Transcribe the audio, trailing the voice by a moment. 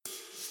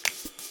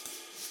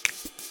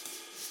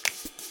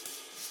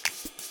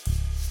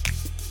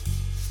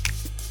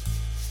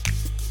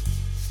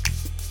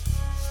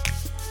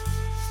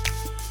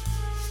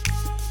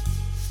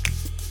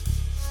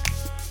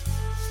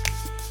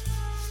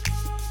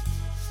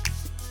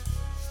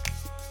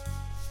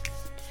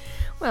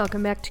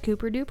Welcome back to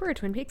Cooper Duper, a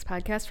Twin Peaks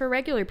podcast for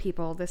regular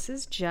people. This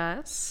is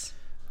Jess.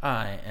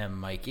 I am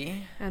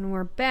Mikey. And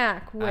we're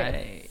back with...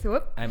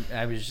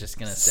 I was just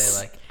going to say,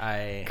 like,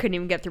 I... Couldn't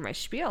even get through my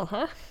spiel,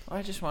 huh? Well,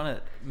 I just want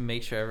to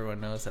make sure everyone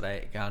knows that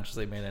I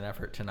consciously made an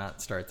effort to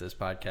not start this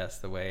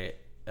podcast the way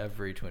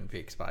every Twin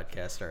Peaks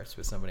podcast starts,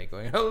 with somebody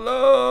going,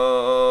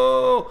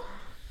 hello!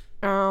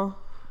 Oh.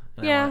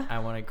 And yeah. I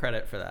wanted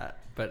credit for that,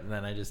 but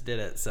then I just did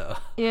it, so...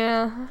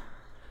 Yeah.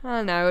 I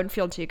don't know. I wouldn't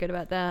feel too good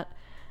about that.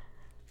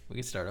 We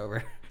can start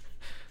over.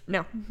 No.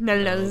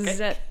 Okay. This is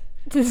it.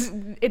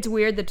 It's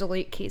weird the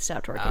delete key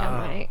stopped working on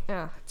my...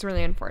 Oh, it's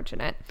really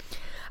unfortunate.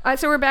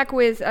 So we're back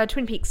with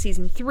Twin Peaks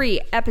Season 3,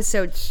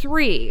 Episode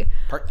 3.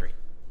 Part 3.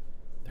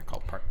 They're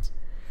called parts.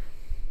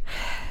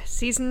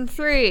 Season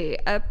 3,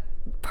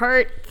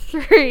 Part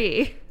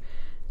 3.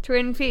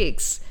 Twin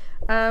Peaks.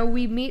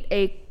 We meet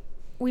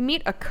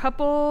a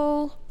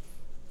couple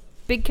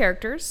big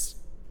characters.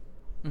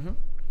 Mm-hmm.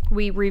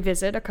 We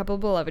revisit a couple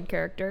beloved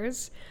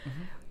characters.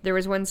 Mm-hmm. There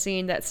was one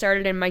scene that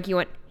started and Mikey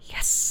went,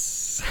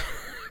 yes,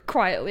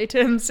 quietly to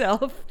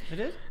himself. I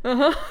did?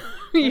 Uh-huh.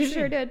 You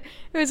sure did.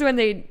 It was when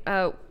they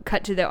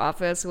cut to the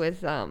office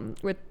with I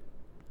was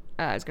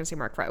going to say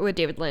Mark Fry, with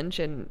David Lynch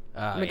and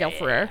Miguel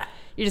Ferrer.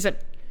 You just went,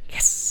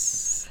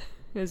 yes.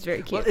 It was very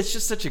cute. Well, it's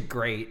just such a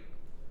great,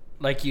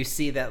 like, you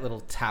see that little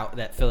tower,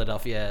 that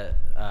Philadelphia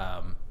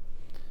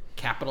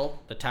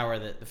Capitol, the tower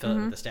that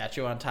with the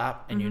statue on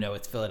top, and you know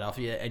it's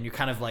Philadelphia, and you're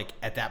kind of like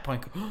at that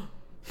point,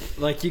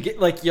 like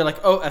you're like,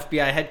 oh,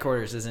 FBI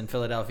headquarters is in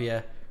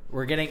Philadelphia.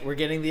 We're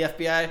getting the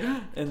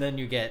FBI, and then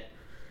you get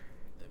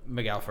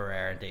Miguel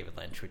Ferrer and David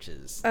Lynch, which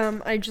is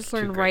I just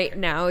learned right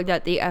now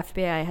that the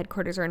FBI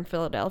headquarters are in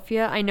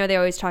Philadelphia. I know they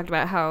always talked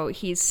about how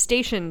he's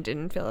stationed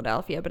in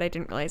Philadelphia, but I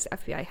didn't realize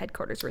FBI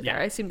headquarters were there.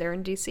 I assumed they're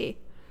in DC,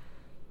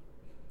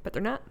 but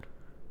they're not.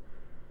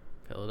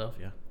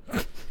 Philadelphia.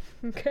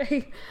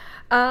 Okay.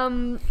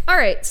 All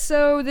right.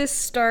 So this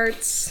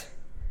starts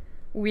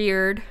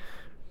weird.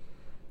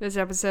 This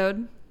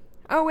episode.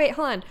 Oh, wait,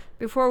 hold on.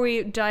 Before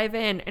we dive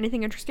in,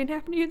 anything interesting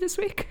happened to you this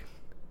week?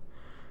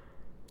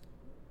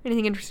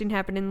 Anything interesting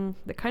happen in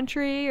the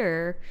country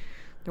or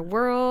the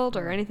world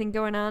or anything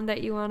going on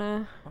that you want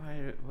to...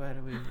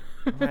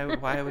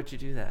 Why would you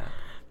do that?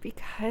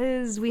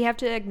 Because we have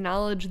to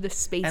acknowledge the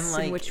space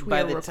in which we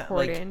are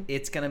recording.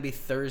 It's going to be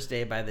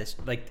Thursday by this...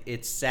 Like,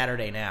 it's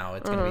Saturday now.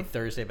 It's going to be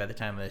Thursday by the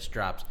time this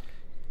drops.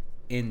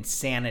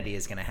 Insanity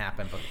is going to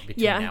happen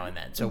between now and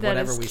then. So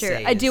whatever we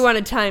say I do want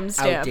a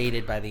timestamp.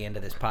 Outdated by the end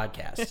of this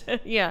podcast.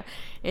 Yeah.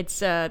 It's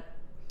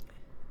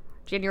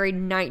January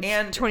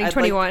 9th,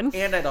 2021.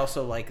 I'd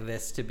also like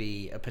this to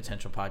be a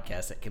potential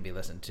podcast that can be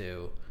listened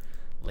to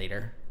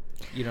later.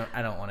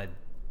 I don't want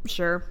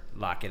to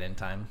lock it in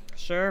time.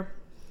 Sure.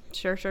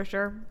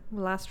 Will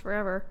last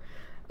forever.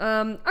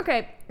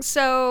 Okay,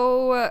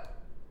 so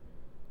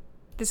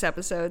this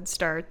episode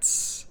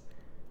starts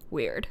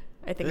weird.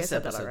 I think I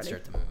said that already. This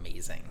episode starts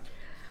amazing.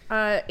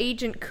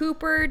 Agent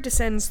Cooper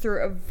descends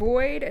through a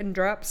void and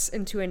drops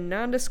into a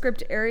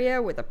nondescript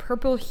area with a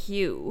purple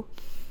hue.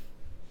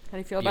 How do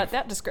you feel about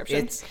that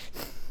description? It's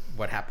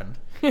what happened.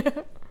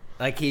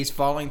 Like, he's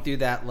falling through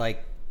that,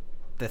 like,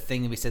 the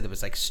thing that we said that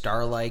was, like,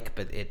 star-like,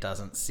 but it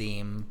doesn't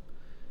seem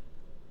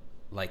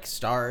like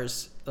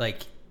stars.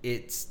 Like,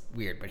 it's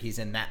weird, but he's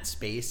in that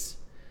space,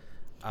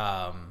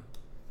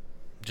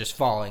 just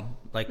falling,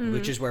 like,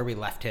 which is where we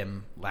left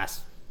him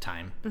last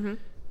time.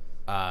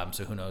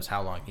 So who knows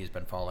how long he's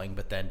been falling,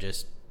 but then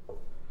just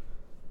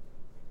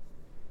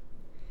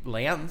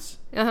lands.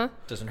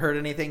 Doesn't hurt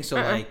anything, so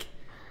like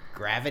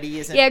gravity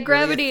isn't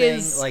gravity really a thing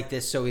is like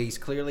this, so he's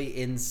clearly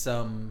in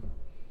some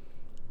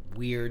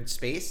weird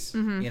space,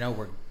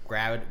 where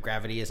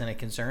gravity isn't a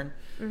concern,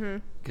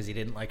 because he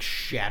didn't like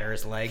shatter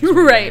his legs.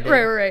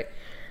 Right.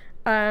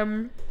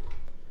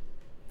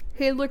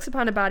 He looks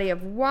upon a body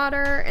of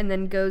water and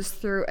then goes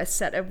through a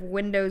set of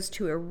windows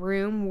to a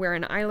room where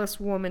an eyeless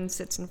woman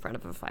sits in front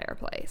of a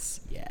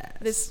fireplace. Yes.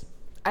 This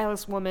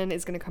eyeless woman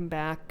is going to come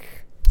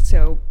back,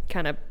 so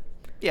kind of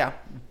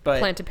but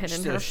plant a pin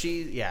in her.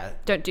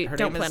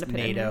 Don't plant a pin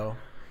in her.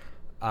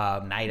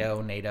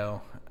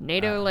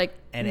 NATO, like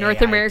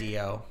North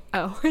America.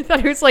 Oh, I thought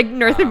it was like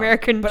North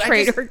American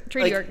trade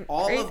like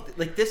all of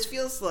like this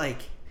feels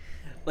like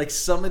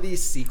some of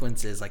these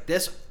sequences, like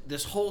this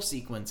whole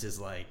sequence is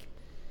like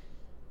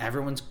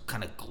everyone's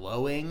kind of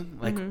glowing,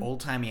 like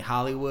old-timey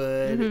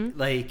Hollywood,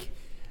 like,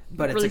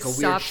 but it's really like a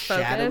weird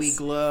shadowy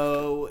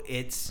glow.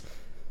 It's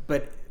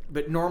but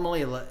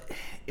normally,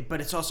 but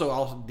it's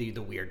also the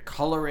weird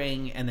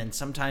coloring, and then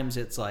sometimes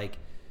it's like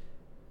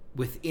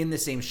within the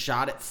same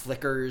shot it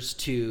flickers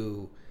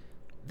to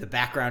the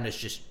background is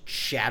just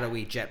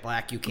shadowy jet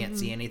black, you can't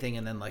see anything,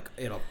 and then like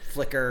it'll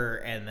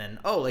flicker, and then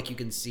like you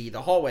can see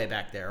the hallway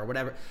back there or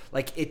whatever.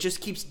 Like, it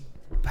just keeps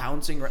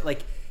bouncing.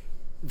 Like,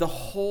 the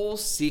whole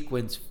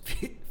sequence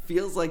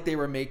feels like they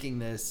were making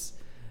this,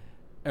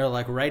 or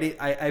like writing.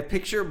 I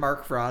picture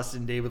Mark Frost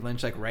and David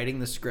Lynch like writing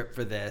the script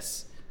for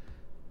this,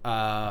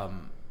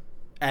 and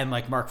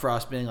like Mark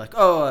Frost being like,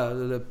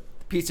 the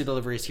pizza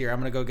delivery is here. I'm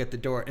gonna go get the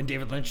door. And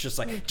David Lynch just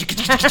like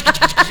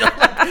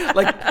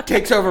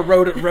takes over,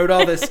 wrote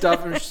all this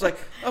stuff, and it's just like,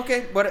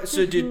 okay, what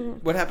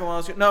happened while I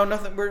was no,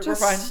 nothing. We're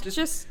fine.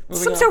 Just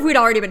some stuff we'd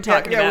already been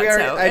talking about.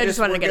 I just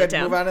wanted to get it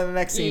down. Move on to the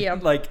next scene.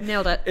 Yep. Like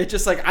nailed it. It's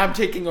just like I'm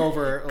taking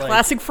over. Like,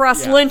 classic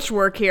Frost Lynch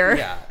work here.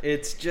 Yeah,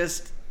 it's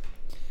just.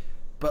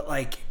 But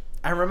like,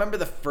 I remember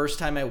the first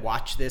time I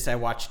watched this, I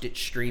watched it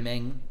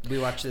streaming. We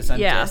watched this on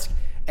disc.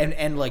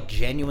 And like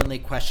genuinely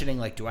questioning,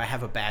 like, do I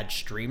have a bad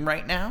stream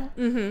right now?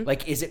 Mm-hmm.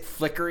 Like, is it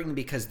flickering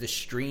because the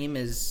stream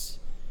is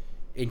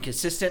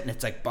inconsistent and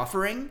it's like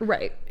buffering?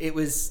 Right.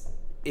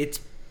 It's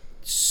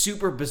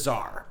super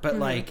bizarre, but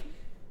like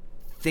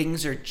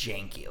things are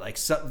janky. Like,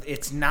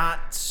 it's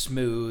not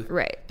smooth.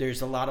 Right.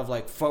 There's a lot of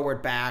like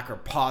forward, back, or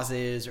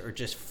pauses, or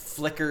just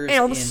flickers. And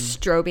all the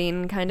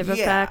strobing kind of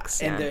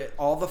effects. Yeah. And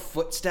all the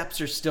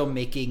footsteps are still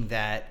making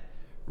that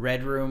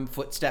Red Room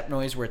footstep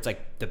noise where it's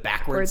like the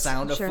backward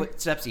sound of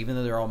footsteps, even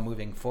though they're all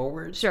moving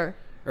forward. Sure.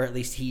 Or at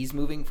least he's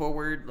moving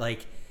forward.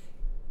 Like,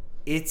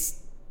 it's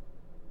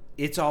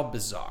all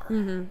bizarre.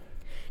 Mm-hmm.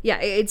 Yeah,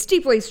 it's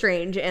deeply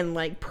strange and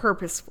like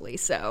purposefully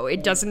so.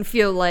 It doesn't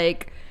feel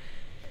like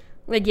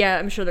yeah,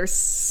 I'm sure there's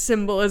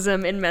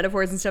symbolism and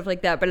metaphors and stuff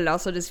like that, but it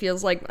also just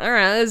feels like, all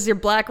right, this is your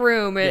black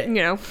room, and,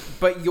 you know.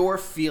 But you're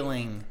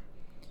feeling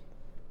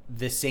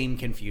the same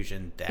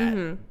confusion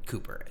that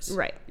Cooper is.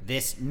 Right.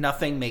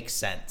 Nothing makes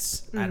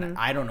sense, and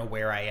I don't know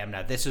where I am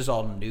now. This is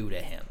all new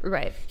to him.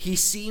 Right. He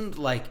seemed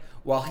like,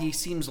 while he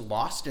seems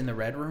lost in the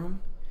Red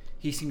Room,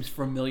 he seems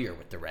familiar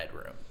with the Red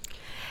Room.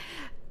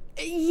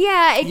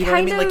 Yeah, you know what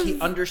I mean? Like, he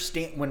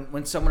understand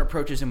when someone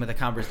approaches him with a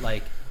conversation,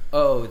 like,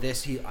 oh,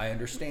 I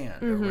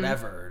understand, or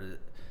whatever.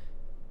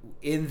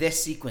 In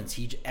this sequence,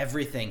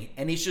 everything,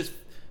 and he's just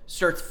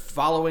starts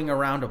following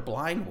around a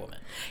blind woman.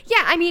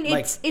 Yeah, I mean,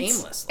 like,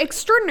 it's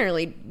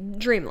extraordinarily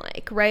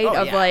dreamlike, right?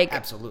 Oh, of like,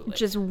 absolutely.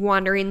 Just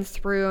wandering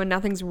through and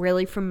nothing's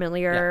really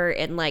familiar,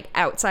 and like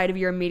outside of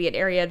your immediate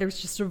area, there's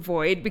just a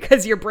void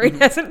because your brain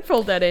hasn't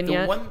filled that in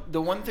yet.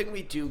 The one thing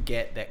we do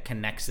get that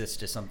connects this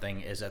to something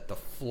is that the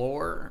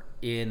floor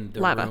in the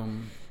lava.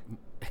 Room,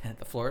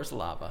 the floor is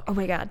lava. Oh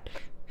my god.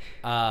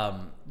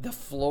 The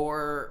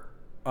floor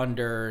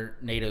under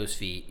Nato's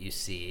feet, you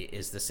see,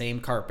 is the same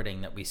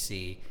carpeting that we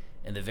see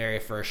in the very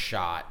first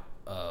shot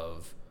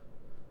of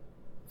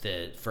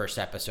the first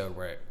episode,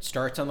 where it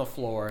starts on the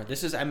floor.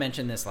 I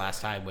mentioned this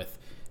last time with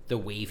the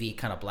wavy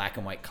kind of black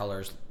and white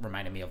colors,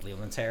 reminded me of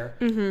Leland's hair.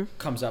 Mm-hmm.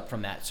 Comes up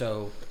from that.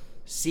 So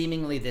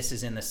seemingly this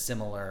is in a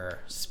similar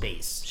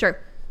space. Sure.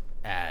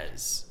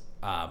 As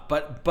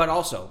but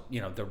also,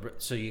 you know,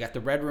 so you got the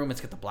Red Room, it's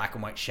got the black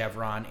and white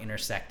chevron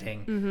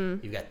intersecting. Mm-hmm.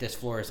 You've got this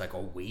floor is like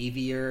a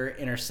wavier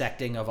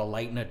intersecting of a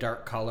light and a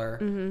dark color.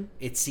 Mm-hmm.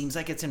 It seems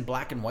like it's in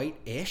black and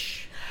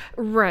white-ish.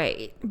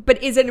 Right.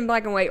 But is it in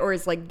black and white, or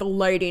is like the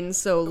lighting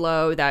so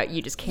low that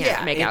you just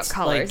can't make out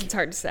colors? Like, it's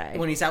hard to say.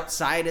 When he's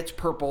outside, it's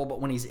purple,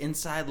 but when he's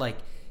inside, like,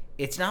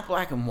 it's not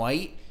black and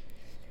white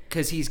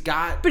because he's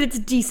got... But it's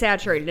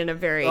desaturated in a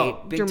very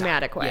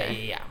dramatic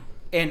way. Yeah.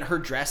 And her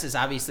dress is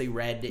obviously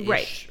red-ish,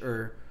 right,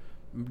 or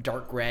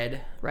dark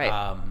red.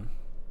 Right.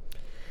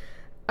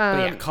 But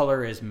yeah,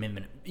 color is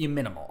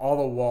minimal. All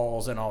the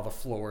walls and all the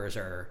floors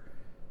are,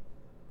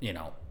 you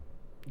know,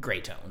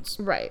 gray tones.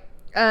 Right.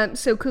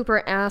 So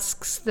Cooper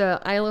asks the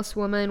eyeless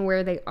woman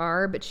where they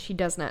are, but she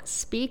does not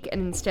speak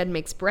and instead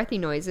makes breathy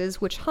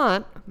noises, which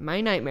haunt my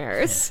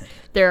nightmares.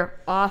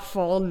 They're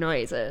awful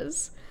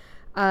noises.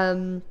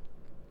 There's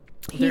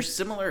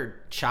similar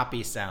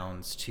choppy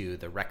sounds to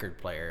the record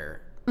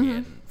player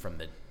from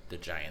the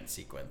giant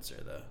sequence,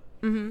 or the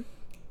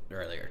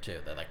earlier too.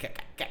 They're like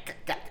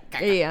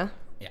yeah.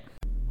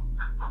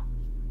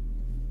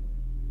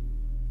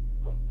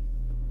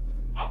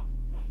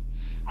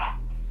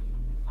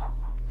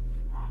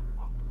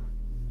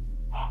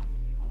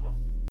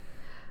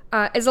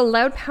 As a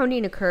loud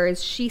pounding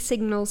occurs, she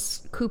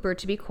signals Cooper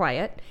to be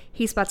quiet.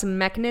 He spots a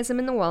mechanism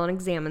in the wall and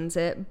examines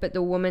it, but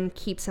the woman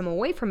keeps him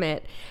away from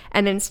it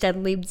and instead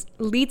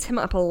leads him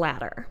up a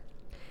ladder.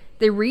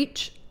 They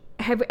reach...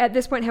 At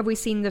this point, have we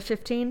seen the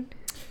 15?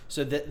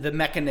 So the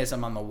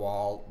mechanism on the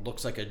wall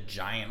looks like a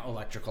giant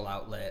electrical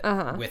outlet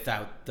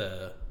without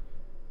the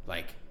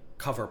like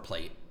cover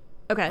plate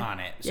on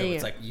it. So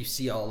it's like you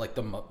see all like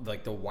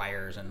the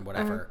wires and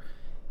whatever,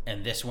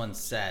 and this one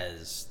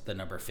says the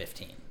number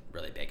 15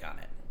 really big on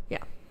it.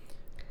 Yeah.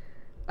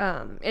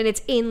 And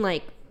it's in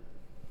like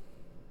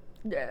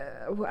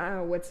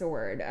what's the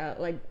word?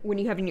 Like when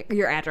you have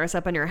your address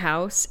up on your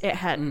house,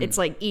 it's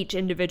like each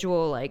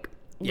individual like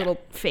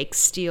little fake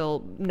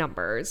steel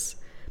numbers,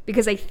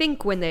 because I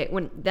think when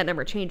that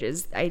number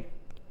changes, I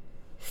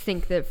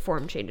think the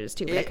form changes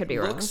too, but I could be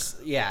wrong.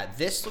 Yeah,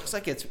 this looks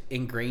like it's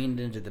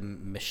ingrained into the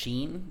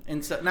machine,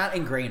 and so not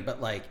ingrained,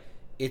 but like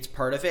it's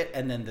part of it.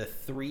 And then the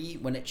 3,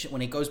 when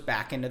it goes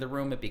back into the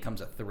room, it becomes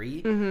a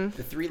 3. Mm-hmm.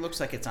 The 3 looks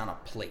like it's on a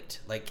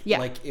plate, like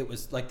it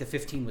was like the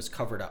 15 was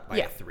covered up by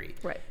a 3,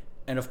 right?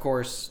 And of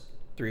course,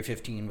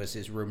 315 was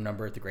his room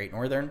number at the Great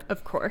Northern.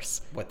 Of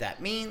course, what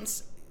that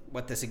means,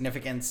 what the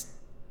significance.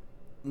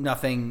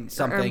 nothing,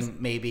 something,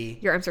 maybe.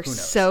 Your arms are Who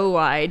knows? so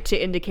wide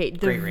to indicate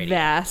the Great radio.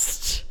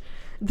 vast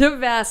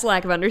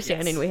lack of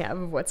understanding we have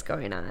of what's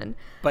going on.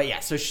 But yeah,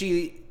 so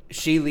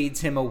she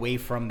leads him away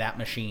from that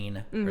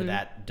machine or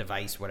that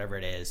device, whatever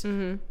it is,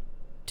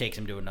 takes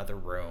him to another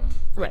room,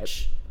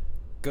 which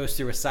goes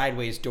through a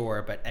sideways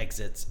door but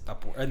exits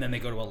upward. And then they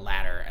go to a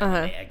ladder and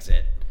then they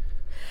exit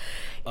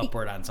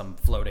upward on some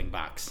floating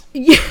box.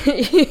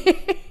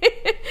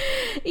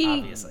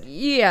 Obviously.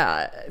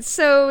 Yeah.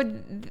 So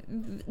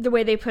the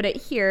way they put it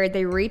here,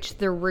 they reach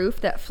the roof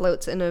that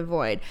floats in a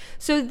void.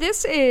 So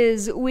this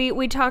is,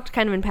 we talked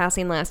kind of in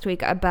passing last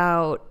week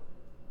about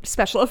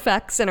special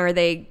effects and are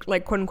they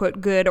like quote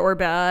unquote good or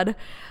bad.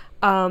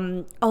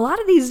 A lot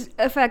of these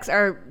effects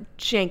are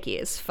janky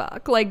as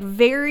fuck, like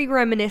very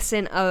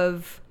reminiscent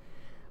of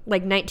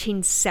like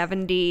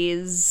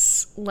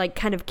 1970s, like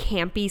kind of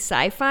campy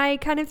sci-fi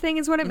kind of thing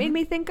is what it made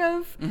me think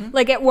of.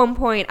 Like at one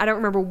point, I don't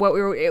remember what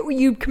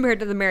you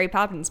compared to the Mary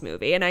Poppins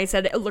movie, and I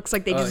said it looks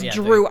like they just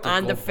drew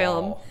on the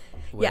film.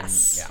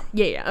 Yes.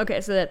 Yeah. Okay,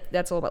 so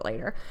that's a little bit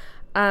later.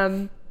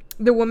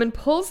 The woman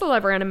pulls the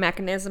lever on a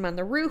mechanism on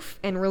the roof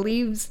and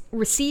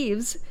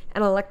receives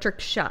an electric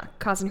shock,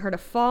 causing her to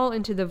fall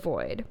into the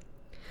void.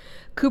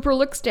 Cooper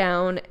looks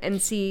down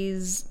and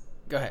sees...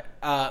 Go ahead.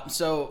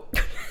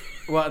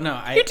 Well,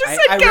 no, You just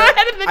said go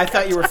ahead and then I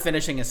thought you were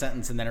finishing a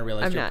sentence, and then I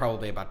realized you're not.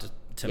 probably about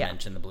to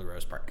mention the Blue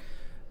Rose part.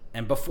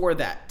 And before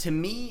that, to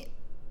me,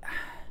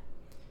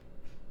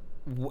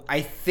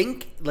 I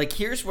think, like,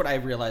 here's what I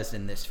realized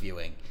in this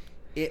viewing.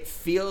 It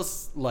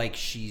feels like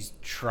she's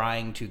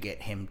trying to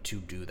get him to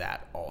do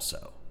that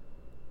also.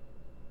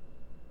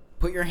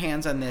 Put your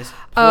hands on this,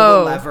 pull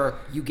the lever,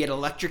 you get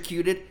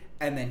electrocuted,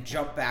 and then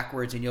jump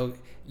backwards, and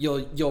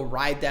you'll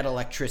ride that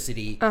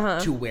electricity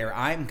to where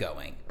I'm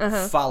going.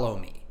 Follow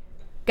me.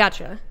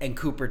 Gotcha. And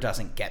Cooper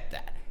doesn't get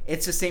that.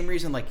 It's the same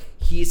reason, like,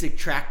 he's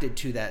attracted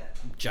to that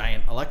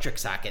giant electric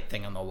socket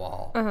thing on the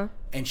wall.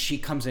 And she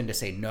comes in to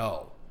say,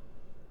 no,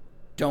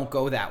 don't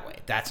go that way.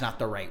 That's not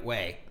the right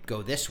way.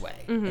 Go this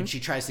way. And she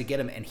tries to get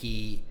him, and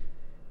he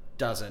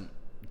doesn't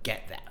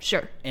get that.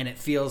 Sure. And it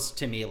feels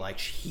to me like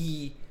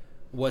he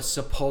was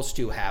supposed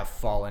to have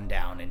fallen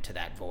down into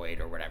that void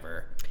or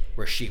whatever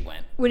where she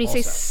went. When you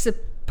say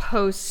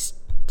supposed to...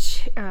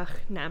 I'm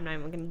not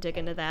even going to dig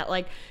into that.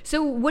 Like,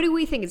 so what do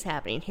we think is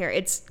happening here?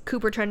 It's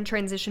Cooper trying to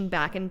transition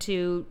back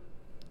into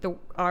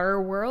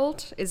our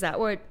world? Is that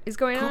what is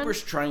going on?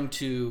 Cooper's trying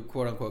to,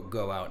 quote unquote,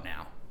 go out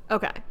now.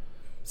 Okay.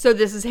 So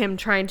this is him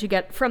trying to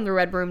get from the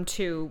Red Room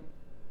to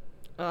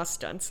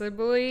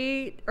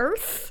ostensibly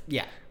Earth?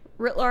 Yeah.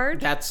 Writ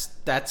large?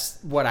 That's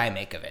what I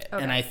make of it.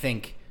 Okay. And I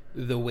think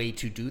the way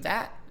to do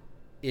that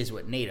is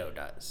what NATO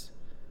does.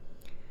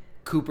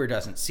 Cooper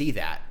doesn't see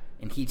that,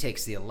 and he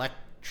takes the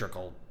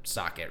electrical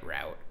socket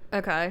route.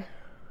 Okay.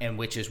 And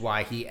which is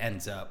why he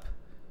ends up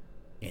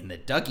in the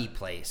Dougie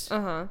place,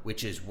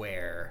 which is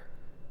where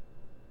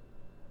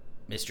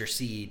Mr.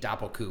 C,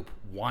 Doppelkoop,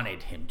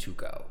 wanted him to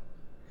go.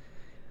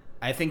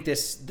 I think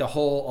the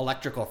whole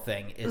electrical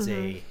thing is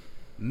a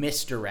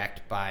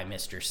misdirect by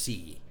Mr.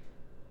 C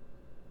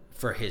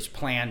for his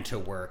plan to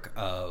work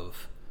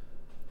of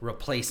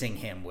replacing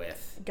him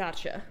with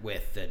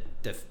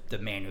the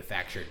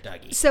manufactured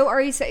Dougie. So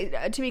are you saying,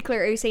 to be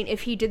clear, are you saying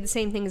if he did the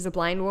same thing as the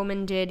blind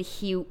woman did,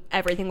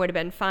 everything would have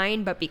been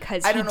fine, but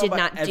because he did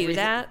not do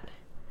that?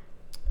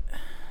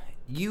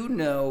 You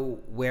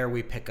know where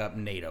we pick up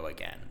NATO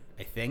again,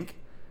 I think.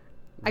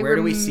 Where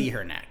do we see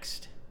her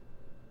next?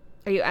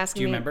 Are you asking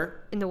me? Do you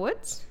remember? In the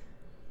woods?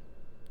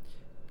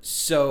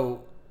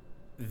 So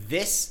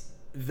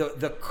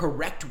the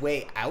correct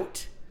way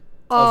out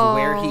of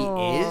where he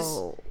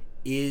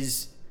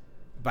is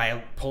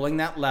by pulling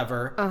that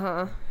lever.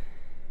 A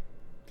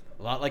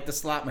lot like the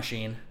slot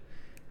machine.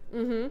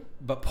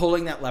 But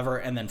pulling that lever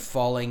and then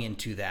falling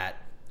into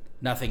that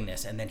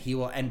nothingness, and then he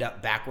will end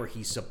up back where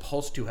he's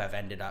supposed to have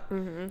ended up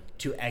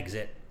to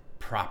exit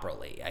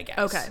properly, I guess.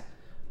 Okay.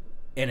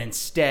 And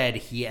instead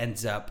he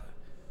ends up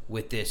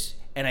with this,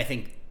 and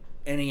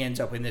he ends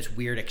up in this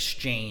weird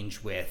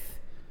exchange with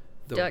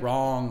the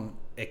wrong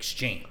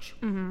exchange.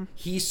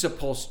 He's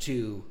supposed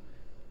to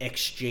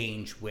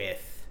exchange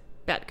with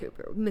Bad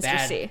Cooper,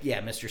 Mr. C.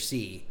 Yeah, Mr.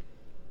 C.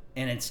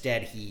 And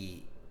instead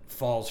he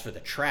falls for the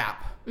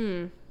trap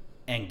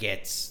and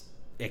gets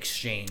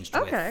exchanged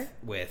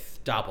with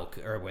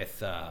Doppelkoop, or with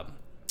the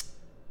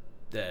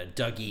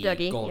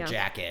Dougie gold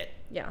jacket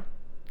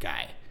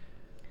guy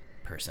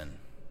person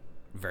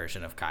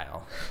version of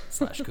Kyle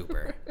 /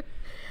 Cooper.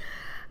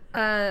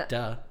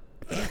 Duh.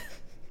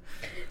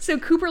 So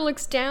Cooper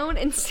looks down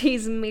and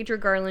sees Major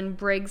Garland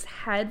Briggs'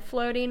 head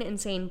floating and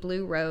saying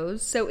Blue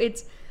Rose. So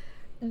it's,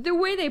 the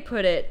way they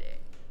put it,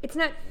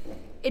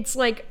 it's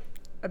like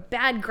a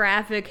bad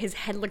graphic. His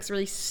head looks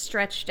really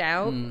stretched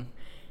out.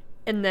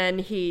 And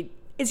then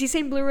is he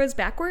saying Blue Rose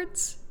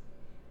backwards?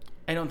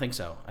 I don't think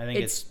so. I think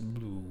it's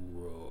Blue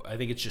Rose. I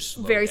think it's just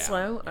slow very down.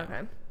 Slow?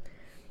 Yeah.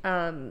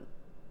 Okay.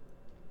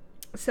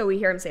 So we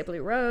hear him say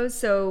Blue Rose.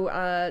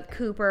 So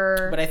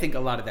Cooper... But I think a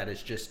lot of that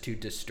is just to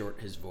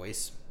distort his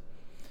voice.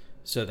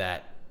 So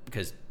that,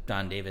 because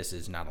Don Davis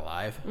is not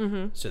alive,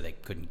 so they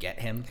couldn't get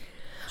him.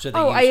 So they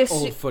I used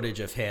old footage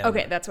of him.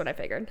 Okay, that's what I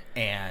figured.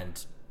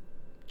 And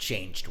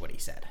changed what he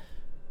said.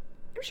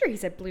 I'm sure he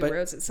said Blue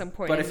Rose at some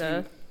point.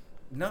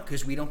 No,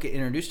 because we don't get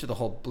introduced to the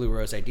whole Blue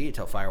Rose idea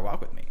until Fire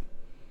Walk with Me.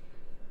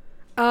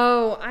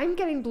 Oh, I'm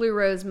getting Blue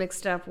Rose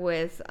mixed up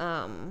with it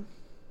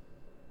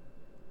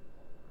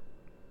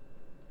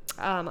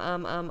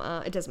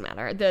doesn't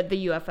matter.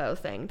 The UFO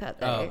thing that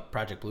they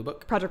Project Blue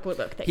Book. Project Blue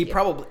Book. They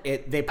probably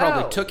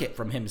took it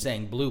from him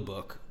saying Blue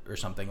Book or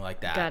something like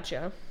that.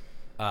 Gotcha.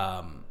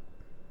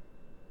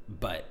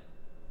 But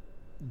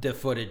the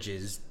footage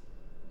is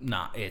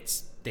not.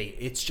 It's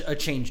a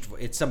changed.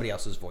 It's somebody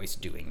else's voice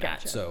doing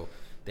that, so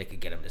they could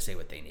get him to say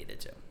what they needed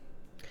to.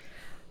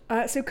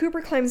 So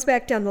Cooper climbs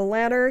back down the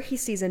ladder. He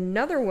sees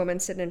another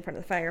woman sitting in front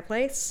of the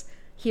fireplace.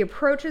 He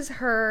approaches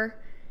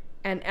her,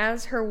 and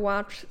as her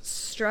watch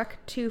struck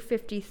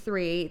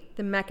 2:53,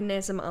 the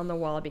mechanism on the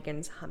wall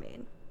begins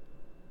humming.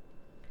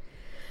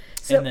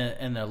 So,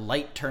 and the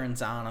light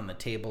turns on the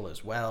table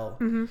as well.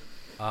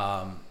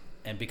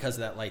 And because of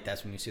that light,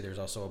 that's when you see there's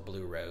also a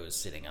blue rose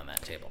sitting on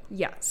that table.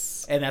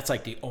 Yes. And that's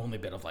like the only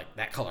bit of like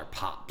that color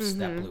pops.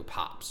 That blue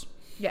pops.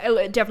 Yeah,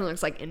 it definitely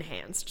looks like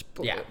enhanced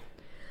blue.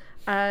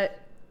 Yeah.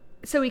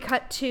 So we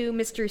cut to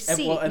Mr.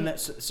 C. And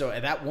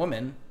that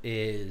woman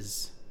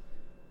is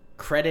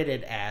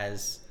credited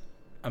as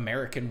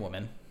American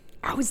Woman.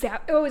 Is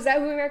that who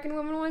American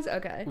Woman was?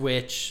 Okay.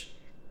 Which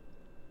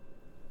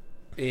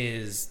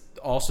is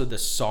also the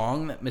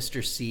song that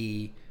Mr.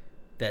 C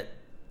that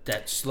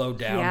slowed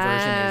down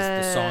version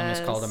is the song is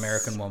called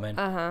American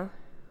Woman.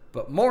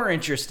 But more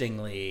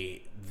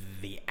interestingly,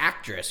 the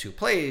actress who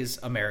plays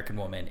American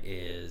Woman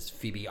is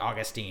Phoebe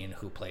Augustine,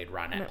 who played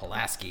Ronette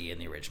Pulaski in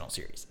the original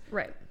series.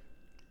 Right.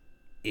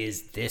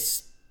 Is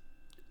this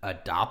a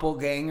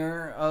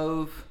doppelganger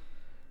of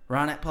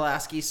Ronette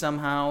Pulaski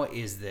somehow?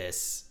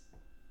 Is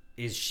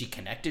she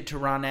connected to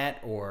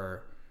Ronette,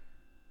 or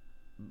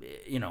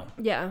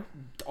Yeah.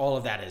 All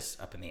of that is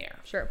up in the air.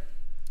 Sure.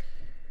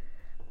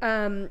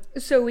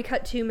 So we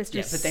cut to Mr.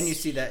 Yeah, but then you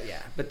see that,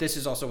 but this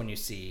is also when you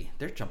see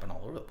they're jumping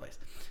all over the place.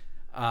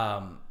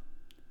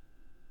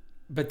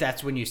 But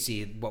that's when you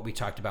see what we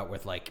talked about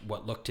with like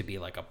what looked to be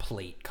like a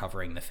plate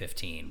covering the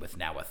 15 with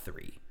now a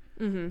 3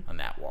 on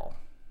that wall.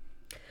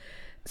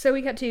 So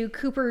we cut to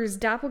Cooper's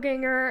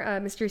doppelganger,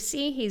 Mr.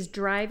 C. He's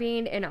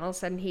driving, and all of a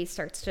sudden he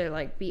starts to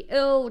like be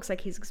ill. Looks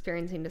like he's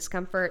experiencing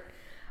discomfort.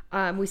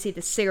 We see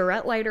the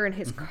cigarette lighter in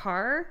his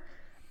car.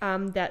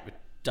 That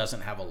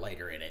doesn't have a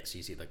lighter in it, so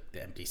you see the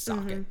empty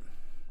socket.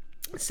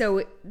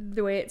 So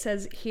the way it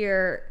says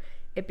here,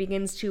 it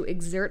begins to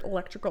exert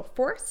electrical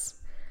force.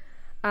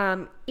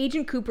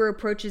 Agent Cooper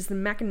approaches the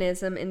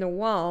mechanism in the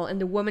wall,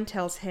 and the woman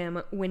tells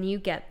him, "When you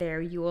get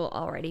there, you will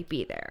already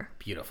be there."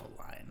 Beautiful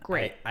line.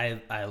 Great.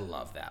 I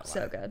love that line.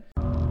 So good.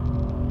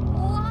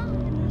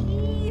 When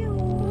you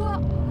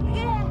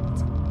get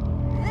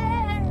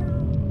there,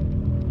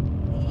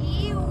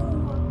 you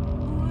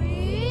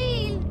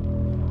will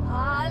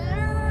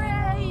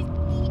already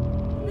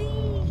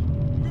be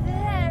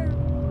there.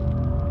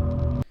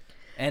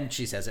 And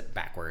she says it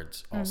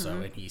backwards also,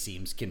 and he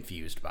seems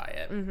confused by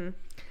it.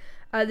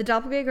 The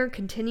doppelganger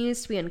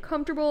continues to be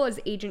uncomfortable as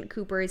Agent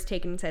Cooper is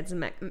taken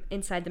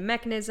inside the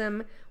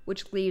mechanism,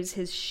 which leaves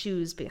his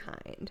shoes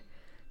behind.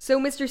 So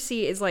Mr.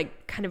 C is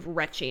like kind of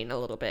retching a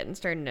little bit and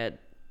starting to.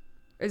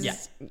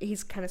 He's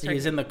kind of starting.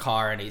 He's in the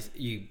car, and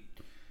the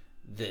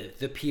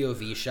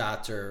POV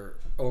shots are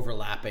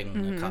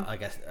overlapping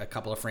a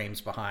couple of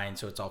frames behind,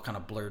 so it's all kind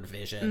of blurred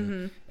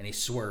vision, and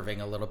he's swerving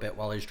a little bit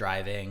while he's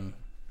driving.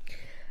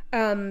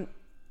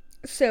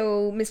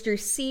 So Mr.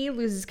 C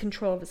loses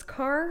control of his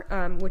car,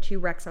 which he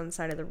wrecks on the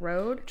side of the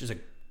road. Which is a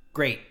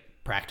great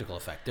practical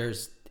effect.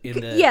 This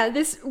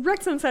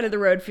wrecks on the side of the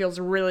road feels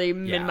really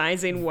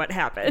minimizing what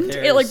happened.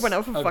 It like went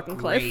off a fucking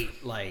cliff.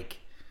 Great, like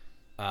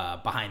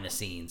behind the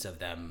scenes of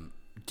them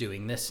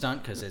doing this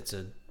stunt, because it's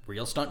a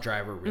real stunt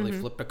driver really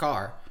flipped a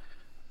car.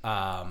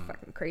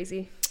 Fucking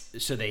crazy.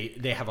 So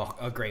they have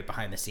a great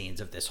behind the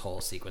scenes of this whole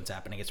sequence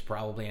happening. It's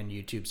probably on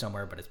YouTube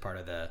somewhere, but it's part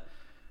of the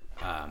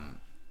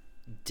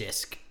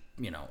disc,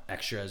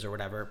 extras or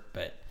whatever.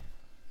 But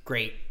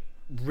great,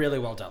 really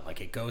well done.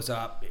 Like it goes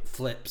up, it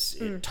flips,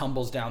 it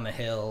tumbles down the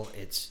hill.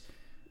 It's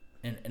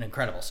an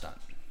incredible stunt.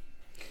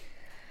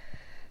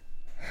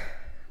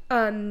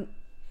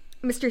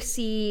 Mr.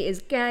 C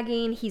is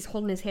gagging. He's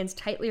holding his hands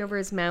tightly over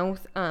his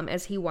mouth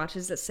as he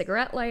watches the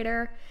cigarette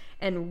lighter,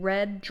 and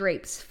red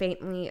drapes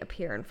faintly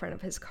appear in front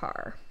of his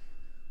car.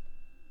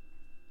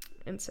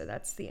 And so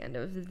that's the end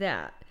of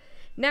that.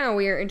 Now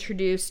we are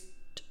introduced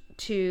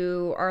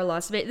to our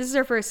Las Vegas. This is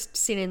our first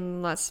scene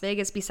in Las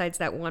Vegas, besides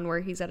that one where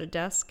he's at a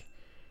desk,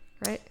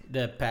 right?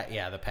 The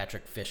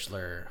Patrick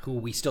Fischler, who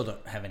we still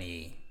don't have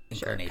any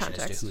inclination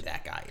as to who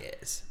that guy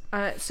is.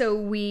 I'm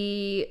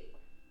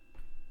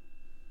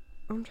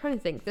trying to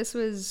think. This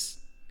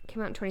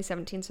came out in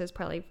 2017, so it's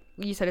probably,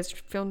 you said it's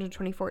filmed in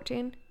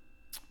 2014?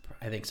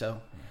 I think so.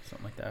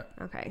 Something like that.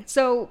 Okay.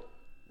 So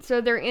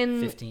So they're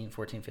in 15,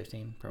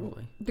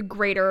 probably. the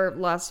greater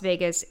Las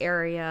Vegas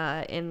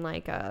area in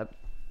like a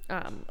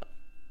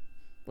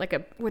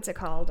what's it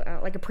called?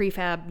 Like a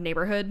prefab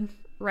neighborhood,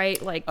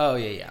 right? Like Oh,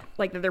 yeah.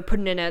 like that they're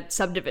putting in a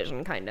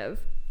subdivision kind of.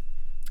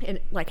 And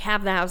like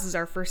half the houses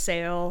are for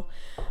sale.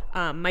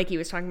 Mikey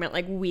was talking about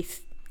like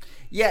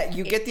Yeah,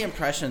 you get the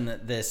impression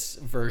that this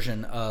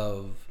version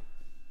of,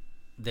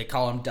 they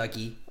call him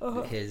Dougie,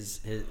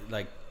 his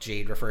like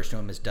Jade refers to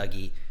him as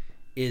Dougie,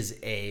 is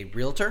a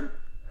realtor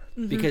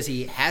because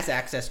he has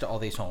access to all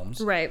these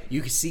homes. Right.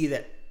 You can see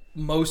that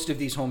most of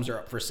these homes are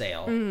up for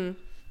sale.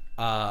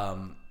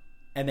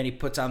 And then he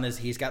puts on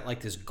he's got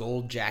like this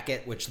gold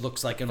jacket, which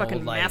looks like an fucking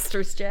old like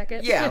master's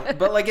jacket. yeah,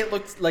 but like it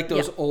looks like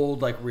those Yeah.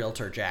 old like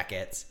realtor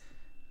jackets.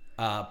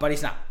 But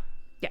he's not.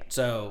 Yeah.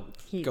 So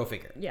go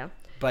figure. Yeah.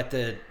 But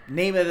the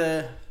name of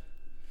the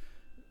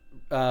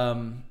Our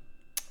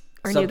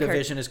new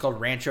subdivision is called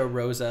Rancho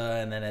Rosa,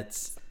 and then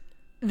it's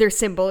Their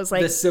symbol is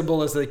like the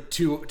symbol is like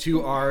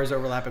two R's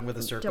overlapping with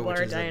a circle, Double which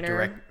R is Diner. a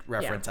direct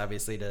reference,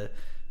 obviously, to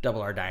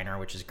Double R Diner,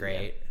 which is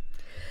great.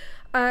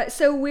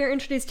 So we're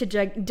introduced to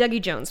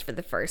Dougie Jones for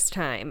the first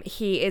time.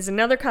 He is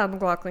another Kyle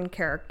MacLachlan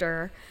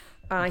character.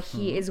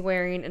 He is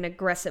wearing an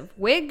aggressive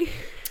wig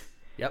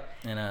Yep,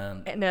 and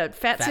a and a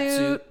fat suit.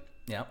 suit.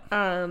 Yep.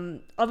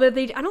 Although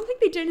I don't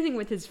think they did anything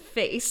with his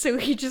face, so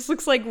he just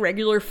looks like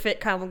regular fit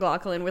Kyle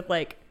MacLachlan with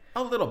like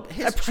A little.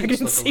 His a cheeks look a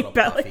pregnancy little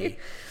belly.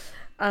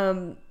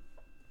 puffy.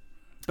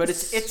 But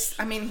it's.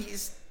 I mean,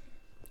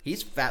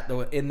 he's fat the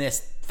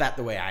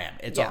way I am.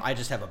 It's Yeah. all. I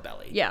just have a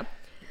belly. Yeah.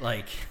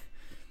 Like.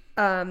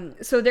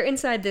 So they're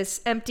inside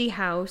this empty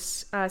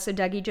house. So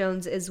Dougie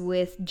Jones is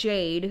with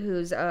Jade,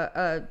 who's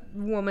a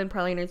woman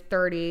probably in her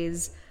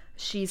 30s.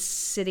 She's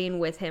sitting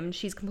with him.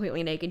 She's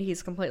completely naked.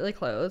 He's completely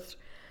clothed.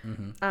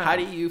 How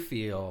do you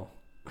feel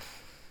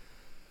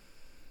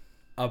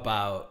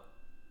about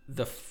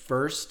the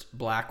first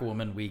black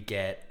woman we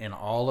get in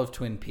all of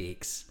Twin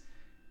Peaks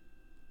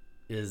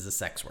is a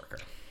sex worker?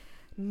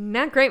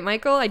 Not great,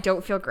 Michael. I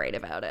don't feel great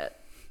about it.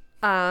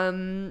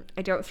 I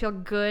don't feel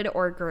good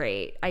or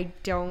great. I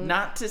don't.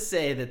 Not to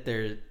say that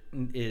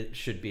it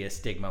should be a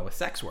stigma with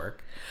sex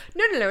work.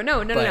 No,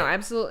 But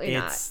absolutely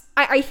not. it's-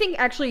 I think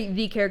actually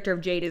the character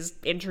of Jade is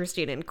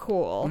interesting and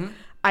cool.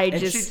 I And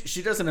just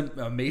she does an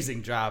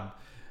amazing job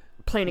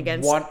playing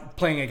against.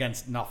 playing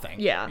against nothing.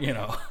 Yeah. You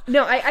know.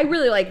 No, I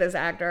really like this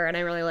actor and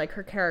I really like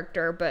her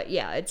character, but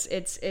yeah, it's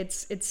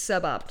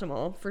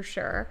suboptimal for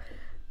sure.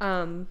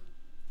 So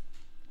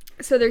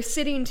they're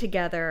sitting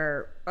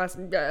together.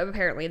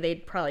 Apparently, they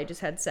probably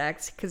just had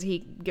sex because he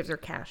gives her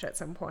cash at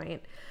some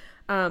point.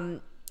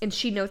 And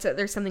she notes that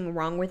there's something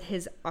wrong with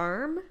his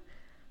arm.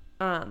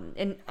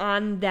 And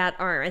on that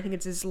arm, I think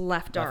it's his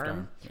left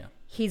arm. Yeah.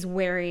 He's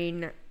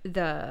wearing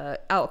the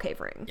owl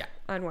cave ring Yeah.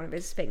 on one of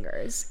his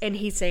fingers. And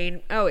he's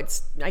saying,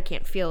 I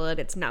can't feel it.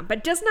 It's not.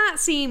 But does not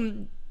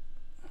seem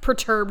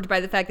perturbed by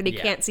the fact that he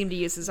Yeah. can't seem to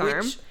use his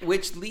arm.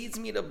 Which leads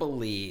me to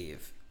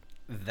believe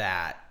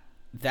that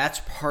that's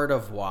part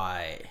of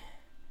why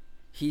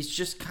he's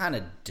just kind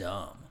of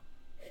dumb.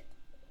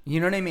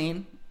 You know what I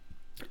mean?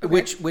 Okay.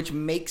 Which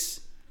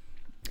makes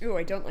Ooh,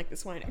 I don't like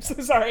this wine. I'm so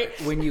sorry.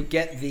 when you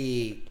get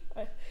the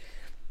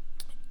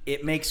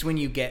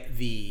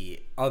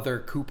other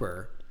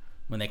Cooper,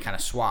 when they kind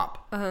of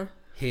swap,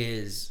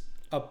 his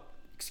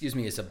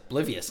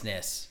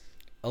obliviousness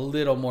a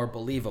little more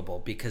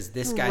believable because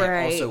this guy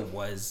Right. also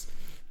was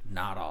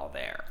not all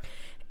there.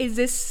 Is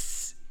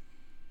this?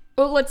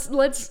 Well,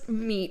 let's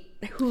meet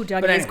who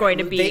Dougie But is anyway, going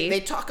to be. They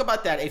talk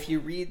about that. If you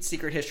read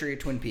Secret History of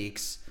Twin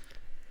Peaks,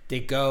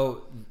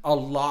 a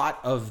lot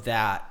of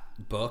that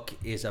book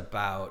is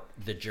about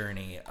the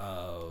journey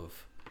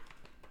of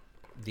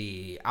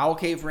the Owl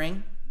Cave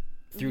Ring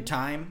through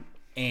time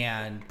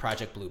and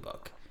Project Blue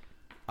Book.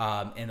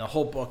 And the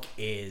whole book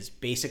is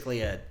basically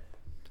a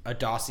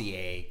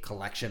dossier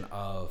collection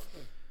of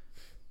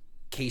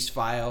case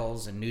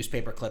files and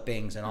newspaper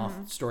clippings and all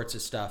sorts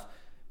of stuff,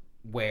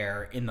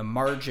 where in the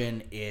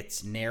margin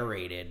it's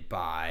narrated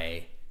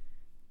by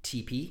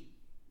TP,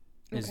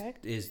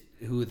 is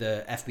who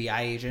the FBI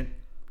agent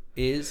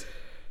is.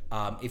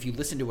 If you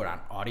listen to it on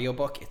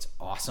audiobook, it's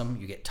awesome.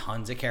 You get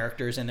tons of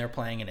characters in there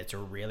playing, and it's a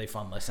really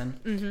fun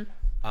listen.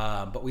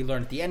 But we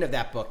learn at the end of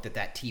that book that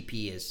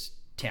TP is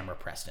Tamara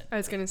Preston. I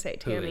was going to say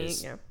Tammy.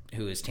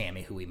 Who is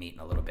Tammy, who we meet in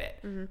a little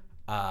bit.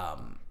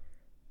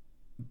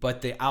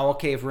 But the Owl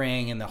Cave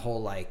Ring and the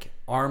whole like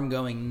arm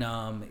going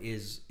numb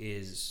is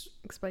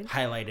Explain.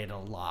 highlighted a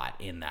lot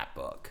in that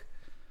book.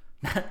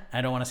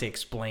 I don't want to say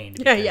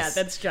explained. Yeah,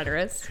 that's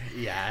generous.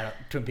 Yeah,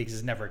 Twin Peaks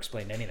has never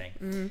explained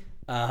anything.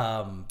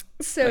 So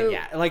But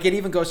yeah, like it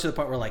even goes to the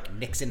point where like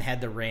Nixon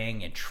had the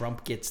ring and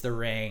Trump gets the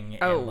ring.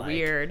 Oh, and, like,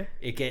 weird.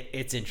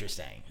 It's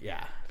interesting.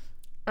 Yeah.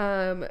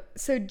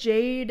 So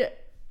Jade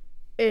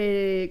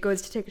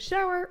goes to take a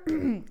shower.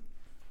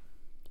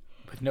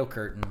 With no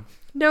curtain.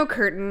 No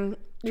curtain.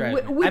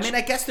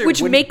 I guess there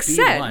which wouldn't makes be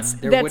sense.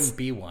 one. There That's wouldn't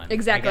be one.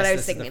 exactly what guess I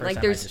was this is the thinking. first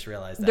Like time I just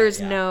realized that. there's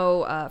Yeah.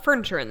 no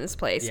furniture in this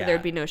place, so Yeah.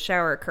 there'd be no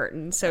shower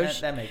curtain. So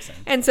That makes sense.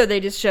 And so they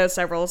just show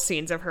several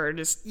scenes of her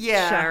just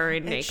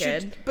showering it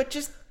naked. should- but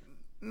just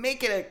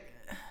make it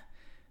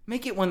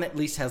one that at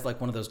least has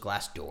like one of those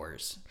glass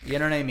doors. You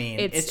know what I mean?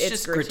 It's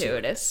just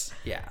gratuitous.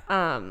 Yeah.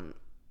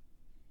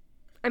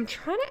 I'm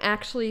trying to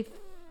actually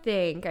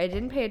think. I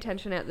didn't pay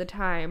attention at the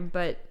time,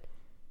 but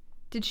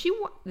did she?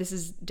 This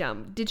is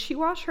dumb. Did she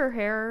wash her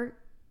hair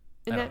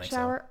in I don't that think so.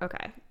 shower?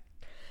 Okay,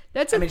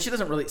 that's. I mean, she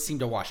doesn't really seem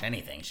to wash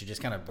anything. She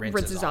just kind of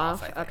rinses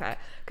off. I think. Okay,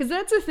 because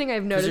that's the thing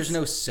I've Because noticed. there's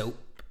no soap,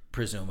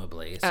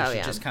 presumably, so Oh, she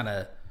yeah. just kind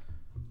of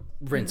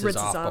rinses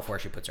Rinses off off. before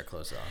she puts her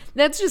clothes on.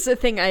 That's just a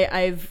thing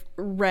I've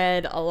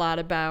read a lot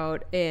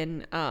about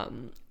in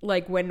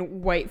like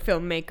when white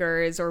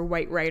filmmakers or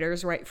white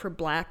writers write for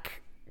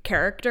black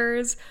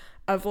characters,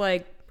 of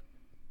like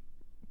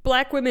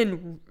black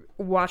women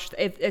wash,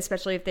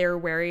 especially if they're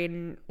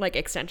wearing like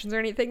extensions or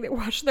anything, they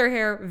wash their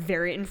hair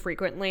very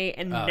infrequently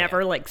and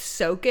never like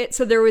soak it.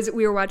 So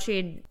we were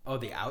watching Oh,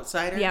 The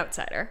Outsider? The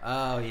Outsider.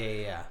 Oh,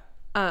 yeah.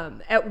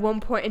 At one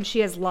point, and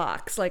she has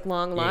locks, like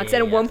long locks, yeah,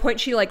 and at yeah. one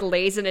point she like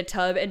lays in a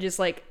tub and just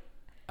like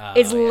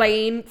is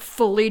laying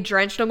fully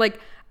drenched. I'm like,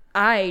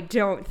 I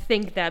don't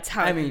think that's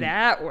how I mean,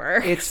 that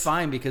works. It's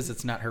fine because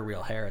it's not her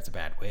real hair. It's a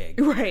bad wig.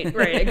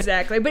 right,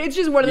 exactly. But it's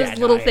just one of those Yeah,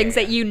 little no, things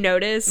yeah. that you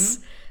notice,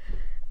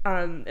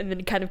 and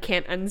then kind of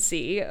can't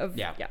unsee.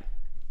 Yeah.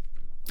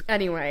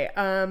 Anyway,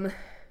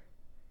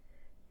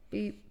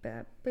 beep,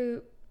 bap,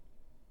 boop.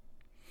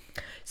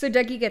 So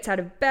Dougie gets out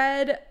of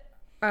bed,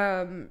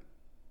 and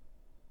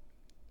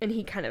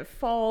he kind of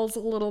falls a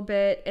little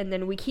bit, and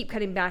then we keep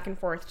cutting back and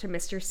forth to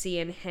Mr. C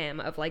and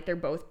him of like they're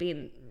both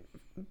being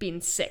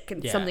sick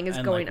and Yeah, something is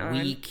and, going like, on.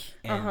 weak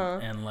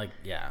and like,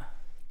 yeah.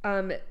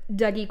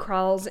 Dougie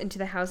crawls into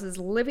the house's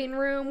living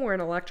room where an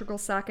electrical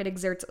socket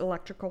exerts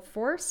electrical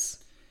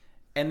force.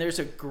 And there's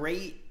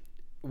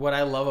what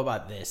I love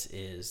about this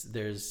is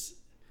there's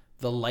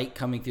the light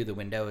coming through the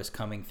window is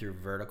coming through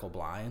vertical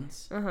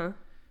blinds.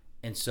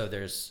 And so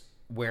there's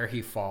where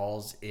he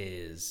falls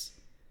is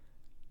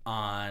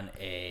on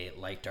a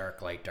light,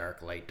 dark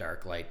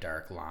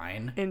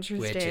line. Interesting.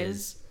 Which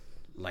is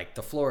like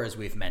the floor, as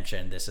we've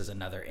mentioned. This is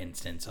another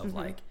instance of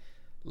like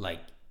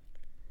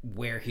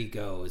where he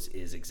goes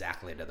is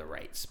exactly to the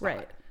right spot.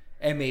 Right.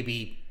 And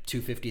maybe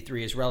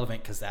 253 is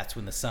relevant because that's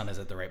when the sun is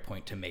at the right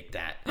point to make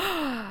that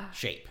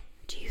shape.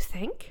 Do you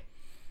think?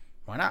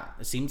 Why not?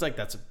 It seems like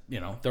that's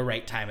the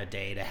right time of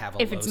day to have a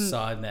low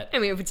sun. That I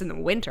mean, if it's in the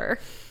winter.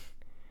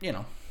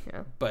 Yeah.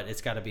 But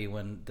it's got to be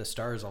when the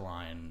stars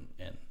align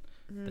and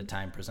the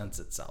time presents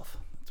itself.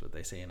 That's what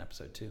they say in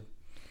episode 2.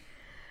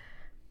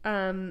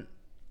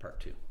 Part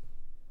 2.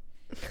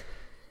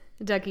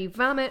 Dougie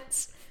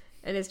vomits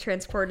and is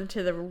transported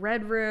to the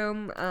red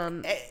room.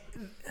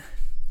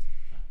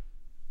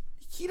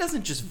 He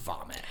doesn't just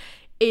vomit.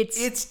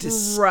 It's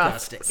disgusting.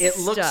 rough It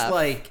looks stuff.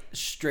 like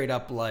straight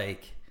up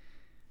like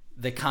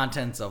the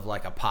contents of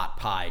like a pot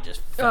pie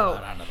just fell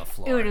out onto the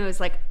floor. And it was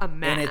like a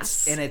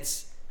mass. And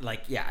it's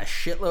like, a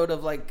shitload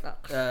of like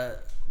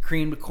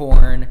creamed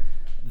corn,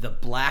 the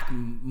black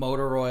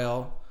motor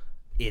oil.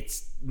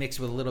 It's mixed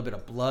with a little bit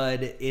of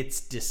blood.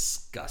 It's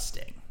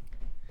disgusting.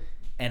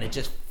 And it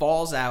just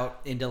falls out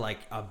into like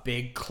a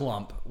big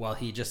clump while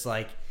he just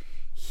like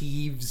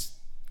heaves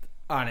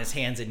on his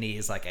hands and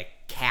knees like a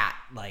cat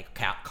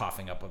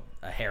coughing up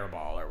a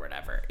hairball or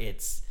whatever.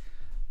 It's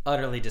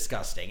utterly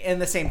disgusting. And at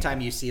the same time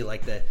you see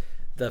like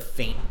the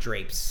faint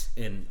drapes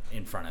in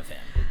front of him.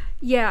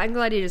 Yeah, I'm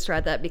glad you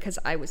described that because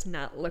I was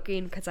not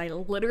looking because I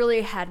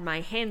literally had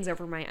my hands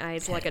over my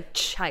eyes like a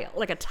child,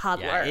 like a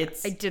toddler. Yeah,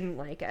 I didn't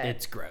like it.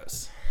 It's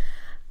gross.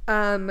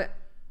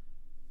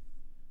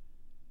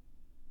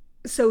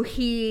 So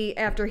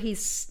after he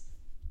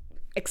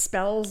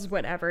expels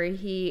whatever,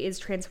 he is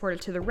transported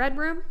to the red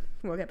room.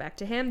 We'll get back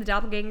to him. The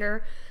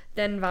doppelganger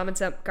then vomits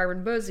up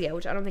Garmonbozia,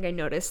 which I don't think I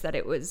noticed that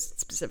it was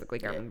specifically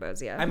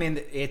Garmonbozia. I mean,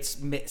 it's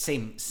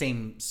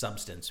same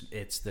substance.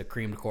 It's the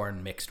creamed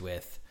corn mixed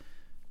with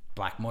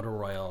black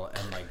motor oil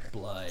and like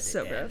blood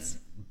So and gross.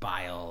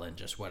 bile and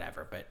just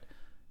whatever. But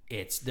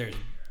there's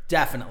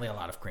definitely a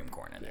lot of creamed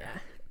corn in there.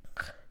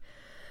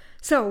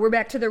 So we're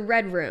back to the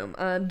red room.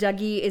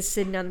 Dougie is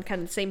sitting on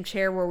kind of the same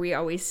chair where we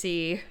always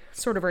see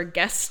sort of our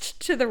guest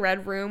to the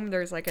red room.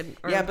 There's like an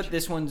Yeah, but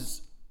this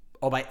one's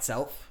all by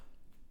itself.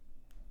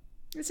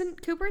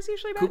 Isn't Cooper's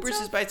usually by Cooper's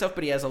itself? is by itself,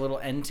 but he has a little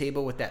end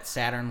table with that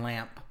Saturn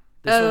lamp.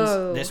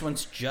 This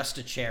one's just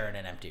a chair in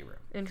an empty room.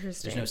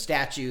 Interesting. There's no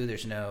statue.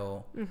 There's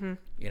no,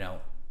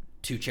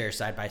 2 chairs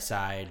side by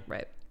side.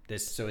 Right.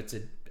 So it's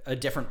a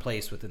different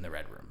place within the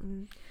red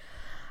room.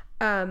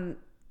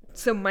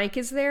 So Mike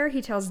is there.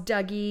 He tells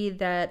Dougie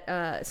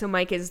that... so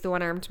Mike is the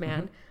one-armed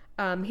man.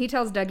 He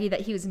tells Dougie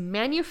that he was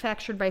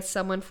manufactured by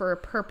someone for a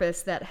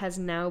purpose that has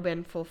now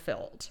been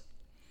fulfilled.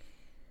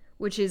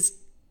 Which is,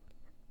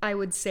 I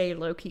would say,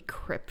 low-key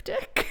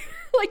cryptic.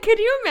 Like, could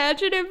you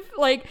imagine if,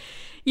 like,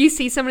 you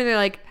see somebody and they're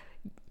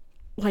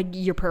like,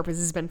 your purpose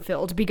has been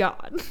filled. Be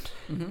gone.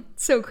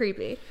 So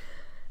creepy.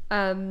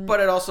 But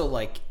it also,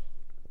 like,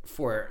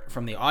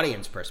 from the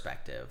audience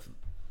perspective,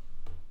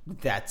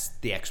 that's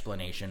the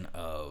explanation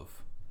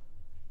of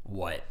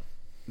what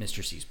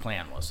Mr. C's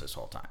plan was this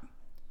whole time.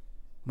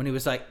 When he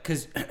was like,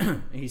 because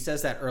he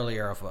says that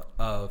earlier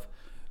of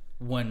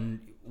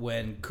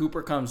when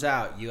Cooper comes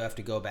out, you have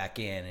to go back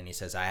in, and he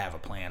says, I have a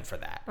plan for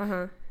that.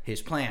 Uh-huh.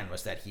 His plan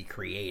was that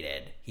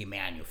he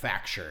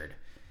manufactured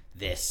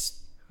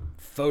this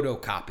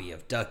photocopy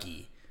of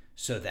Dougie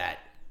so that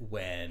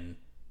when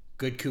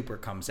Good Cooper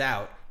comes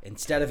out,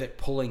 instead of it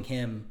pulling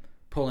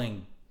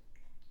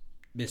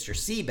Mr.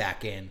 C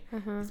back in,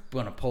 it's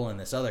going to pull in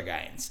this other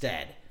guy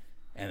instead.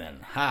 And then,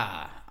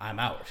 I'm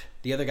out.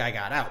 The other guy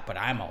got out, but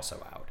I'm also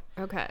out.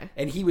 Okay.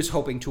 And he was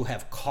hoping to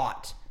have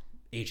caught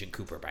Agent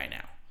Cooper by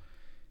now.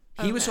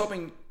 He was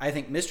hoping, I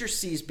think Mr.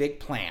 C's big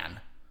plan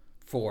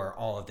for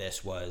all of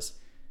this was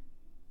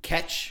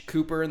catch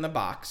Cooper in the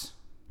box,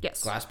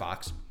 Yes. glass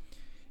box,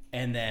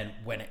 and then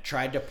when it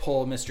tried to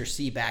pull Mr.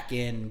 C back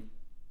in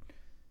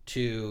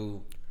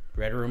to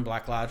Red Room,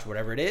 Black Lodge,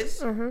 whatever it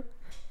is,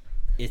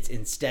 it's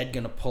instead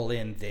going to pull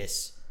in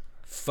this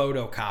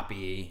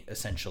photocopy,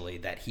 essentially,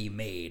 that he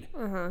made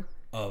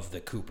of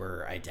the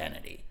Cooper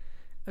identity.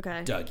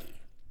 Okay. Dougie.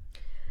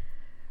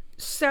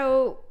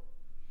 So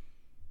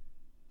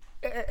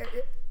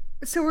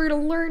we're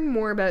going to learn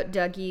more about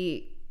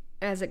Dougie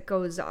as it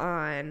goes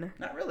on.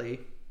 Not really.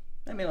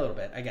 I mean, a little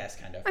bit, I guess,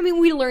 kind of. I mean,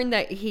 we learned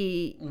that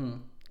he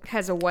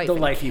has a wife The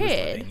and life kid. he was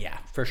living, yeah,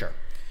 for sure.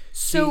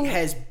 So he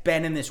has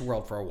been in this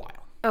world for a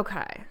while.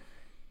 Okay.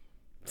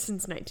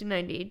 Since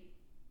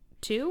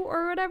 1992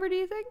 or whatever, do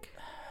you think?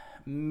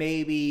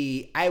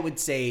 Maybe, I would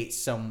say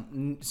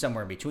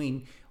somewhere in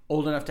between.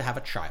 Old enough to have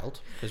a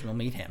child, because we'll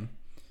meet him.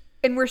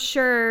 And we're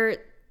sure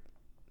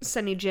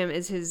Sonny Jim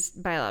is his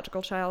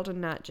biological child and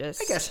not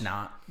just... I guess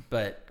not,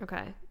 but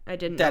Okay. I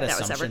didn't that know if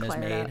that was ever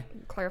assumption is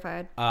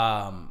clarified.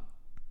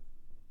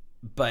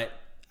 but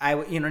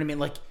you know what I mean?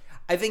 Like,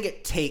 I think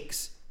it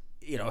takes,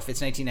 if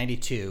it's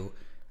 1992,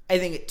 I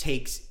think it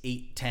takes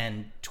 8,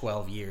 10,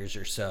 12 years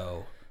or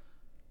so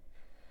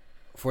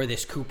for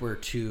this Cooper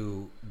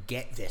to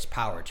get this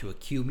power, to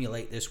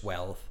accumulate this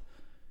wealth,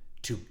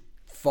 to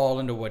fall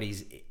into what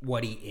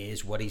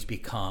he's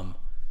become,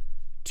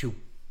 to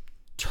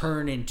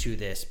turn into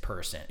this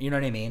person. You know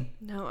what I mean?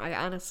 No, I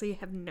honestly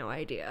have no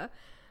idea.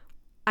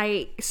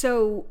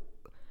 So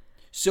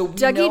we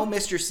Dougie- know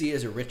Mr. C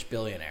is a rich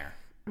billionaire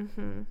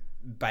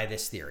by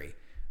this theory.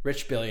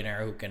 Rich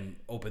billionaire who can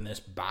open this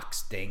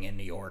box thing in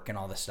New York and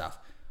all this stuff.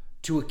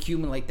 To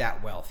accumulate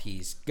that wealth,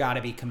 he's got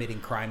to be committing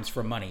crimes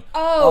for money.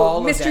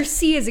 Oh, Mr.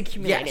 C is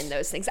accumulating Yes.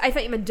 those things. I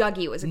thought you meant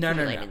Dougie was No.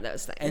 accumulating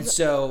those things. And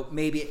so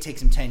maybe it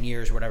takes him 10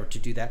 years or whatever to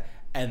do that.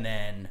 And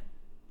then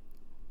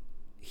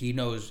he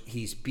knows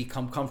he's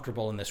become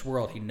comfortable in this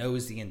world. He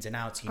knows the ins and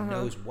outs. He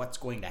knows what's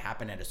going to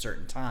happen at a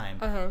certain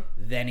time.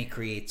 Then he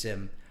creates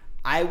him.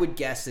 I would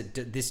guess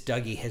that this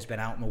Dougie has been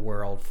out in the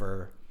world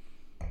for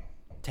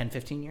 10,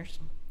 15 years.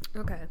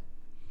 Okay.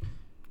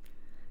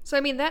 So,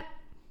 I mean, that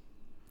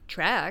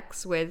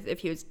tracks with if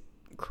he was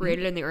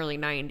created in the early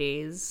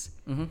 90s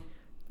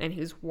and he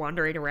was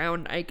wandering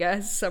around, I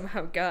guess,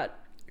 somehow got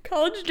a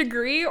college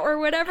degree or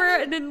whatever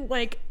and then,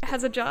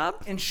 has a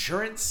job.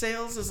 Insurance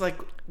sales is,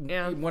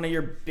 one of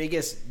your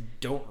biggest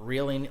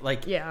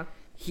Yeah.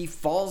 he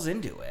falls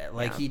into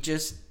it. He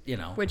just,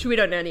 Which we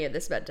don't know any of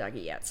this about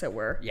Dougie yet, so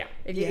we're... Yeah,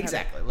 if you haven't-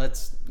 exactly.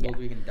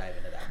 We can dive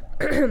into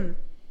that more.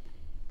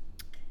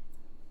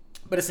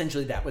 But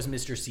essentially, that was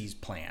Mr. C's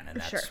plan, and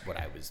that's Sure. what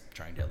I was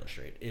trying to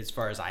illustrate, as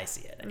far as I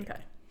see it. Anyway. Okay.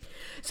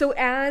 So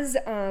as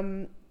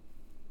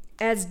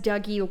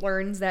Dougie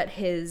learns that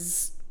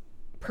his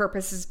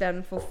purpose has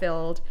been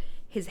fulfilled,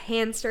 his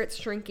hand starts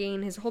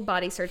shrinking, his whole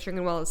body starts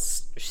shrinking while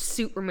his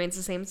suit remains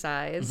the same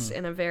size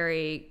in a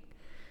very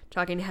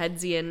Talking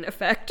Headsian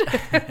effect.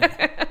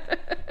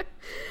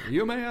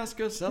 You may ask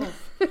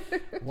yourself,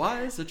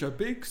 why such a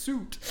big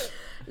suit?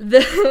 Is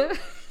that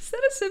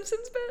a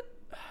Simpsons bit?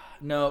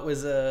 No, it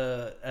was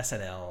a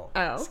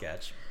SNL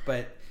sketch.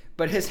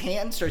 But his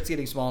hand starts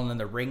getting small, and then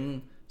the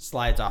ring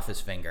slides off his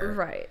finger.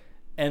 Right.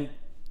 And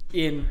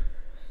in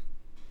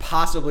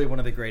possibly one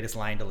of the greatest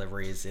line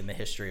deliveries in the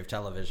history of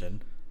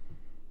television,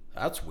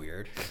 that's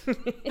weird.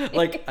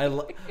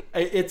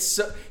 It's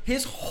so,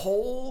 his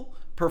whole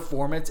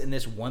performance in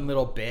this one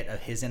little bit of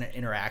his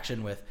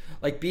interaction with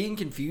being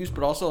confused,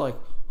 but also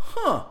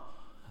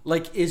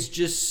is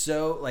just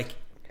so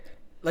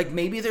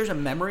maybe there's a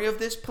memory of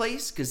this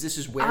place because this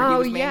is where he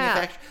was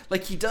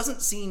manufactured. He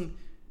doesn't seem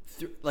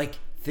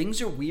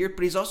things are weird,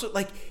 but he's also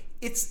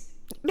it's.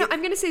 No,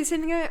 I'm gonna say the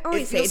same thing I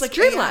always say. feels It's like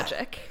dream AI.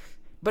 logic.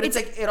 But it's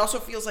it also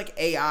feels like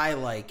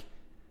AI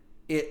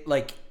it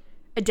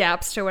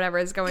Adapts to whatever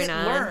is going it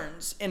on.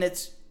 learns, and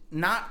it's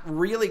not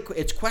really.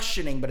 It's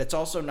questioning, but it's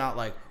also not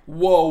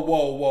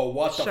whoa,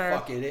 what the Sure.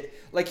 fuck is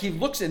it? He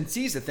looks and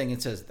sees the thing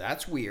and says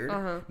that's weird.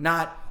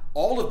 Not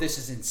all of this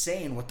is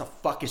insane. What the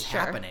fuck is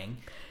happening?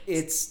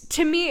 It's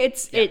To me,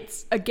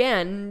 it's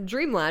again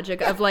dream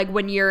logic of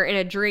when you're in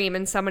a dream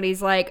and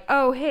somebody's like,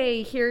 "Oh,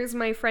 hey, here's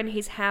my friend.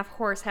 He's half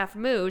horse, half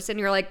moose," and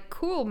you're like,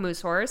 "Cool,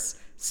 moose horse.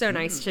 So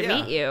nice to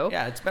meet you.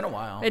 Yeah, it's been a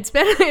while. It's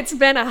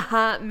been a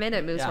hot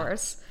minute, Moose Yeah.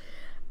 Horse.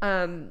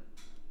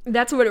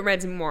 That's what it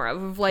reminds me more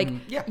of. Like,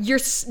 yeah. you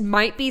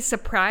might be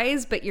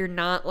surprised, but you're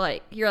not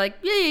like, you're like,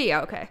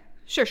 yeah, okay.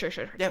 Sure.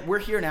 Yeah, we're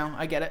here now.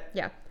 I get it.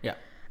 Yeah. Yeah.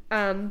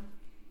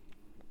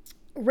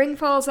 Ring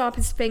falls off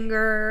his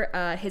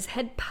finger. His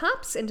head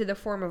pops into the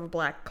form of a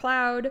black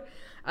cloud.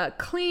 A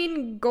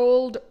clean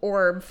gold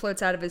orb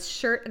floats out of his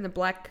shirt, and the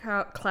black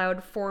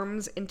cloud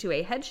forms into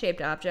a head-shaped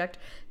object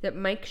that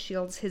Mike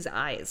shields his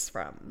eyes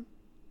from.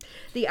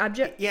 The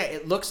object... Yeah,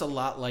 it looks a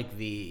lot like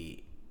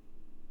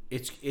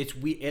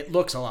it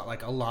looks a lot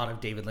like a lot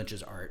of David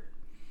Lynch's art.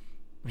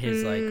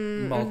 His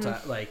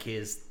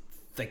his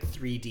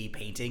 3D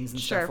paintings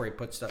and stuff where he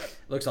puts stuff.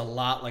 It looks a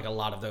lot like a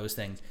lot of those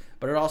things.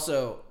 But it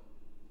also,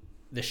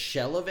 the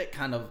shell of it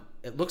kind of,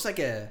 it looks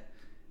like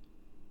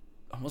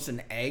almost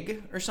an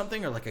egg or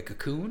something, or like a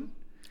cocoon.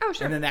 Oh,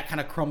 sure. And then that kind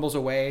of crumbles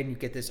away and you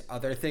get this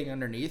other thing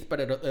underneath, but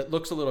it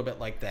looks a little bit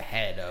like the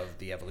head of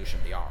the evolution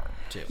of the arm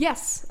too.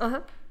 Yes.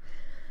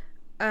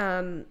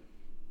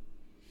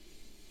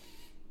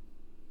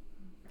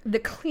 The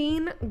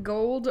clean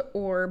gold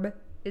orb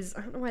is,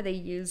 I don't know why they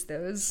use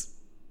those.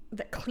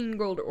 That clean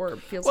gold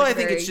orb feels Well, like I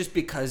think it's just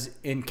because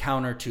in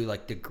counter to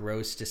like the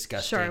gross,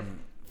 disgusting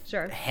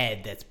Sure.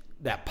 head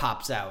that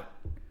pops out,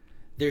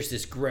 there's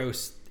this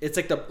gross, it's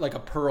like a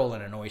pearl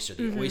in an oyster.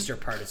 The oyster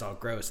part is all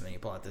gross, and then you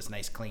pull out this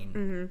nice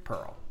clean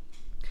pearl.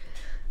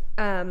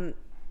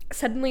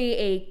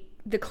 Suddenly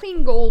the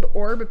clean gold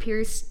orb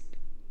appears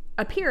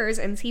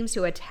and seems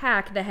to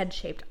attack the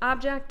head-shaped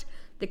object.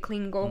 The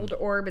clean gold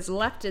orb is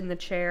left in the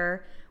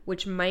chair,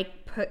 which Mike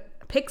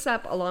picks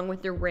up along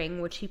with the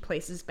ring, which he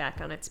places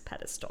back on its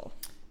pedestal.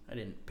 I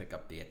didn't pick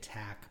up the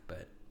attack,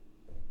 but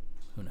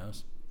who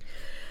knows?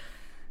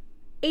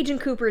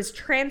 Agent Cooper is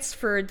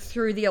transferred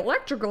through the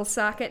electrical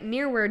socket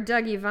near where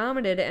Dougie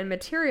vomited and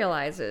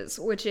materializes,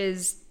 which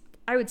is,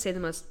 I would say, the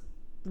most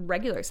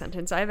regular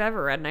sentence I've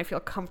ever read, and I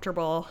feel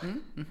comfortable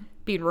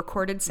being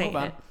recorded saying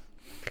it.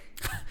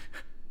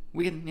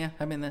 We can,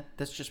 I mean,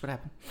 that's just what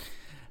happened.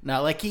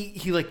 Now, like,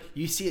 he like,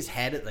 you see his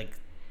head, it, like,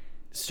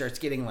 starts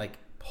getting, like,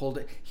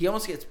 pulled. He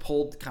almost gets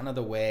pulled kind of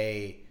the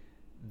way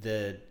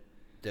the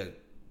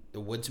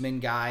woodsman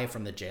guy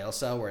from the jail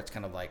cell, where it's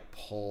kind of, like,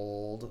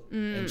 pulled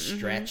and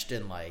stretched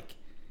and, like,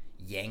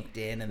 yanked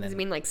in. And then, Does it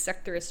mean, like,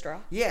 sucked through a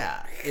straw?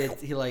 Yeah.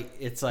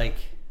 It's like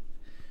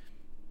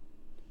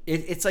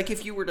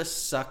if you were to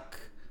suck,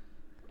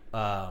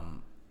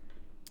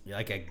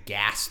 like a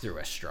gas through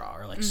a straw,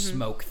 or like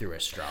smoke through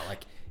a straw.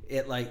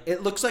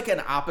 It looks like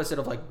an opposite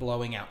of like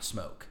blowing out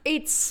smoke.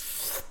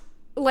 It's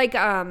like,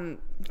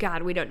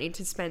 God, we don't need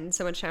to spend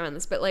so much time on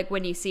this, but like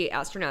when you see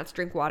astronauts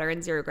drink water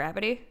in zero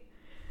gravity,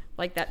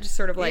 like that just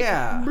sort of like,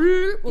 yeah,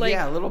 like,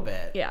 yeah, a little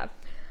bit. Yeah.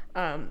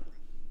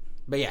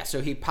 But yeah,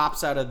 so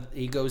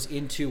he goes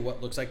into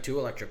what looks like two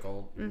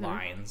electrical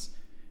lines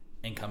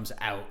and comes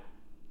out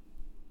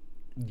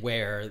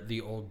where the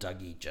old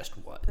Dougie just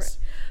was. Right.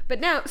 But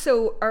now,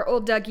 so our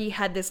old Dougie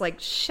had this like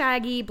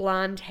shaggy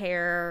blonde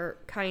hair,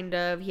 kind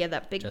of. He had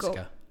that big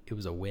Jessica, it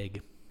was a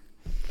wig.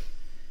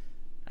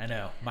 I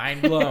know,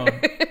 mind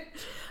blown.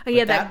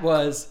 That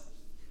was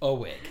a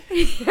wig.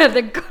 He had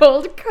the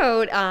gold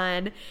coat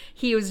on.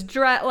 He was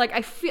dressed like,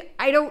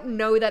 I don't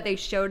know that they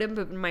showed him,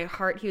 but in my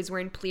heart, he was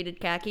wearing pleated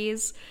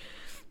khakis.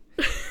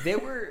 They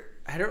were.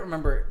 I don't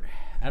remember.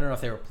 I don't know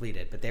if they were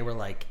pleated, but they were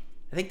like,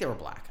 I think they were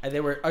black. They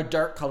were a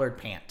dark colored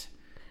pant.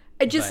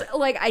 I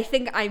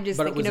think I'm just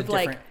thinking of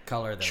like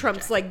color than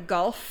Trump's like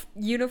golf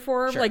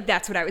uniform. Sure. Like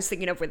that's what I was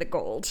thinking of with the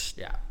gold.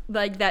 Yeah.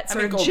 Like that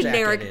sort of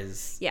generic.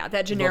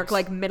 That generic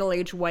like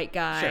middle-aged white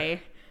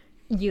guy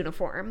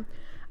uniform.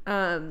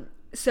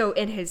 So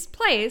in his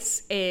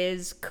place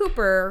is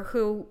Cooper,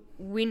 who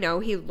we know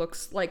he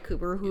looks like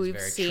Cooper, who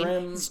we've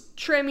seen. He's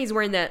trim. He's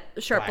wearing that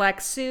sharp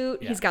black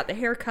suit. Yeah. He's got the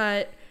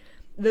haircut,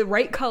 the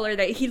right color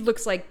that he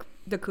looks like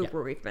the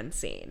Cooper we've been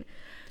seeing.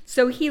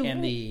 So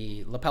and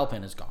the lapel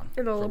pin is gone.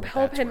 And the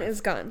lapel pin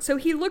is gone. So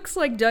he looks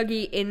like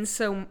Dougie in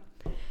so...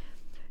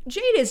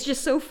 Jade is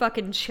just so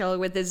fucking chill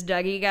with this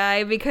Dougie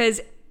guy,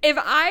 because if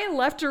I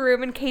left a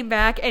room and came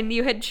back and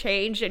you had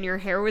changed and your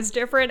hair was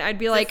different, I'd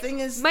be like,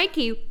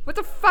 Mikey, what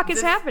the fuck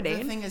is happening?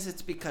 The thing is,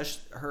 it's because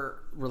her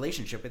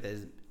relationship with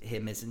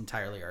him is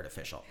entirely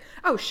artificial.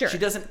 Oh, sure. She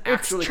doesn't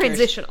actually It's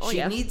transitional,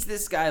 She needs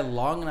this guy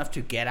long enough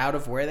to get out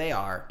of where they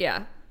are.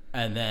 Yeah.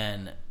 And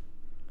then...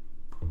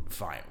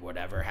 fine,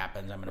 whatever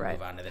happens, I'm going to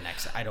move on to the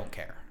next. I don't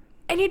care.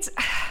 And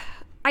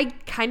I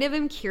kind of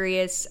am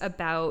curious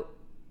about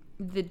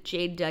the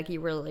Jade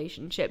Dougie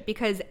relationship,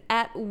 because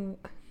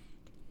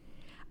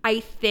I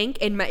think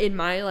in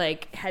my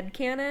like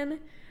headcanon,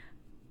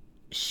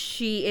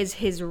 she is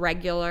his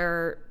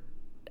regular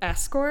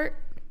escort.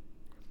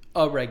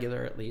 A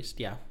regular, at least,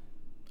 yeah.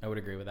 I would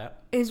agree with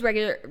that. His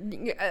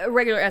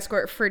regular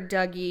escort for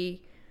Dougie,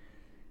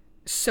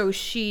 so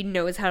she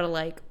knows how to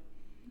like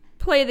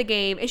play the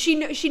game, and she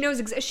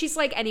knows she's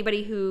like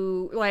anybody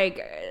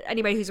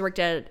who's worked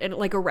at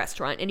like a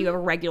restaurant, and you have a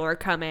regular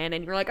come in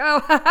and you're like,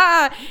 oh,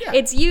 haha,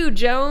 it's you,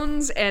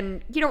 Jones,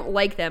 and you don't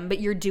like them, but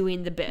you're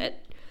doing the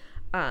bit.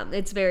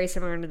 It's very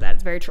similar to that.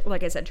 It's very,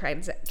 like I said,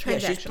 transactional. Yeah,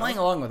 she's playing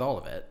along with all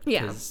of it.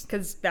 Yeah,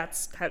 because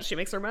that's how she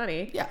makes her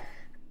money. Yeah.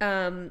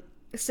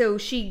 So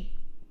she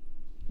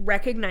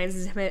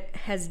recognizes him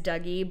as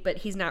Dougie, but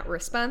he's not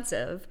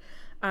responsive.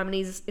 And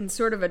he's in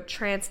sort of a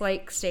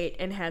trance-like state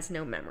and has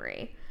no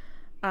memory.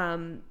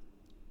 Do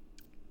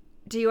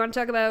you want to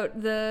talk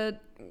about the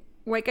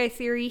white guy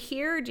theory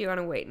here, or do you want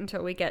to wait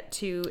until we get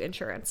to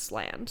insurance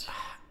land?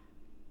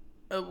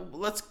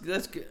 Let's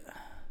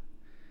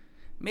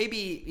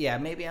maybe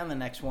on the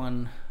next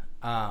one.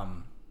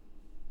 Can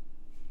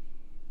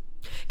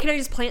I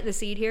just plant the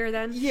seed here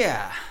then?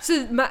 Yeah.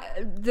 So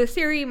the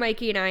theory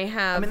Mikey and I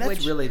have, I mean,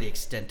 that's really the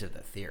extent of the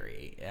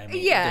theory. I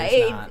mean,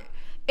 yeah,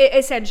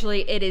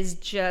 essentially it is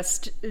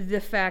just the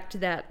fact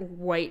that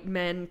white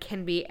men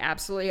can be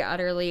absolutely,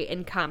 utterly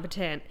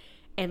incompetent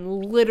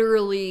and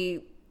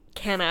literally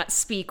cannot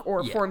speak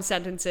or form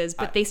sentences,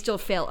 but they still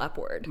fail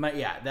upward.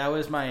 That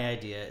was my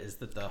idea, is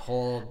that the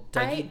whole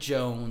Dougie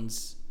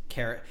Jones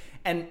character.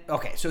 And,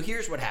 okay, so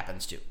here's what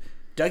happens, too.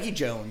 Dougie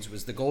Jones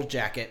was the gold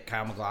jacket,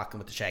 Kyle MacLachlan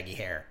with the shaggy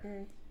hair.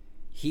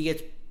 He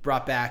gets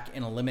brought back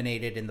and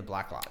eliminated in the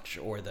Black Lodge,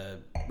 or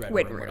the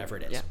Red Room, whatever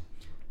it is. Yeah.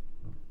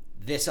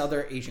 This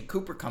other Agent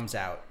Cooper comes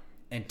out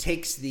and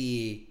takes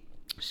the...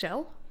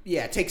 Shell?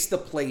 Yeah, takes the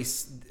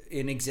place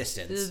in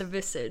existence. The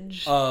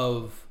visage.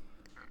 Of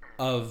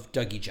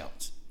Dougie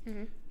Jones.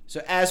 Mm-hmm.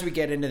 So as we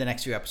get into the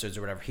next few episodes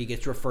or whatever, he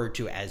gets referred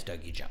to as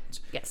Dougie Jones.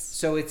 Yes.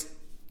 So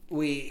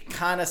we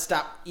kind of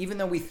stop, even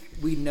though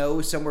we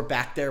know somewhere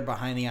back there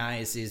behind the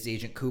eyes is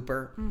Agent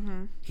Cooper,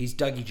 he's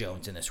Dougie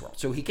Jones in this world.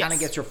 So he kind of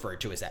gets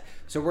referred to as that.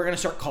 So we're going to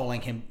start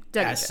calling him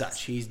as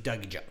such. He's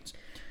Dougie Jones.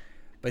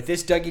 But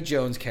this Dougie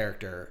Jones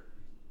character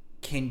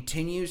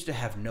continues to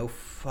have no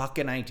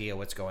fucking idea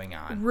what's going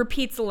on.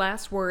 Repeats the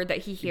last word that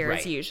he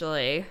hears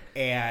usually.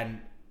 And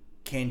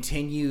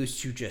continues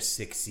to just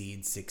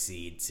succeed.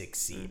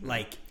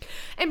 Like,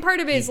 and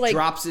part of it is like,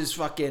 drops his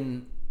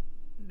fucking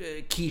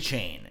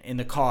keychain in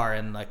the car,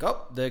 and like,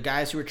 oh, the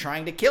guys who are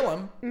trying to kill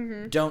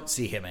him don't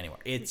see him anywhere.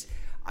 It's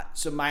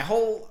so my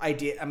whole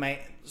idea.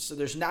 So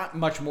there's not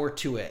much more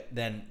to it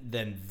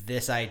than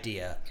this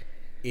idea.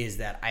 Is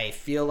that I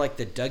feel like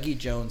the Dougie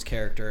Jones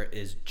character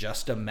is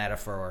just a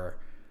metaphor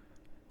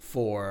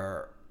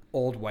for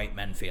old white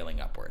men failing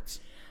upwards.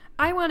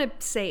 I want to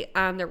say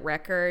on the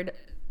record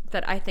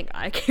that I think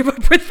I came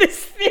up with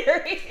this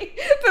theory,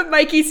 but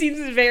Mikey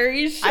seems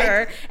very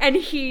sure, and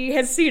he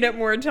has seen it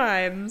more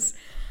times.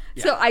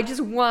 Yeah. So I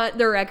just want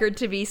the record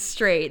to be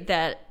straight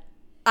that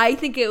I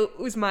think it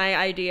was my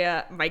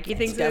idea. Mikey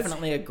thinks it's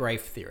definitely a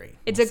Greif theory.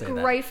 It's a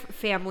Greif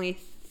family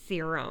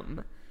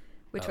theorem.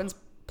 Which one's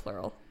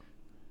plural?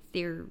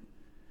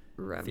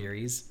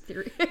 Theories.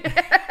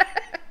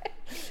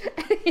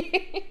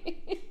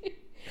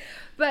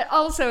 But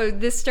also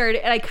this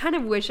started, and I kind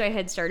of wish I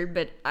had started,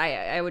 but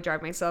I would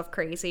drive myself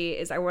crazy,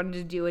 is I wanted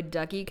to do a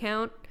Dougie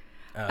count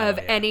of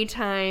any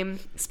time,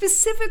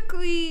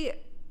 specifically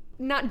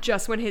not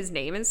just when his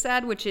name is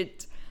said,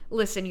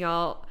 listen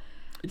y'all,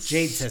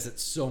 Jade says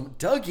it so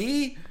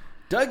Dougie,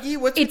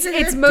 what's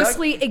it's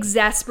mostly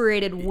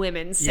exasperated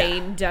women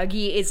saying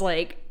Dougie is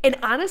like, and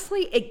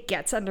honestly, it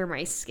gets under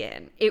my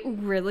skin. It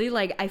really,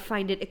 like, I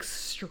find it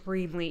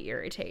extremely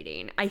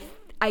irritating.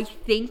 I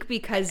think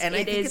because and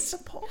I think is it's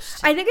supposed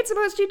to. I think it's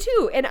supposed to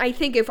too. And I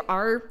think if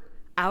our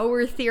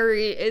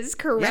theory is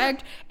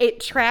correct, it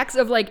tracks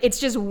of like, it's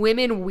just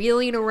women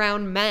wheeling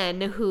around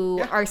men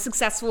who are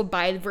successful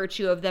by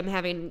virtue of them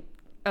having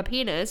a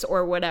penis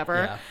or whatever.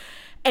 Yeah.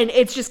 And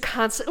it's just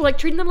constant, like,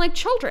 treating them like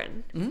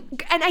children. Mm-hmm.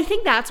 And I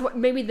think that's what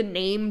maybe the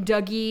name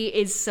Dougie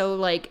is so,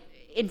 like,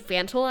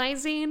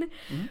 infantilizing.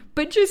 Mm-hmm.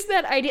 But just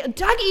that idea,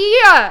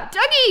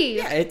 Dougie!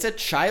 Yeah, it's a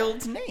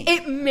child's name.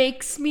 It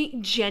makes me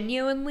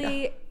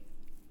genuinely,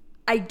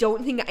 I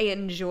don't think I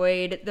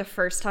enjoyed the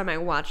first time I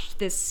watched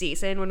this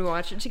season when we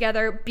watched it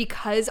together,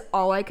 because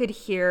all I could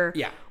hear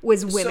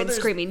was women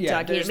screaming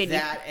Dougie. It made me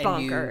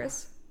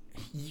bonkers.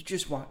 You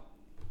just want,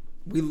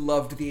 we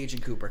loved the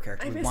Agent Cooper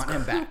character. We want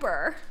him back.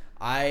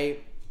 I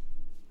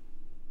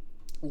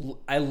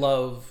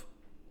love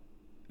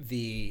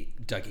the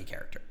Dougie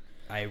character.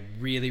 I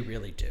really,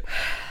 really do.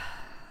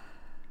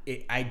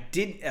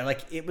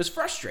 It was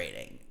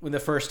frustrating when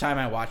the first time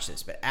I watched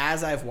this, but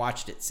as I've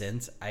watched it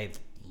since, I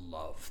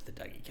love the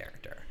Dougie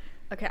character.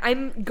 Okay,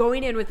 I'm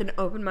going in with an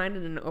open mind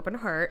and an open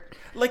heart.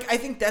 Like, I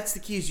think that's the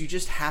key, is you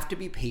just have to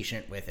be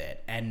patient with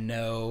it and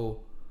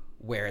know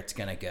where it's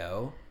gonna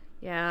go.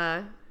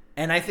 Yeah.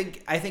 And I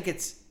think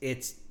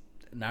it's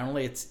not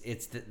only it's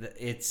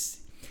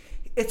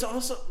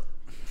also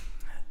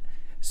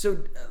so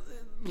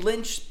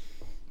Lynch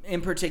in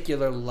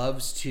particular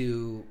loves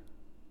to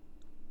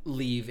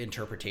leave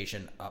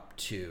interpretation up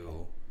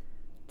to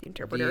the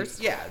interpreters.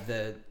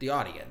 The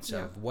audience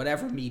of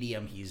whatever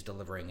medium he's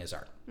delivering his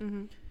art.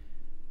 Mm-hmm.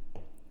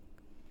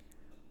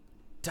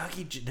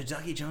 The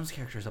Dougie Jones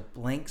character is a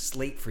blank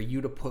slate for you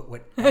to put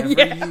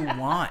whatever you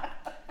want,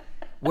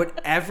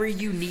 whatever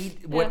you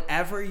need,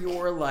 whatever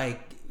your like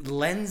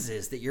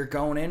lenses that you're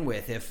going in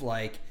with. If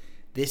like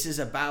this is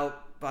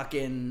about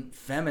fucking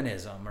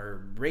feminism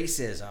or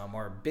racism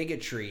or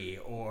bigotry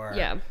or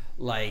Yeah.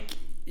 like,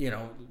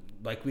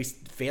 like we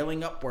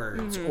failing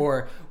upwards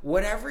or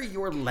whatever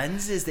your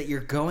lens is that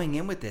you're going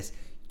in with this,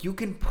 you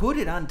can put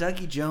it on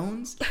Dougie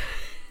Jones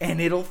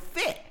and it'll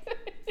fit.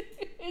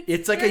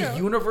 It's like a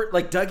universe.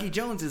 Like Dougie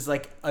Jones is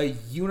like a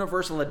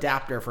universal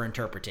adapter for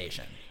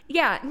interpretation.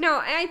 Yeah, no,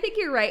 I think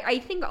you're right. I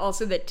think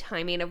also the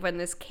timing of when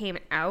this came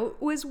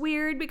out was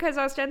weird because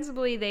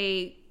ostensibly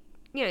they,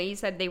 you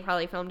said they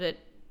probably filmed it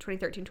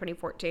 2013,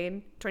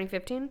 2014,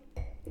 2015?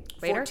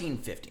 Later? 14,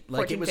 15. Like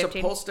 14, it was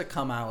 15. supposed to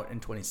come out in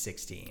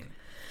 2016.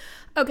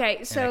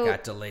 Okay, so... And it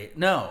got delayed.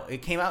 No,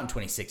 it came out in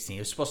 2016. It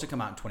was supposed to come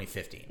out in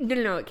 2015.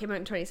 No, it came out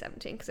in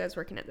 2017 because I was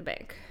working at the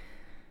bank.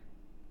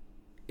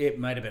 It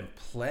might have been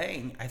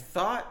playing. I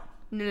thought...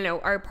 No,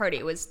 our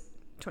party was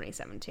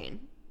 2017.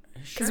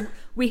 Because Sure.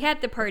 we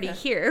had the party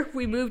here.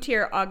 We moved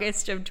here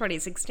August of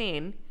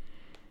 2016.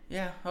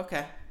 Yeah,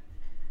 okay.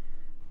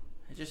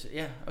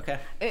 Okay.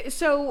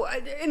 So,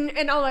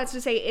 and all that's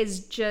to say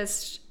is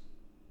just,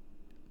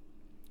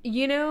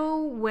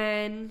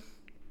 when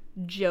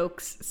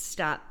jokes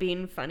stop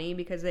being funny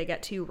because they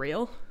get too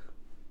real?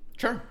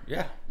 Sure,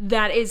 yeah.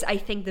 That is, I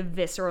think, the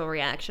visceral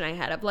reaction I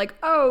had of like,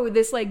 oh,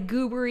 this like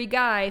goobery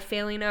guy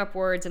failing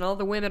upwards and all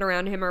the women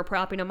around him are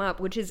propping him up,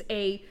 which is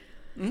a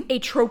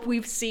trope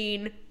we've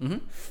seen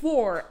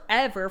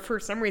forever. For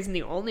some reason,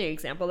 the only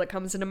example that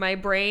comes into my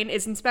brain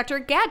is Inspector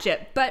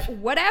Gadget, but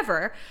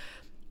whatever.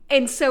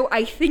 And so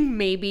I think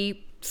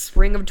maybe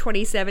spring of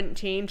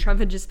 2017, Trump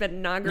had just been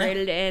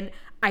inaugurated in.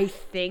 I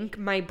think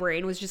my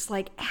brain was just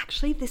like,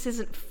 actually, this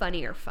isn't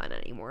funny or fun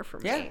anymore for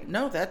me. Yeah,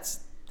 no, that's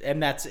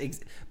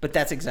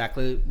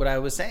exactly what I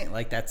was saying.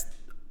 Like, that's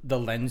the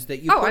lens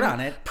that you put I'm on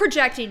it.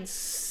 projecting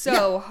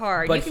so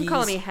hard. but You can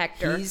call me he's-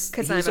 Hector he's-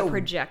 because I'm he's a a-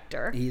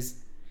 projector.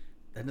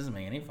 That doesn't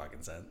make any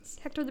fucking sense.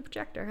 Hector the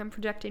projector. I'm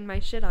projecting my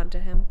shit onto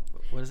him.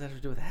 What does that have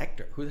to do with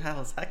Hector? Who the hell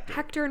is Hector?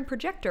 Hector and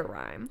projector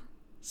rhyme.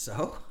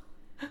 So?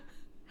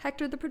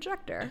 Hector the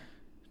projector.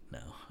 No.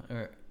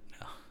 That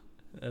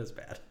was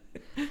bad.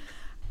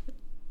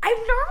 I'm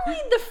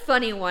normally the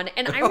funny one,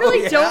 and I Oh,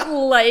 really yeah?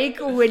 don't like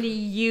when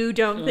you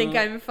don't think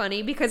I'm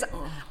funny because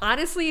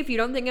honestly, if you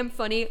don't think I'm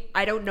funny,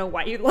 I don't know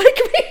why you like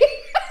me.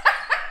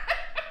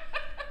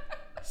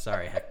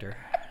 Sorry, Hector.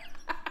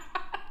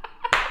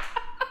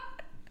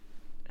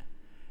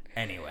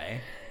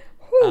 Anyway.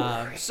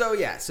 So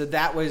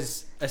that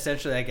was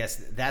essentially, I guess,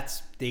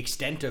 that's the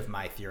extent of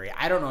my theory.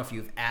 I don't know if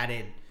you've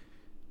added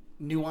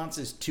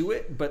nuances to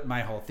it, but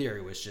my whole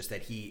theory was just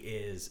that he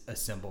is a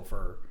symbol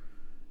for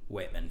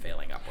women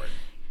failing upward.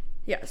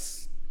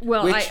 Yes.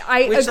 Well, Which, I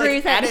agree like,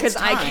 with that at because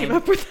its I came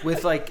up with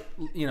with like,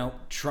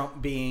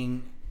 Trump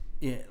being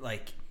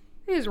like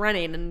he was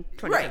running in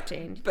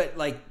 2015. right, but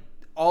like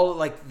all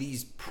like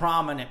these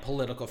prominent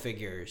political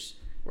figures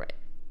Right.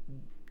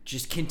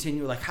 just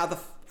continue like how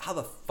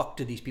the fuck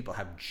do these people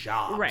have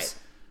jobs? Right.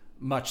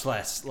 Much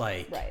less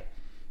like Right.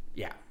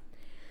 yeah.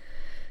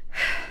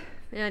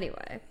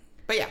 Anyway.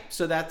 But yeah,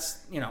 so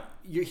that's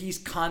he's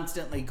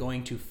constantly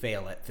going to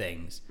fail at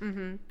things,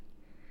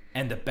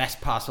 and the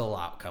best possible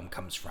outcome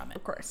comes from it.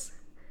 Of course.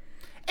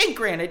 And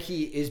granted,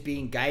 he is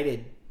being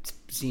guided,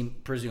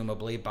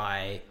 presumably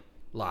by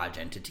lodge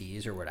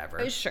entities or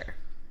whatever. Sure.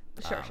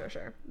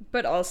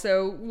 But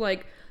also,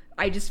 like,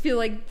 I just feel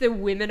like the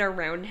women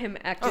around him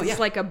act as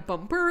like a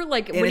bumper,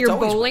 like And when it's you're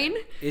always bowling.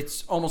 women.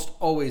 It's almost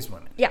always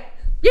women. Yeah,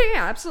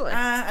 absolutely.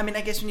 I mean,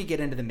 I guess when you get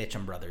into the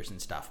Mitchum brothers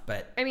and stuff,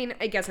 but I mean,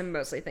 I guess I'm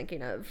mostly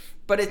thinking of.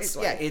 but it's his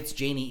wife. it's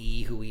Janie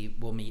E, who we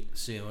will meet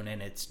soon,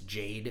 and it's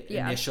Jade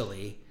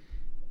initially,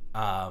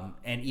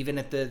 and even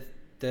at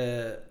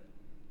the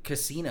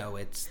casino,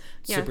 it's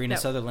Sabrina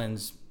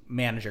Sutherland's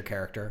manager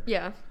character.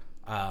 Yeah.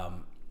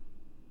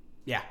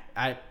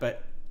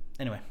 But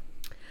anyway.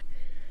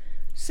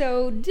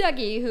 So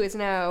Dougie, who is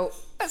now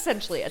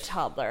essentially a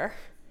toddler,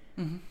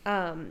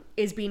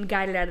 is being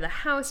guided out of the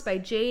house by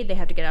Jade. They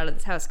have to get out of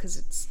this house because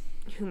it's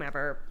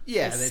whomever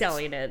is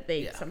selling it.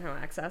 They somehow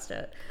accessed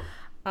it.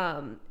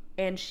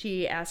 And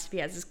she asks if he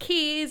has his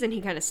keys, and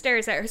he kind of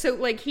stares at her. So,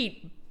 like,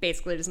 he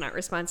basically does not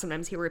respond.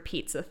 Sometimes he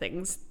repeats the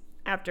things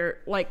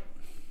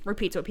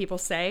repeats what people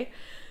say.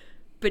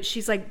 But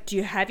she's like, do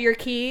you have your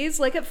keys?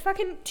 Like a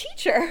fucking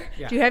teacher.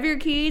 Yeah. Do you have your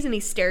keys? And he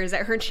stares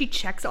at her, and she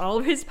checks all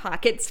of his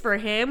pockets for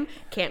him.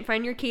 Can't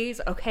find your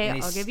keys. Okay,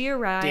 I'll give you a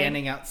ride.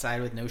 Standing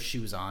outside with no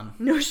shoes on.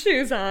 No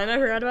shoes on. I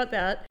forgot about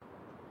that.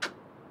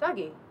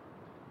 Dougie,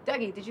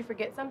 did you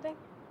forget something?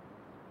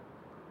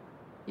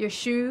 Your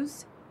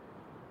shoes?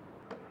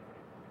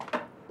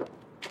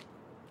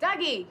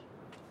 Dougie!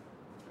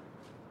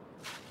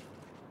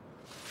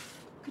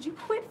 Could you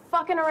quit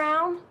fucking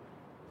around?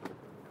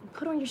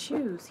 Put on your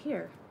shoes.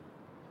 Here.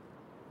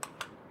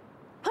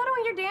 Put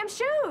on your damn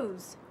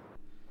shoes!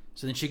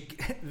 So then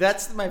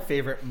that's my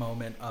favorite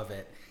moment of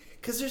it.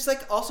 Because there's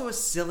like also a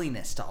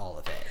silliness to all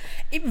of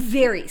it.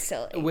 Very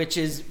silly. Which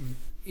is,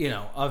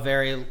 a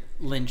very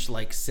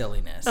Lynch-like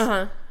silliness.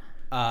 Uh-huh.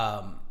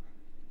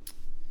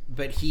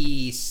 But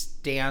he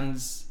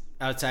stands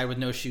outside with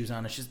no shoes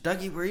on. It's just,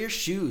 Dougie, where are your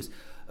shoes?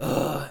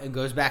 ugh, and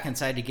goes back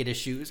inside to get his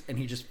shoes, and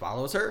he just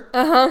follows her.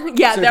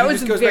 Yeah, So that he was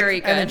just goes very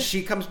back, and then good.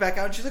 she comes back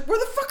out, and she's like, "Where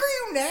the fuck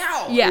are you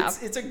now?" Yeah.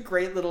 It's a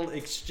great little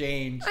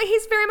exchange.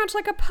 He's very much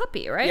like a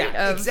puppy, right?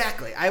 Yeah,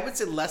 exactly. I would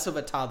say less of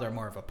a toddler,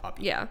 more of a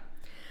puppy. Yeah.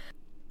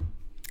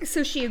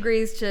 So she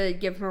agrees to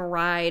give him a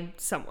ride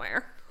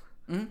somewhere.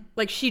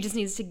 Like she just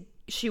needs to.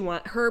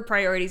 Her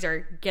priorities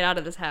are get out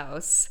of this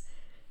house.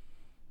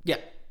 Yeah.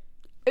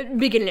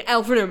 Beginning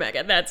Alpha and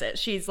Omega. That's it.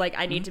 She's like,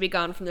 I need to be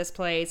gone from this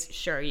place.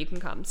 Sure, you can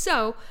come.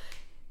 So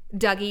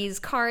Dougie's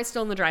car is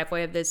still in the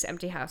driveway of this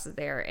empty house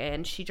there,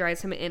 and she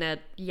drives him in a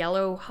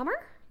yellow Hummer,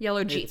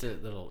 yellow Jeep. It's a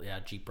little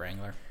Jeep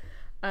Wrangler.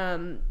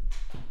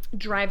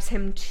 Drives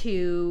him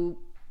to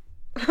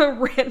a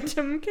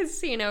random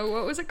casino.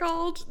 What was it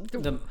called?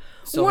 The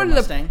Silver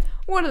Mustang.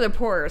 One of the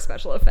poorer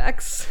special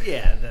effects.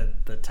 Yeah,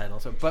 the title.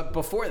 So, but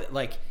before that,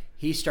 like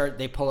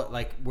they pull it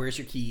like, "Where's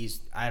your keys?"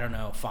 I don't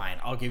know. Fine,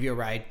 I'll give you a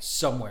ride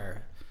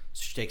somewhere.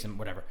 So she takes him,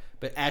 whatever.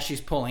 But as she's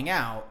pulling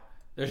out,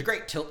 there's a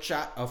great tilt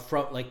shot of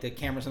front, like the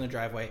camera's in the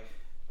driveway,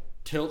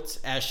 tilts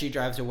as she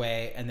drives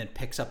away, and then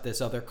picks up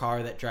this other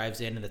car that drives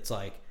in, and it's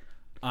like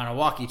on a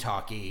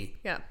walkie-talkie,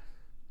 Yeah.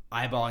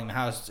 eyeballing the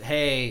house.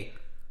 Hey,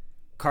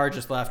 car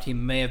just left. He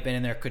may have been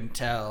in there, couldn't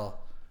tell,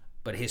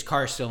 but his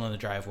car's still in the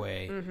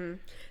driveway. To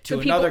So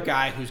another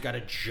guy who's got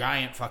a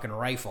giant fucking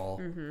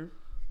rifle.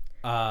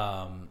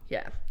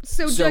 Yeah.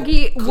 So So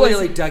Dougie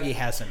clearly was Dougie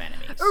has some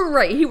enemies.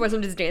 right. He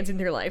wasn't just dancing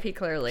through life. He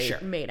clearly Sure.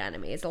 made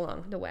enemies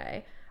along the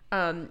way.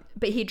 But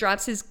he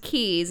drops his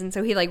keys, and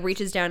so he like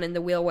reaches down in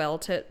the wheel well.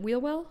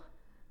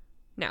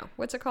 No,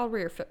 what's it called? Where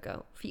your feet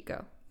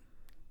go.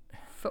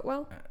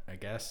 Footwell. I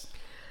guess.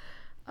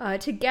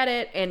 To get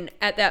it, and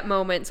at that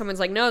moment, someone's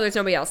like, "No, there's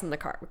nobody else in the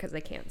car," because they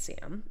can't see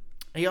him.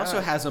 He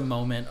also has a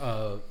moment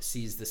of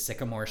sees the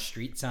Sycamore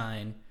Street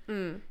sign,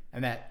 and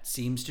that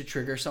seems to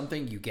trigger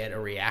something. You get a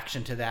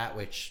reaction to that,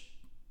 which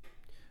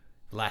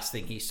last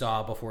thing he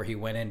saw before he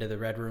went into the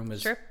Red Room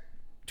was Sure.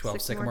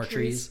 12 sycamore Sycamore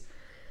trees.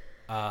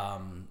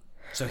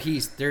 So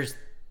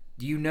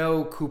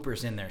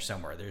Cooper's in there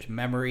somewhere. There's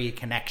memory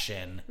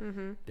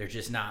connection. They're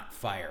just not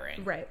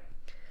firing. Right.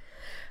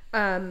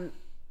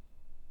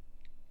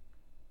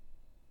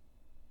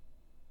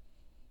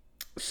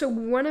 So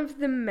one of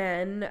the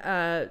men,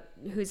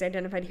 who's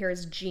identified here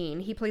as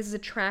Gene, he places a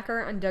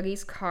tracker on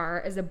Dougie's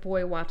car as a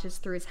boy watches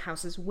through his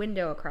house's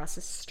window across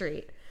the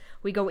street.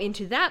 We go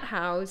into that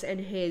house, and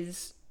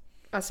his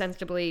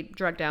ostensibly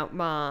drugged out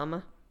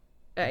mom.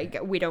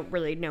 We don't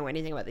really know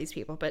anything about these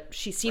people, but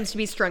she seems to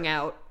be strung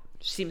out.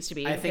 She seems to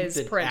be I think his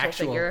the parental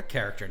actual figure.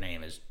 character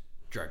name is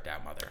Drugged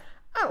Out Mother.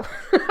 Oh,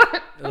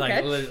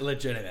 Like, okay.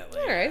 legitimately.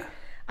 All right.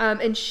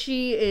 And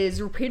she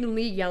is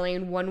repeatedly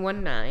yelling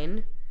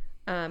 119,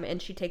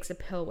 and she takes a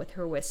pill with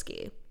her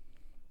whiskey.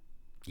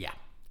 Yeah.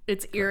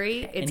 It's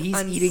eerie. And It's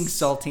he's eating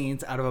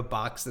saltines out of a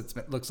box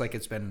looks like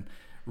it's been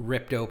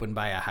ripped open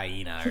by a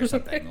hyena or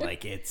something.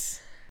 Like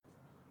it's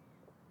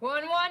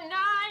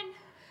 119!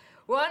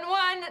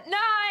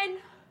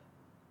 119!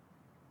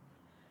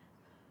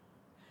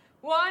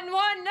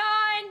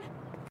 119!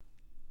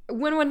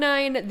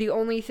 119. The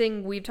only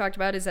thing we've talked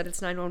about is that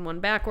it's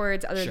 911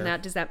 backwards. Other Sure. than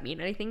that, does that mean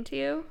anything to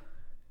you?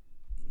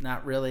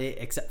 not really,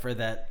 except for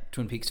that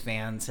Twin Peaks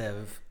fans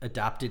have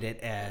adopted it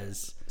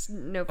as It's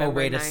November a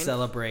way to 9th.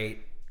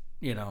 celebrate,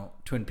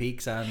 Twin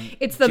Peaks on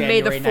It's the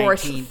May the January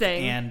 4th 19th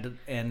thing.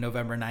 and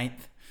November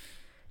 9th.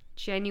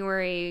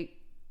 January.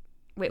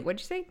 Wait, what'd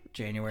you say?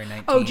 January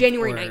 19th. Oh,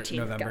 January or 19th,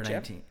 November gotcha.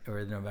 19th.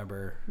 Or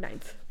November.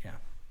 9th.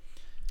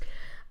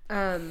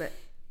 Yeah.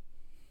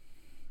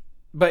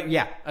 But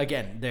yeah,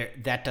 again,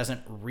 that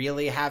doesn't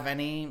really have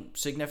any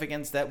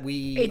significance that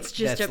we. It's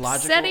just that's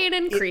upsetting logical.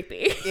 and creepy.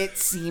 It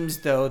seems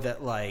though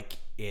that like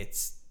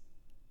it's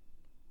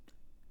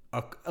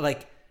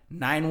like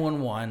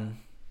 911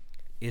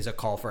 is a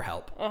call for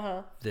help.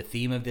 Uh-huh. The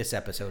theme of this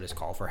episode is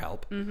call for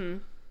help. Mm-hmm.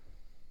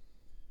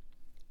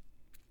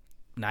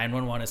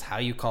 911 is how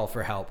you call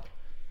for help.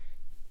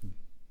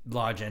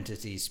 Large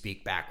entities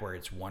speak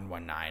backwards.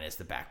 119 is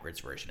the backwards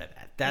version of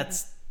that.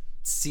 That's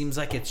seems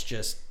like it's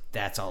just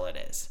that's all it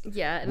is.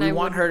 Yeah, and We I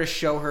want would- her to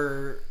show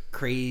her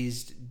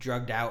crazed,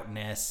 drugged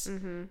outness,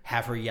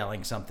 have her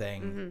yelling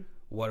something.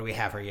 What do we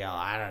have her yell?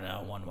 I don't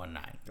know,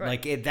 119. Right.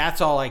 Like, that's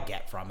all I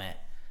get from it.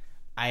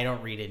 I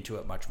don't read into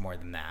it much more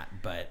than that,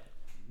 but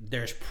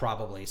there's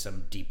probably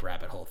some deep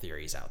rabbit hole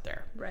theories out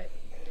there. Right.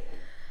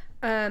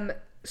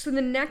 So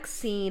the next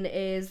scene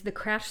is the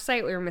crash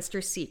site where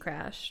Mr. C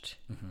crashed.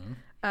 Mm-hmm.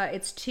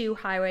 It's two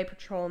highway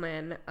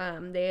patrolmen.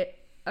 They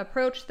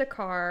approach the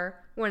car.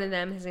 One of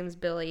them, his name's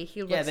Billy.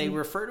 He looks Yeah, they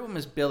refer to him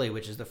as Billy,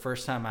 which is the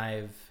first time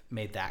I've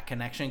made that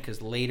connection,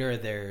 because later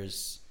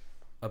there's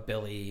a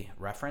Billy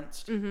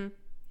referenced.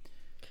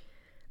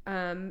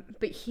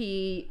 but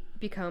he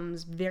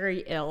becomes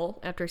very ill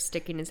after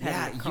sticking his head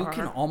Yeah, in the car. you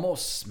can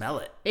almost smell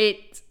it.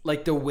 It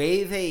Like the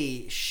way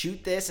they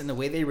shoot this and the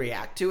way they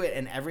react to it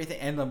and everything,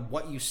 and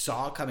what you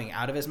saw coming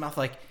out of his mouth,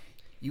 like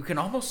you can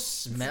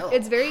almost smell.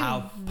 It's very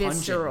how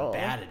visceral.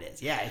 pungent bad it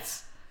is. Yeah,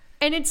 it's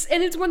and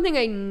it's one thing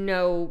I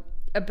know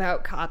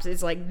about cops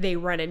is like they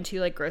run into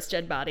like gross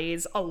dead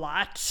bodies a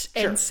lot.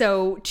 Sure. And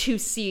so to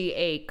see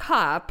a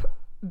cop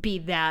be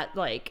that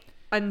like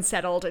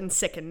unsettled and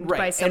sickened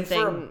by something.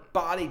 And for a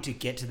body to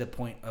get to the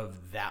point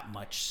of that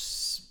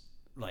much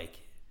like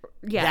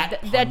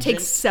that pungent,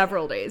 takes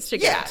several days to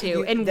get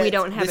to, and we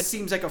don't have this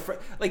seems like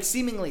like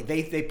seemingly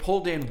they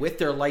pulled in with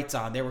their lights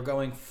on. They were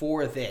going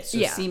for this.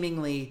 So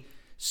seemingly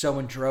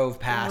someone drove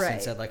past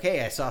and said like,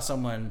 hey, I saw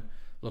someone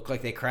look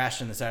like they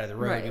crashed on the side of the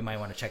road. You might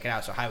want to check it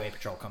out. So highway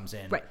patrol comes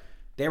in. Right.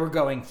 They were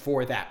going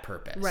for that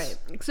purpose. Right.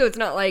 So it's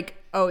not like,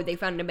 oh, they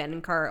found an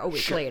abandoned car a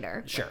week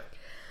later. Sure.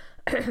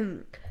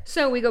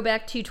 So we go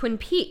back to Twin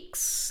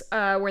Peaks.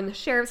 We're in the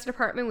sheriff's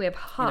department. We have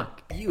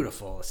Hawk.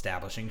 Beautiful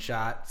establishing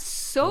shot.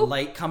 So the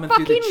light coming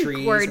through the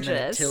trees, gorgeous. And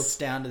then it tilts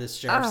down to the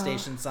sheriff's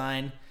station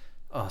sign.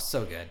 Oh,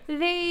 so good.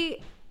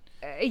 They,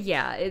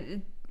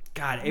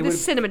 God, the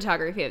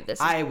cinematography of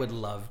this. I would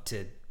love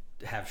to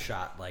have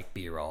shot like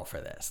B-roll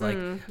for this. Like,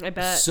 I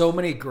bet so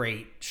many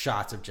great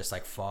shots of just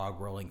like fog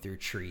rolling through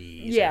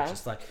trees. Yeah,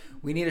 just like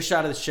we need a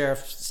shot of the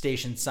sheriff's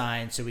station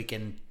sign so we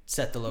can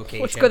set the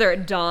location. Let's go there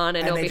at dawn,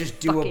 and they just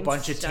do a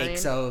bunch stunning. of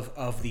takes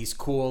of these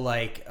cool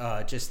like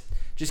just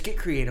get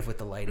creative with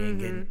the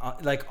lighting and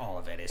like all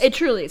of it. It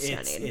truly is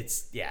stunning.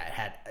 It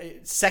had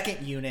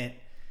second unit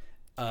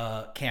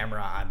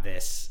camera on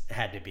this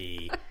had to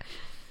be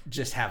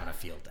just having a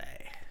field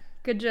day.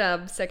 Good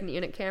job, second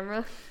unit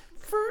camera.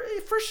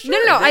 For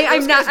sure. No.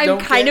 I'm not. I'm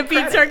kind of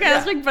being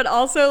sarcastic, but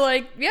also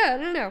like,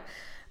 I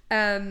don't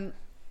know.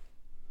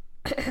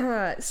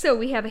 So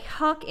we have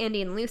Hawk,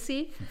 Andy, and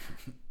Lucy.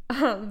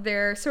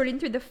 They're sorting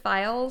through the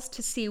files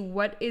to see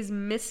what is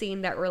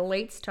missing that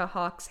relates to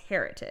Hawk's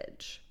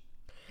heritage,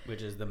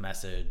 which is the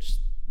message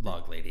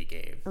Log Lady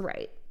gave.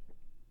 Right.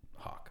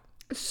 Hawk.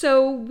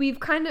 So we've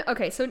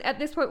so at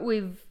this point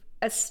we've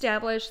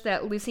established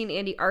that Lucy and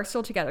Andy are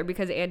still together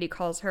because Andy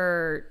calls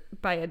her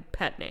by a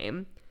pet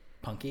name.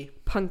 Punky.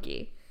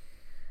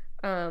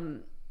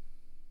 And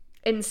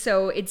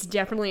so it's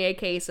definitely a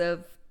case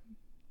of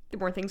the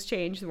more things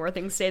change, the more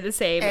things stay the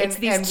same. It's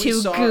these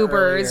two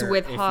goobers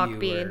with Hawk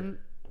being...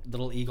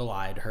 Little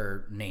eagle-eyed,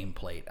 her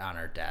nameplate on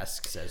her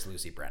desk says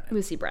Lucy Brennan.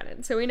 Lucy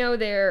Brennan. So we know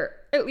they're,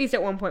 at least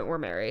at one point, were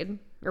married.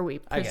 Or we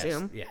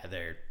presume. I guess,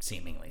 they're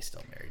seemingly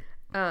still married.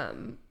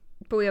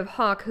 But we have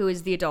Hawk, who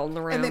is the adult in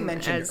the room. And they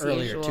mentioned as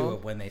earlier, usual. too,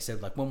 when they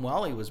said, like, when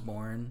Wally was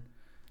born.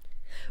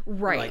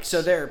 Right. Like,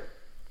 so they're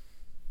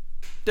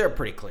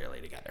pretty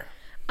clearly together.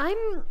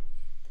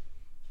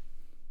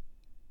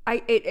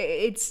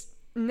 It's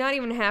not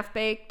even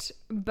half-baked,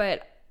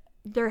 but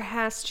there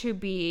has to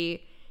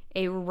be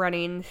a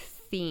running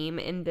theme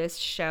in this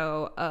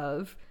show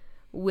of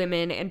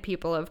women and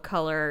people of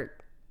color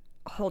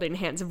holding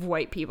hands of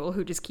white people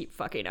who just keep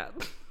fucking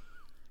up.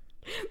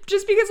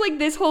 Just because, like,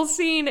 this whole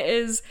scene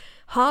is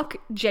Hawk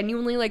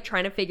genuinely, like,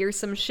 trying to figure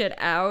some shit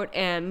out,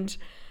 and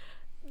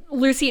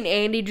Lucy and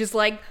Andy just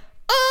like,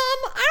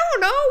 I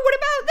don't know, what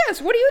about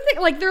this? What do you think?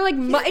 Like, they're like,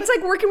 it's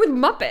like working with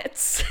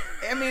Muppets.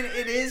 I mean,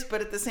 it is,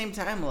 but at the same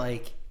time,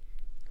 like,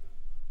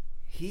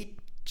 he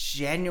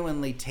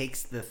genuinely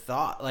takes the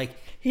thought. Like,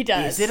 he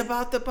does. Is it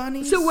about the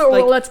bunnies? So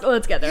well,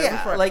 let's get there.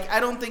 Yeah, like, I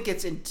don't think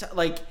it's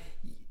like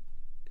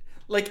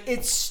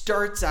it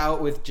starts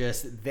out with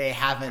just they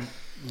haven't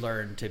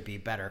learned to be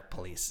better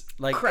police.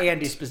 Like, correct.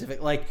 Andy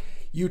specific. Like,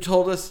 you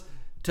told us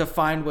to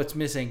find what's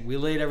missing. We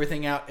laid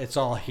everything out. It's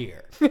all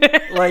here.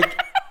 Like,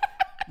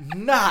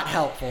 not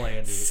helpful,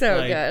 Andy. So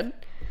like, good.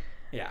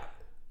 Yeah.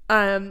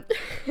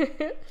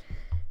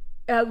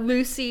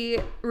 Lucy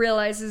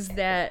realizes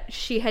that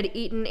she had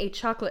eaten a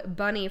chocolate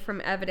bunny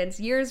from evidence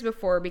years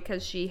before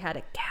because she had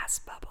a gas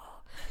bubble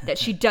that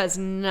she does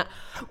not,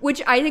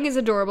 which I think is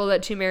adorable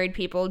that two married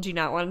people do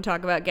not want to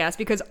talk about gas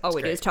because all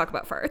we do is talk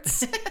about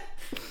farts.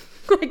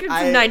 Like, it's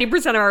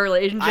 90% of our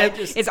relationship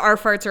is our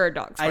farts or our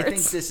dog's farts. I think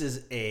this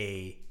is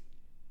a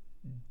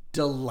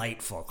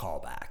delightful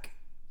callback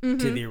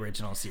to the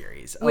original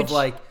series of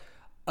like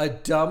a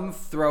dumb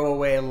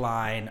throwaway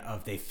line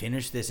of they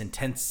finished this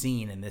intense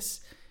scene in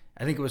this.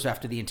 I think it was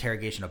after the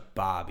interrogation of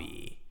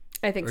Bobby.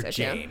 I think or so,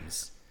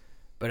 James.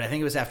 But I think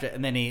it was after,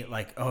 and then he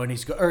like,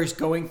 he's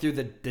going through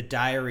the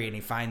diary and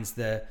he finds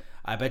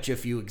I bet you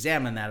if you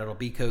examine that, it'll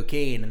be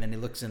cocaine. And then he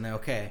looks in there,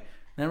 okay.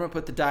 Then I'm going to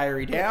put the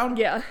diary down.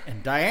 Yeah.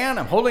 And Diane,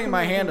 I'm holding in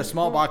my hand a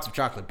small box of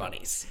chocolate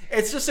bunnies.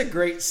 It's just a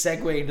great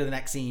segue into the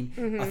next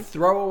scene. A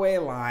throwaway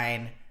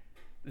line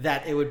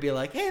that it would be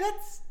like, hey,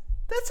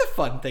 that's a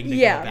fun thing to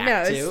go back to. Yeah,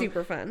 no, it's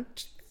super fun.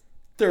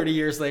 30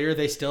 years later,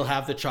 they still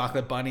have the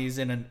chocolate bunnies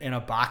in a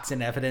box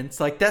in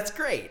evidence. Like, that's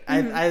great.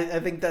 I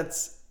think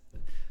that's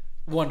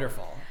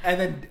wonderful.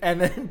 And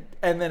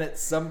then at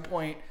some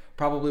point,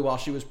 probably while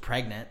she was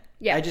pregnant,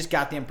 I just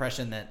got the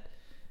impression that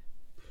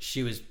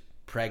she was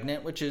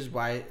pregnant, which is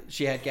why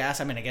she had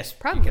gas. I mean, I guess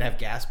you could have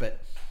gas, but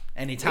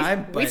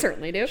anytime. We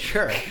certainly do.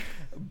 Sure.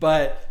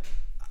 But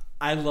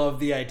I love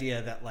the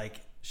idea that, like,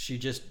 she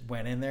just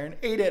went in there and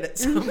ate it at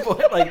some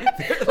point.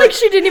 Like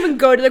she didn't even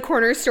go to the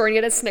corner store and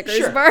get a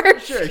Snickers bar.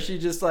 Sure. She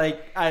just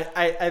like,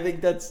 I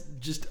think that's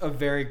just a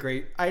very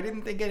great, I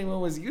didn't think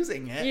anyone was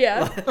using it.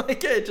 Yeah.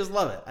 Like, I just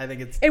love it. I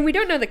think it's. And we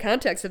don't know the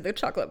context of the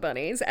chocolate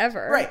bunnies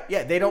ever. Right.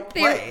 Yeah. They don't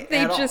play. They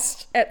at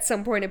just all. at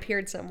some point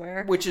appeared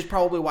somewhere. Which is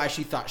probably why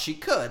she thought she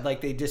could.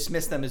 Like they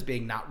dismissed them as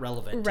being not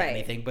relevant to Right.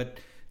 anything, but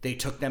they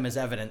took them as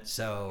evidence.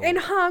 So. And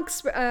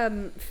Hawk's,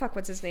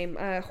 what's his name?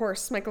 Michael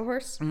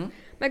Horse. Mm-hmm.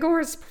 Michael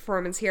Horse's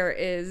performance here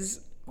is,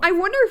 I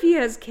wonder if he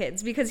has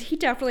kids, because he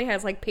definitely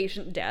has like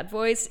patient dad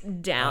voice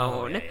down.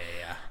 Oh,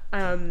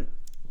 yeah.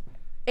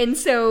 And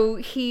so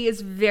he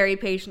is very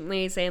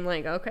patiently saying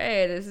like,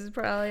 okay, this is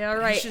probably all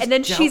right. He's just And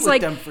then dealt she's with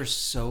like, them for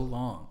so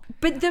long.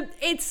 but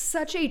it's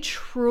such a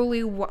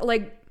truly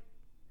like.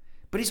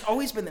 But he's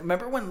always been.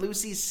 Remember when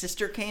Lucy's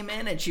sister came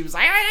in and she was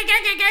like, Yeah.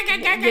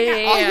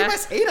 "Oh, you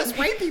must hate us,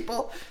 white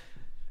people."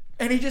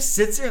 And he just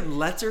sits there and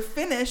lets her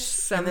finish.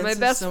 Some of my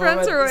best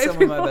friends are white people.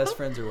 Some of my best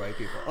friends are white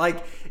people.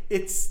 Like,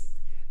 it's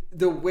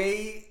the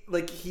way,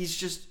 like, he's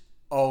just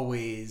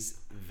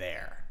always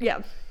there.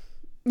 Yeah.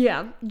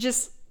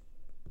 Just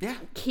Yeah.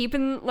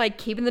 keeping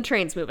the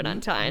trains moving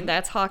on time.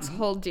 That's Hawk's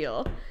whole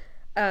deal.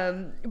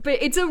 But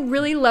it's a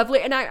really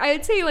lovely, and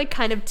I'd say like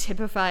kind of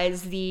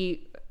typifies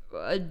the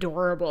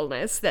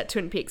adorableness that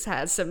Twin Peaks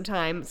has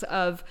sometimes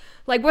of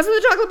like, wasn't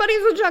the chocolate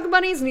bunnies with the chocolate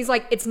bunnies? And he's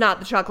like, it's not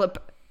the chocolate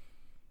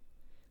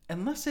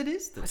Unless it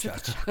is the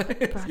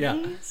chocolate bunnies.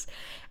 Yeah.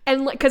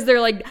 And like, because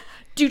they're like,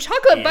 do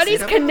chocolate Is bunnies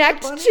it about the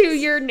connect bunnies? to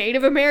your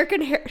Native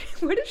American heritage?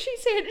 What did she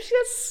say? She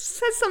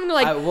says something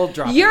like, We'll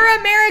drop you're it in.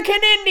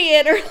 American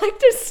Indian, or like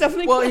just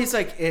something. Well, like, he's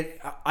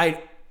like,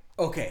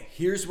 okay,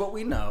 here's what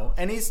we know.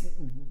 And he's,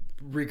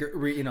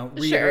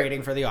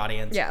 reiterating for the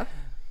audience. yeah.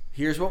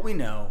 Here's what we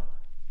know.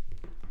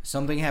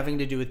 Something having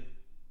to do with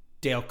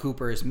Dale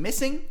Cooper is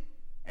missing,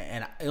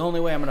 and the only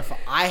way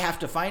I have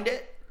to find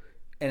it,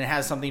 and it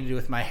has something to do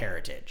with my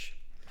heritage.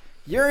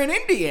 You're an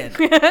Indian.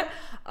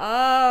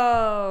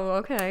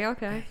 Oh,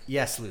 okay.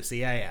 Yes,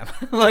 Lucy, I am.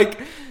 Like,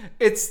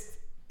 it's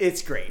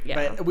great.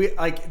 Yeah. But we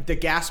like the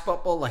gas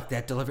bubble, like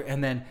that delivery,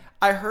 and then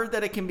I heard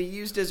that it can be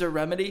used as a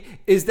remedy.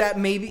 Is that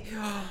maybe?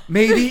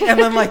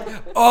 And I'm like,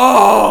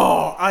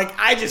 oh, like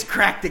I just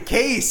cracked the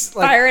case.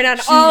 Like, Firing on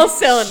all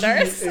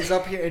cylinders. She is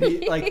up here, and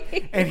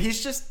and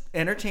he's just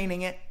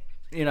entertaining it.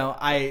 We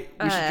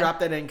should drop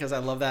that in because I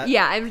love that.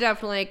 Yeah, I'm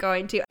definitely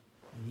going to. You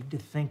need to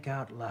think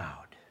out loud.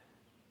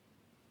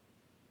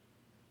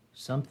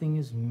 Something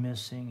is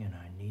missing and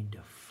I need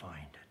to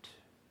find it.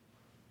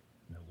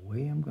 And the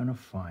way I'm going to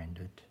find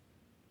it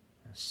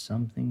has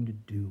something to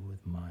do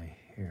with my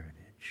heritage.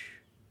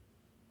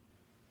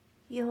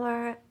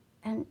 You're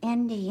an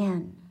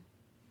Indian.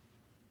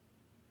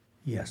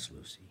 Yes,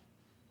 Lucy.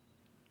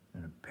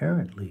 And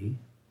apparently,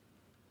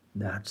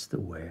 that's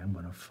the way I'm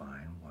going to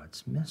find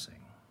what's missing.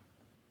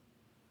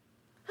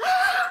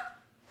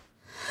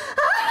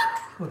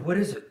 What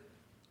is it?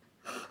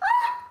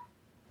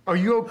 Are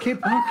you okay,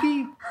 Punky?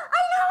 I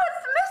know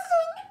it's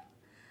missing.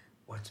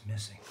 What's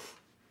missing?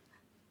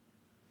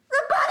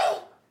 The bunny.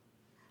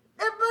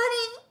 The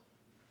bunny.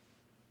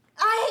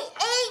 I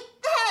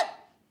ate that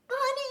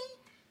bunny.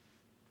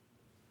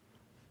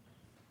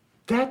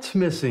 That's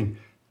missing.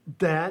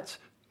 That's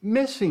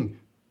missing.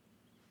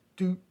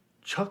 Do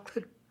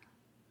chocolate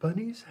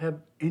bunnies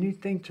have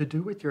anything to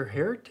do with your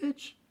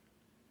heritage?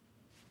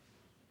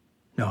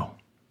 No,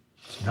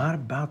 it's not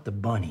about the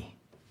bunny.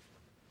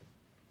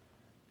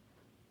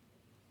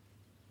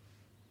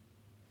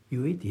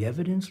 You ate the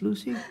evidence,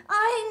 Lucy?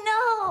 I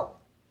know.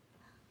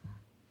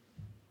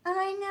 And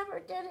I never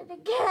did it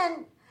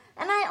again.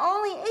 And I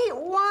only ate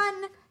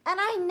one, and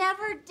I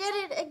never did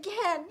it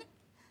again.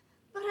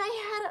 But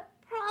I had a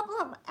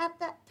problem at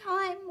that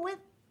time with,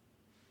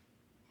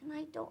 and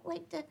I don't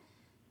like to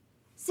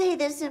say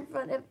this in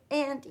front of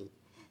Andy,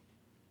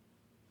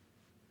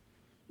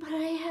 but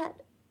I had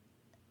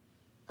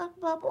a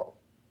bubble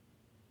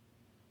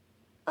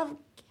of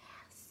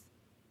gas.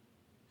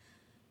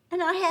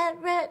 And I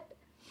had read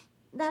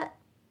that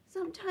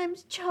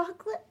sometimes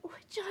chocolate,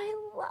 which I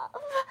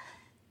love,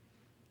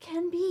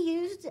 can be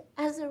used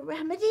as a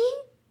remedy,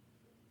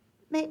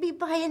 maybe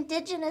by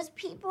indigenous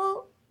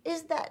people.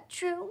 Is that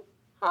true,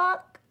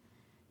 Hawk?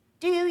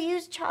 Do you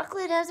use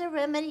chocolate as a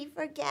remedy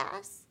for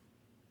gas?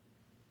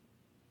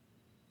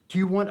 Do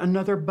you want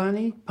another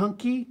bunny,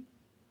 Punky?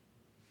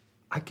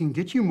 I can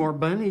get you more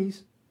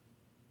bunnies.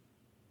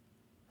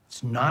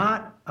 It's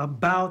not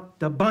about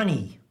the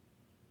bunny.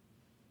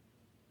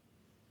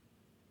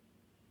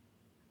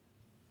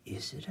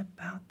 Is it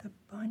about the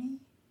bunny?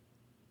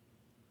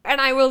 And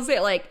I will say,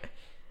 like,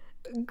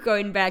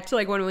 going back to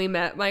like when we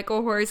met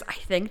Michael Horse, I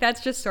think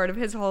that's just sort of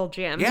his whole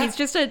jam. Yeah. He's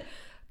just a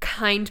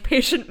kind,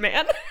 patient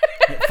man.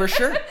 For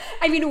sure.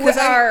 I mean, 'Cause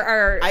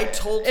our I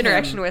told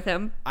interaction him, with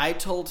him. I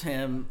told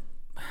him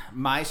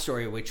my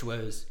story, which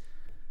was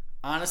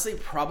honestly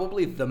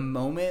probably the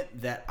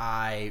moment that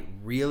I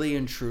really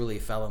and truly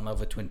fell in love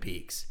with Twin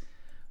Peaks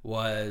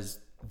was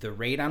the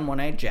raid on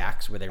One-Eyed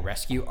Jacks where they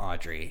rescue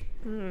Audrey.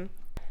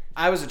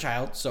 I was a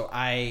child, so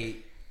I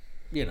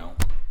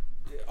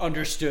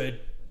understood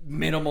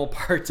minimal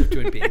parts of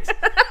Twin Peaks.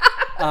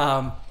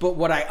 But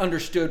what I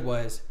understood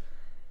was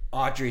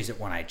Audrey's at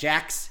One Eye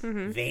Jack's.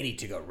 They need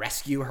to go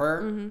rescue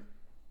her.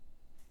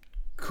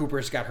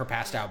 Cooper's got her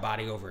passed out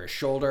body over his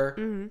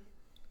shoulder.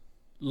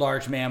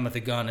 Large man with a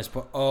gun is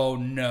oh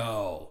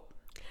no.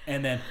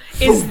 And then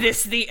Is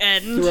this the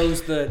end?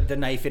 throws the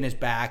knife in his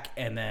back,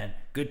 and then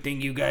good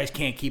thing you guys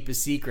can't keep a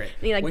secret.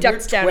 he, like, when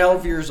ducks you're down.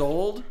 12 years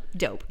old,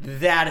 Dope.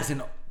 that is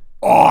an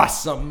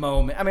awesome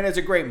moment. I mean, it's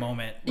a great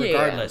moment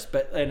regardless,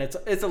 and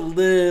it's a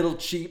little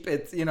cheap.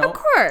 It's, you know, Of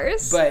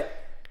course. but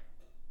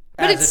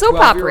as it's a soap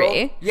 12-year-old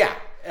opera-y. Yeah,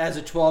 as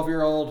a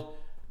 12-year-old,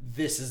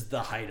 this is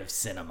the height of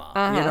cinema,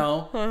 you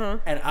know?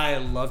 And I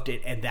loved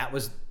it, and that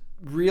was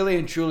really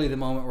and truly the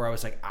moment where I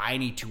was like, I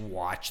need to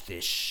watch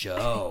this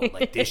show.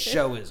 Like, this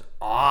show is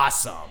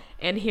awesome.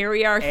 And here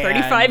we are, And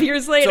 35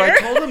 years later. So I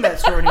told him that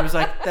story, and he was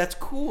like, that's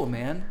cool,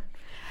 man.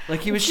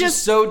 Like, he was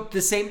just so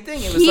the same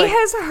thing. It was He like,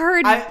 has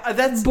heard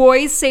that's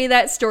boys say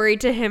that story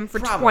to him for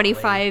Probably,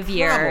 25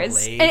 years.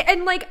 probably.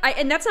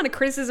 And that's not a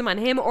criticism on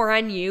him or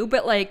on you,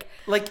 but like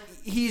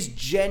he's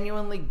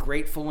genuinely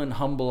grateful and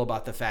humble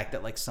about the fact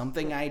that, like,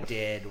 something I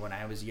did when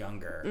I was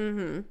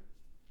younger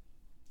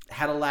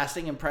had a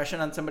lasting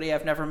impression on somebody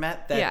I've never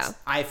met. That's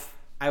I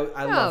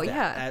love that.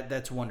 yeah.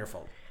 That's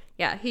wonderful.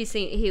 yeah,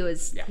 he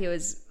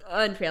was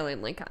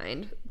unfailingly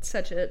kind.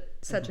 Such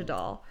a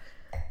doll.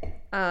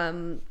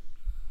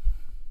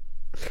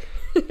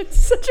 It's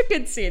such a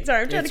good scene.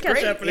 Sorry, I'm trying It's to catch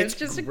great. up, but it's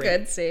just great. a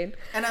good scene.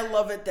 And I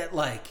love it that,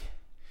 like,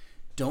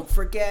 don't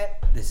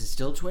forget, this is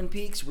still Twin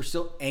Peaks. We're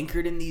still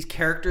anchored in these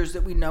characters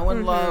that we know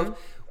and love.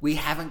 We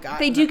haven't gotten...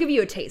 They do give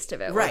you a taste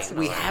of it. Right. once in a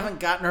We while. haven't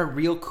gotten our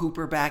real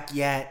Cooper back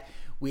yet.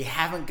 We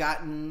haven't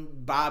gotten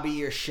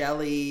Bobby or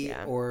Shelley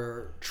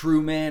or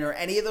Truman or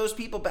any of those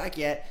people back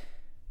yet.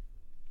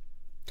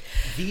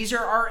 These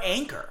are our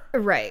anchor.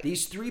 Right.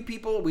 These three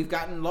people, we've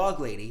gotten Log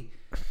Lady,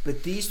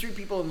 but these three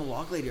people in the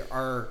Log Lady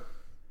are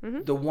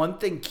the one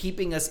thing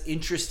keeping us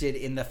interested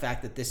in the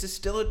fact that this is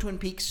still a Twin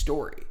Peaks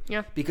story.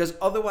 Yeah. Because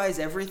otherwise,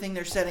 everything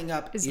they're setting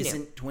up Is new.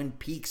 isn't Twin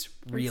Peaks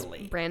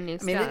really. brand new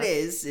I mean, stuff. it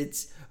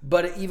is.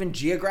 But even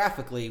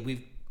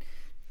geographically,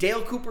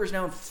 Dale Cooper is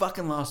now in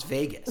fucking Las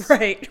Vegas.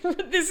 Right.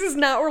 This is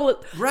not where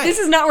Right. This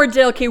is not where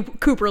Dale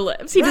Cooper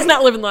lives. He does Right.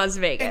 not live in Las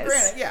Vegas. And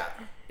granted, yeah,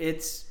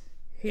 it's...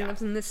 He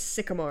lives in the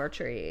sycamore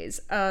trees.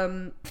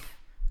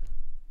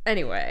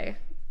 Anyway.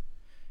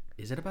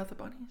 Is it about the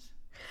bunnies?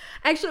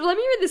 Actually, let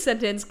me read this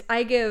sentence.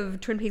 I give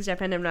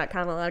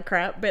TwinPeaks.fandom.com a lot of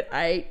crap, but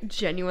I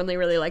genuinely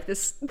really like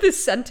this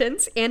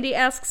sentence. Andy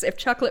asks if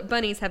chocolate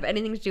bunnies have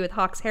anything to do with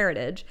Hawk's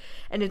heritage,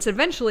 and it's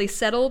eventually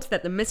settled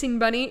that the missing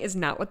bunny is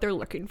not what they're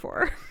looking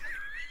for.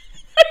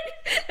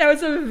 That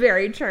was a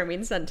very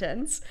charming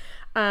sentence.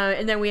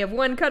 And then we have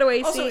one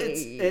cutaway Also,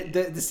 scene.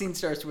 the scene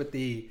starts with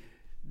the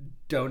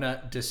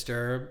Donut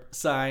Disturb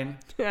sign,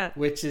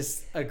 which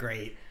is a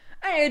great...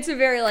 It's a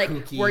very, like,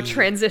 kooky... we're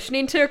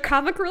transitioning to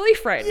comic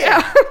relief right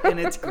Yeah, now. and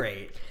it's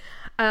great.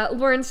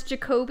 Lawrence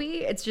Jacoby,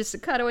 it's just a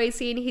cutaway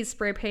scene. He's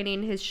spray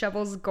painting his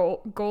shovels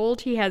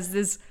gold. He has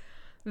this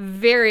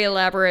very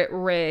elaborate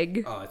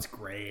rig. Oh, it's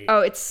great. Oh,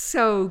 it's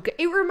so good.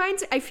 It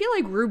reminds... I feel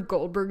like Rube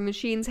Goldberg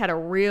machines had a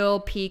real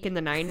peak in the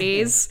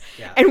 90s.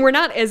 Yeah. And we're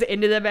not as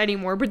into them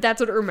anymore, but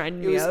that's what it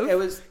reminded me of. It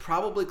was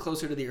probably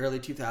closer to the early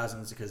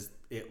 2000s because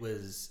it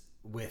was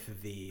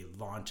with the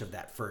launch of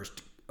that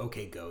first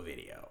OK Go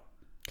video.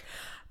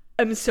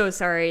 I'm so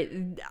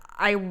sorry.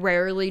 I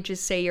rarely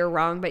just say you're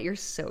wrong, but you're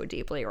so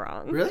deeply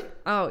wrong. Really?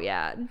 Oh,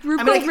 yeah.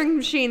 Rube Goldberg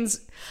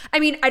machines... I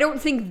mean, I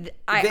don't think...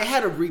 They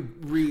had a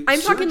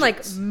I'm talking like...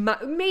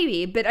 resurgence.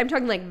 maybe, but I'm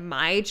talking like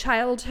my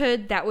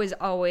childhood. That was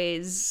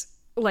always...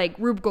 Like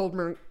Rube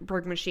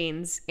Goldberg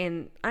machines,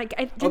 and did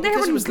they have because one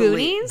it in was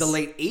Goonies? the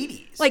late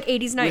 80s. Like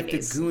 80s, 90s.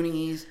 With the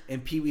Goonies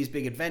and Pee-wee's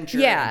Big Adventure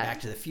Yeah. and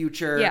Back to the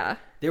Future. Yeah.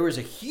 There was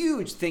a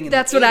huge thing in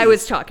That's the 80s. what I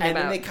was talking and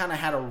about. then they kind of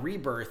had a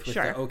rebirth with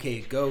Sure. the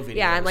OK Go videos.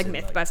 Yeah, and like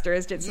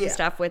Mythbusters did some Yeah.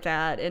 stuff with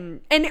that, and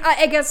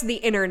I guess the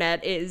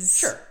internet is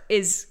Sure.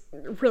 is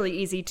really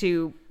easy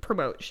to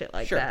promote shit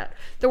like Sure. that.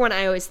 The one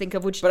I always think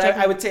of, which But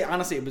I would say,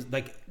 honestly, it was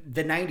like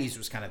the 90s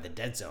was kind of the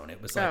dead zone.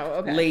 It was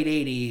like late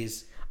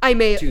 80s.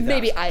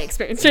 maybe I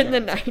experienced it in the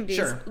 90s.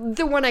 Sure.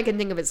 The one I can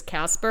think of is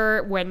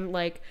Casper, when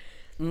like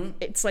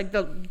it's like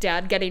the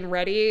dad getting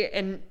ready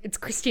and it's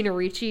Christina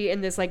Ricci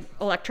in this like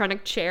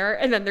electronic chair,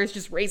 and then there's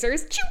just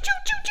razors, choo choo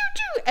choo choo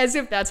choo, as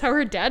if that's how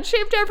her dad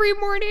shaved every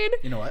morning.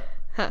 You know what?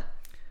 Huh.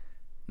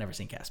 Never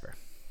seen Casper.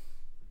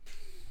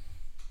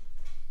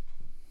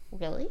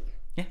 Really?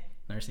 Yeah,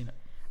 never seen it.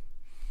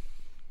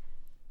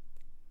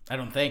 I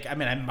don't think. I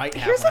mean, I might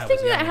have. Here's when the I thing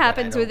was that young, but I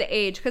happens with don't-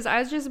 age, because I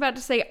was just about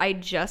to say I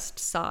just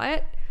saw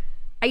it.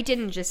 I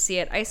didn't just see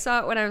it. I saw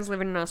it when I was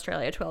living in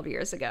Australia 12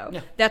 years ago.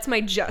 Yeah. That's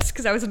my just,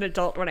 because I was an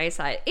adult when I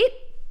saw it. It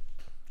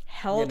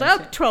held never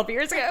seen up it. 12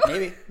 years ago.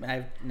 Maybe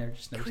I've never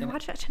Can we seen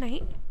watch that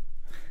tonight?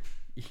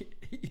 it.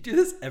 You do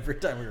this every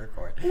time we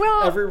record.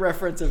 Well- every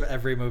reference of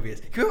every movie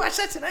is. Can we watch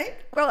that tonight?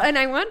 Well, and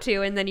I want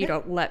to, and then you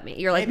don't let me.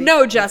 You're like, Maybe. no,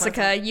 We'll find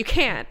Jessica, you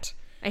can't.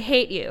 I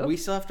hate you. We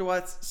still have to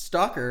watch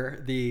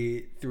Stalker,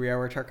 the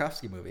 3-hour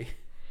Tarkovsky movie.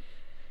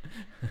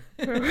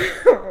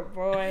 Oh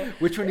boy.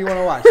 Which one do you want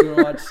to watch? Do you want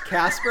to watch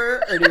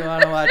Casper or do you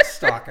want to watch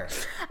Stalker?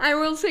 I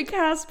will say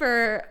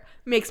Casper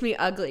makes me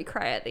ugly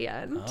cry at the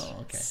end. Oh,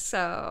 okay.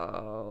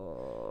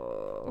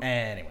 So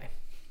Anyway.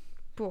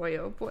 boy,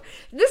 oh boy.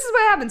 This is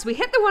what happens. We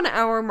hit the 1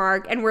 hour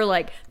mark and we're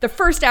like, the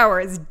first hour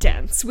is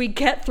dense. We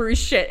get through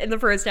shit in the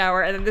first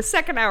hour, and then the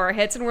second hour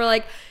hits and we're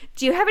like,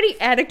 do you have any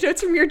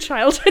anecdotes from your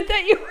childhood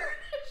that you want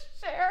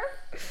to share?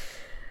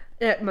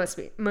 It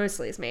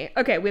mostly is me.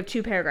 Okay, we have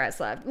 2 paragraphs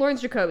left.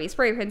 Lawrence Jacoby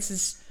spray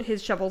paints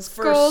his shovels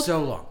For gold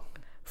so long.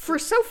 for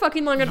so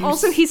fucking long, and You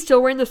also he's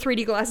still wearing the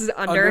 3D glasses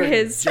under a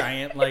his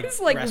giant like, his,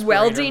 like respirator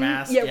welding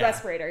mask.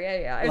 respirator.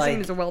 Yeah. I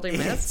assume it's a welding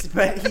mask.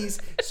 But he's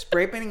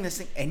spray painting this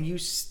thing, and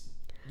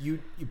you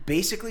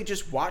basically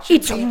just watch him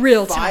It's paint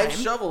real 5 time.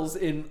 shovels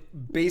in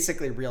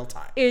basically real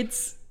time.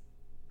 It's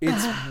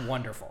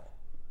Wonderful.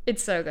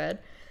 It's so good.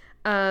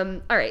 All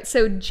right,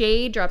 so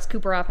Jay drops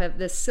Cooper off at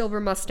this Silver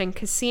Mustang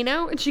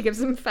casino, and she gives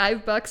him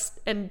 $5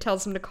 and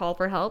tells him to call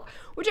for help,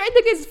 which I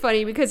think is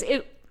funny because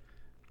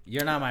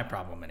You're not my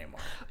problem anymore.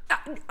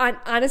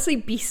 honestly,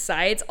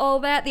 besides all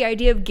that, the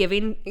idea of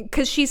giving,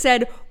 because she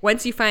said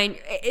once you find,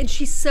 and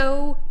she's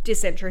so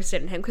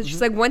disinterested in him because she's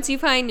like, once you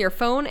find your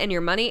phone and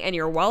your money and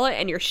your wallet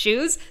and your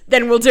shoes,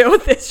 then we'll deal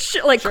with this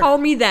shit. Like, call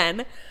me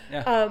then.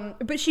 Yeah.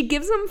 But she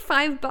gives him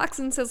 $5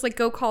 and says, like,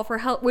 go call for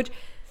help, which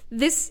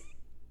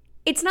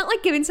it's not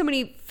like giving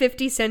somebody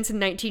 50 cents in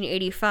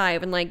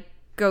 1985 and like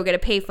go get a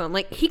payphone.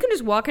 Like, he can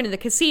just walk into the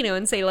casino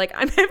and say, like,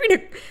 I'm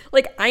having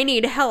I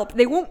need help.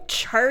 They won't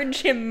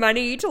charge him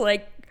money to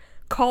like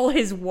call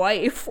his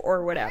wife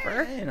or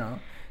whatever. You know,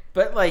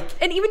 but like,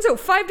 And even so,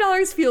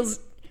 $5 feels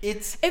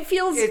it's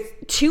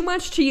too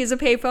much to use a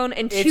payphone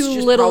and it's too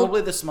just little.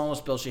 probably the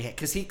smallest bill she had,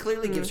 because he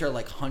clearly gives her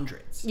like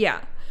hundreds.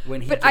 Yeah.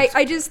 When he But gives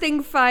I it. just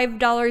think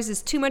 $5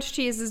 is too much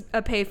to use as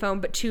a payphone,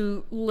 but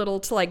too little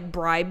to like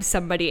bribe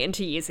somebody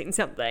into using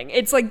something.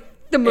 It's like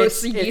the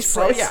most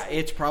useless.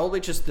 It's probably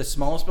just the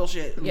smallest bill she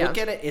had. Yeah. Look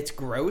at it. It's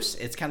gross.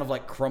 It's kind of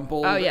like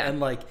crumpled. Oh, yeah. And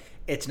like,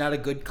 it's not a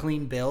good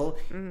clean bill.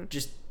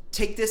 Just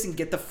take this and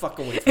get the fuck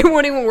away from It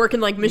won't even work in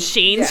like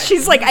machines. Yeah,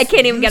 She's like, I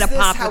can't even get a use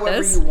pop however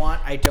with this. you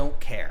want. I don't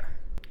care.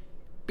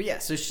 But yeah,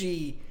 so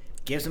she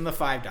gives him the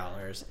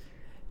 $5.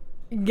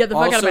 Get the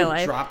fuck out of my Also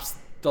life. drops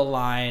the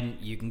line,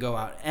 you can go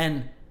out.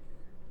 And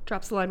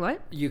Drops the line, what?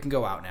 you can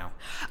go out now.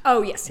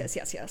 Oh,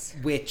 yes.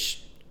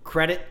 Which,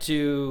 credit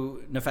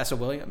to Nafessa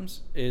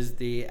Williams is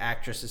the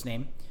actress's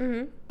name.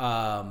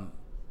 Mm-hmm.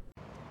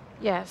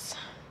 Yes.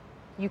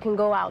 You can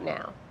go out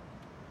now.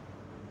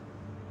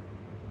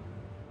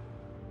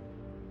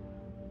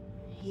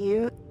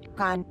 You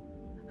can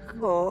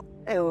go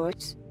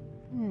out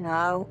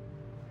now.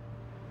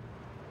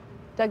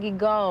 Dougie,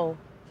 go.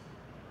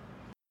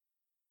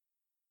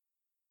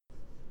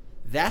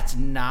 That's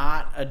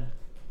not a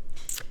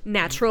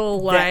Natural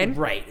line.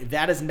 right.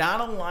 That is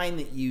not a line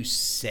that you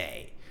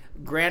say.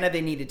 Granted,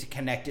 they needed to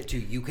connect it to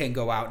 "you can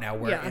go out now,"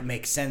 where Yeah. it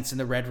makes sense in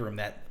the Red Room.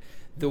 That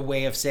the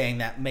way of saying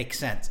that makes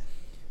sense.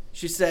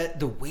 She said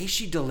the way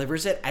she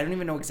delivers it. I don't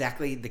even know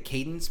exactly the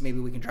cadence. Maybe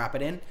we can drop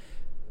it in.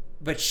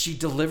 But she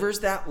delivers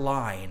that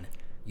line,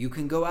 "you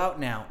can go out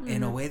now,"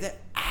 in a way that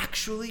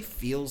actually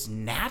feels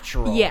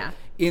natural. Yeah.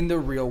 In the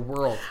real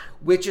world,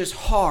 which is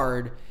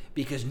hard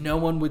because no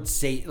one would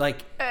say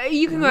like.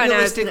 You can go out now.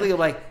 Realistically,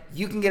 like,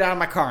 you can get out of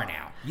my car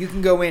now. You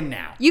can go in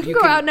now. You can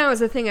go out now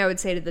is a thing I would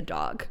say to the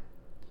dog.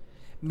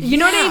 You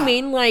know what I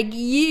mean? Like,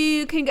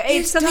 you can go.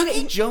 It's Is something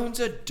Dougie that, Jones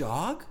a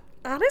dog?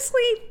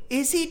 honestly,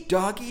 Is he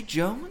Doggy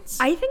Jones?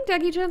 I think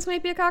Dougie Jones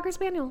might be a Cocker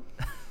Spaniel.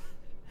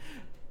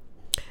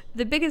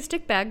 The biggest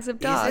dick bags of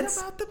dogs. Is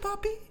it about the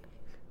puppy?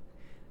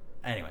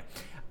 Anyway.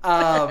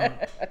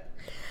 But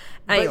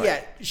Anyway.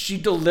 yeah, she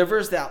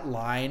delivers that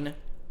line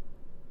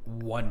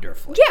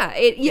wonderfully. Yeah,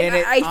 And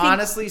it I think,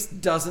 honestly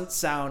doesn't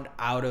sound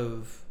out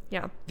of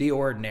yeah. the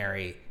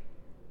ordinary.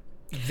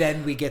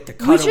 Then we get the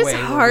Which is cutaway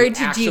where hard we to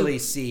do. actually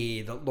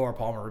see the Laura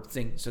Palmer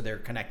thing, so they're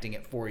connecting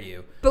it for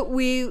you. But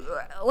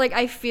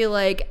I feel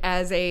like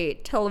as a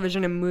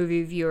television and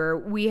movie viewer,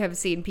 we have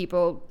seen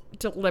people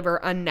deliver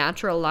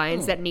unnatural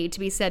lines that need to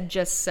be said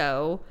just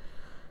so.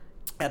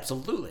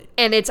 Absolutely.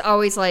 And it's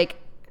always like,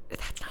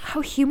 that's not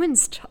how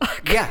humans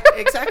talk. Yeah,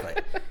 exactly.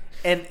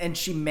 And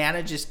she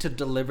manages to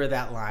deliver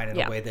that line in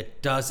Yeah. a way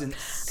that doesn't.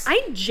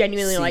 I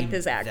genuinely like seem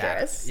this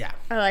actress. that- yeah.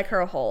 I like her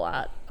a whole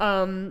lot.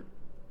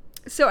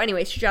 So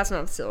anyway, she drops him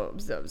off. So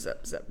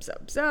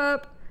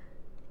zup.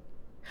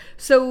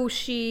 So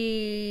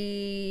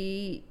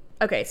she.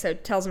 Okay, so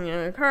tells him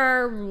in the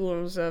car.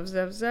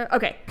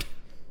 Okay.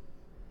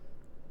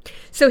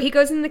 So he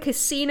goes in the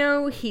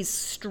casino. He's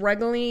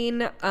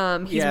struggling.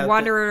 He's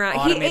wandering around.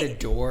 Automated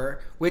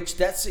door, which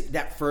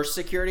that first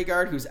security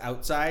guard who's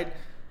outside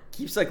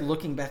keeps like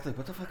looking back, like,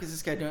 what the fuck is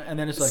this guy doing? And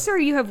then it's like, Sir,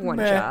 you have one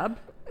meh. job.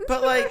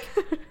 But like,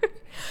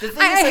 the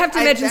thing I is, like, have to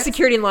imagine that's-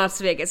 security in Las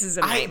Vegas is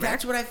a nightmare.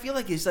 That's what I feel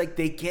like is like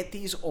they get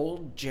these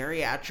old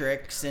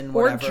geriatrics and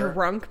Or whatever.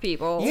 drunk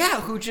people.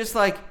 Yeah, who just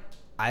like,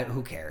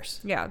 who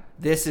cares? Yeah.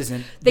 This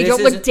isn't. They this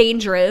don't look isn't-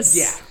 dangerous.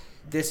 Yeah,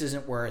 this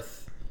isn't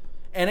worth.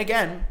 And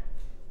again,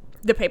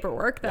 the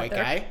paperwork. That White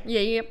they're- guy. Yeah,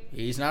 yep.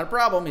 He's not a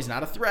problem. He's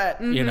not a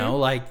threat. You know,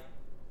 like,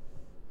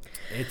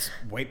 it's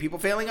white people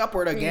failing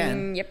upward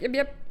again.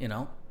 Yep. You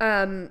know?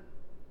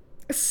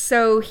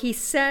 So he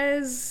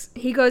says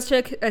he goes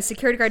to a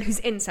security guard who's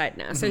inside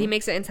now. So he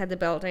makes it inside the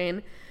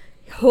building.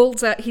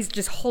 He's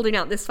just holding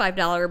out this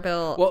 $5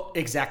 bill. Well,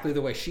 exactly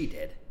the way she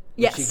did.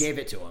 When Yes. She gave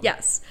it to him.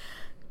 Yes.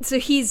 So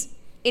he's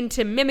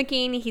into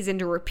mimicking. He's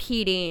into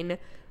repeating.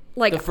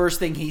 Like, The first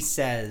thing he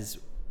says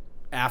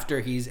after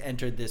he's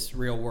entered this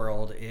real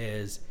world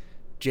is,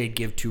 Jade,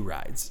 give 2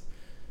 rides.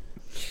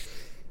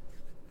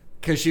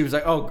 Because she was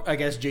like, oh, I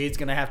guess Jade's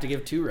going to have to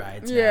give 2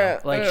 rides now. Yeah,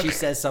 Like, ugh. she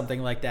says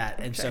something like that.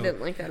 And I so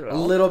didn't like that at a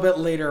all. little bit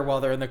later while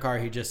they're in the car,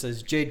 he just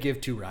says, Jade,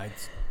 give 2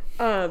 rides.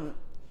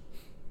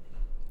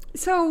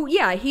 So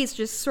yeah, he's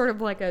just sort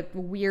of like a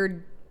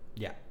weird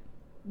Yeah.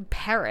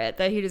 parrot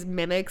that he just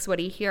mimics what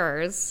he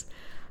hears,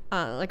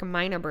 like a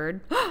minor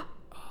bird.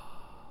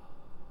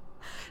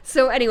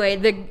 So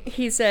anyway,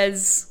 he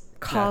says,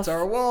 call. That's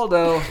our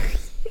Waldo.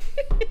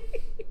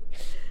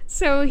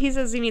 So he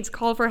says he needs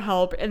call for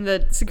help, and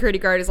the security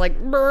guard is like,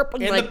 burp,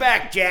 and In like, the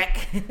back,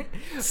 Jack.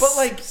 But,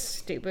 like,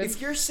 stupid. if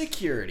you're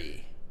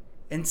security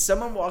and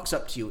someone walks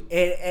up to you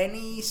in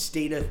any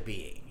state of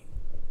being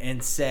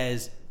and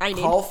says, I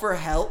need- call for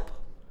help,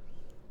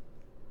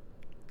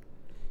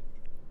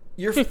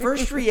 your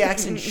first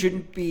reaction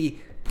shouldn't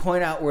be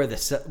point out where the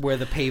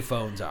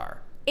payphones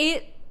are.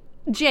 It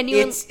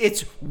genuinely.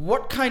 It's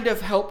what kind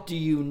of help do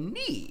you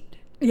need?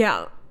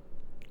 Yeah.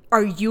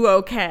 Are you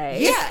okay?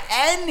 Yeah,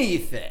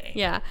 anything.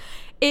 Yeah.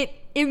 It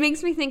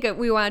makes me think of,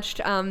 we watched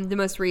the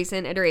most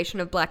recent iteration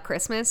of Black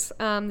Christmas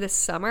this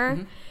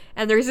summer,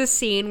 and there's a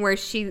scene where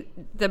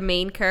the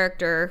main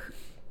character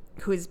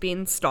who's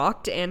being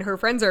stalked and her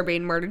friends are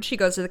being murdered, she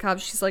goes to the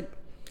cops, she's like,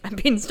 I'm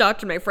being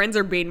stalked and my friends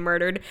are being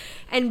murdered,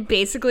 and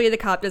basically the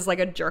cop does like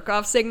a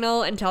jerk-off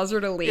signal and tells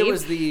her to leave. It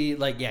was the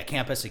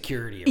campus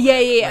security. Or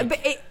Yeah. whatever.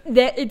 Like,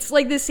 But it's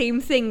like the same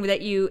thing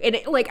that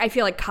I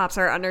feel like cops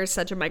are under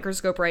such a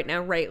microscope right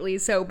now, rightly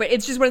so. But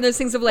it's just one of those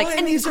things of like,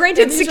 and these are-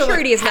 granted, and these are,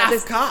 security like, is not half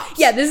this. cops.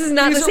 Yeah, this is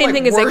not These the are, same like,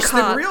 thing as a worse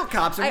cop. than real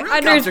cops, and I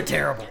real cops are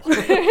terrible.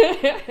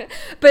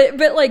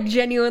 But like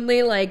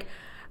genuinely, like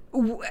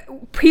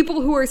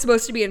people who are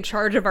supposed to be in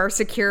charge of our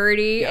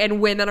security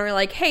and women are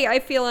like, hey, I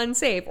feel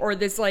unsafe, or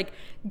this like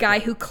guy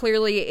who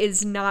clearly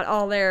is not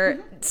all there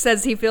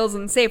says he feels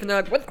unsafe, and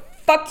they're like, what the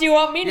fuck do you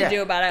want me to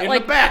do about it? In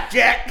Like, the back,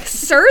 Jack.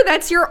 sir,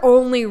 that's your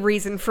only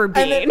reason for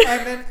being.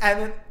 And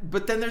then,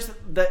 but then there's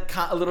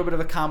a little bit of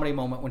a comedy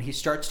moment when he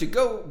starts to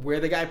go where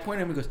the guy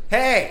pointed him and goes,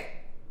 "Hey,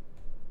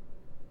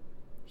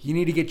 you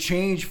need to get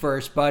changed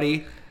first,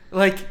 buddy."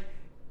 Like,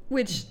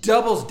 Which,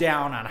 doubles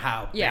down on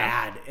how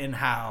Yeah. bad and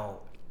how,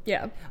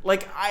 yeah.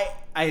 like,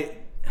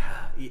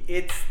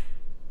 it's,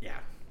 yeah,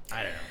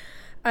 I don't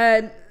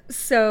know.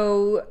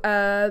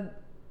 So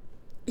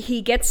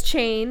he gets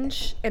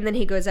change, and then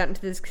he goes out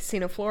into this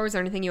casino floor. Is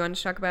there anything you want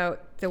to talk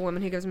about the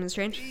woman who gives him his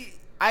change?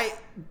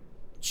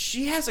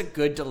 She has a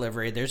good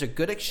delivery. There's a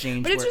good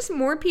exchange. But it's just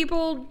more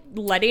people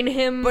letting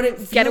him But it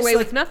get feels away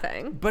like- with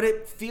nothing. But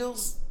it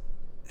feels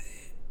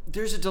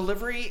there's a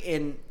delivery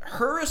in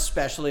her,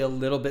 especially a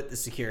little bit the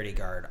security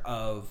guard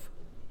of,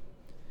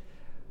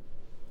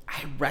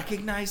 I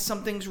recognize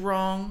something's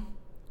wrong,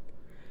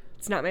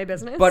 It's not my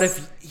business. but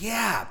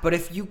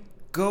if you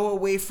go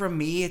away from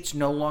me, it's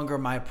no longer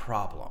my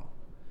problem.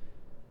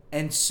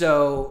 And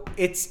so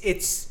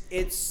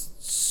it's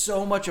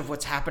so much of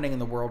what's happening in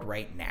the world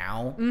right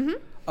now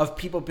of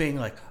people being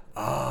like,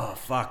 oh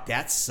fuck,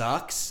 that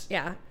sucks,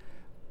 yeah,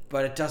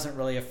 but it doesn't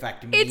really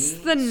affect me. it's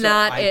the so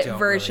not I it don't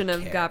version really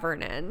of care.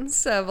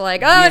 governance of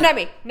like, Yeah. not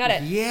me, not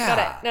it,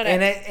 Yeah, not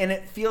it. and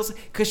it feels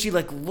because she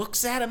like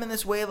looks at him in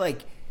this way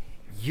like,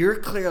 you're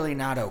clearly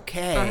not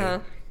okay,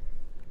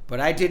 but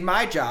I did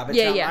my job. It's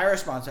not my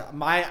responsibility.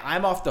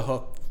 I'm off the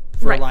hook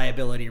for Right.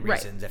 liability Right.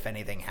 reasons if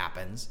anything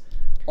happens.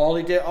 All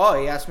he did,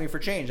 he asked me for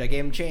change. I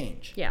gave him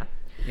change. Yeah.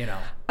 You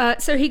know.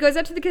 So he goes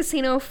up to the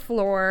casino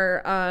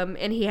floor,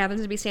 and he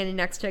happens to be standing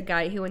next to a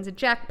guy who wins a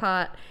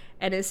jackpot.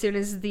 And as soon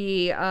as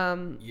the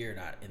You're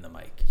not in the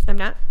mic. I'm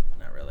not.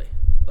 Not really.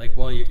 Like,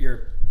 well,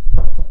 your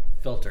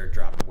filter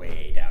dropped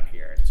way down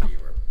here, and so you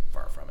were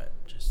far from it.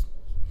 Just.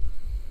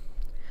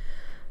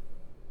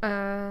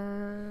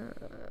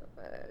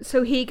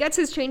 So he gets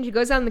his change. He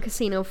goes on the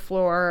casino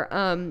floor,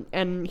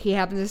 and he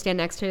happens to stand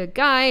next to a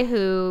guy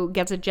who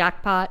gets a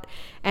jackpot.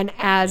 And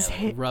as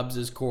He rubs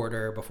his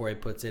quarter before he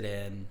puts it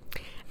in.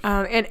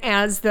 and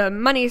as the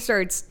money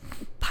starts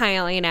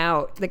piling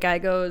out, the guy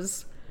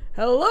goes,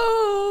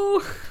 "Hello."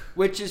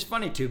 Which is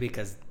funny too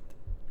because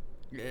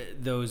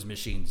those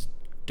machines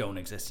don't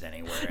exist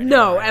anywhere.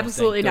 No, I don't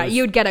absolutely think. not. Those-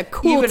 You'd get a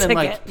cool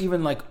ticket.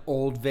 Even like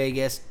old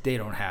Vegas, they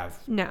don't have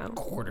No.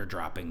 quarter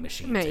dropping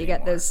machines. No, you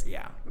get anymore. those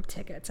Yeah.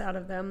 tickets out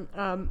of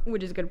them,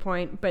 which is a good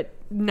point, but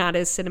not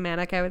as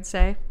cinematic, I would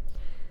say.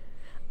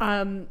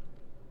 So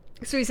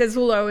he says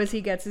hello as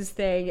he gets his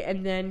thing,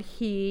 and then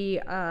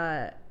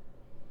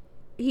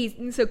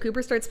so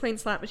Cooper starts playing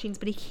slot machines,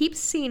 but he keeps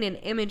seeing an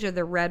image of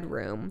the Red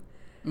Room.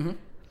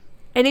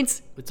 And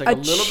it's like a a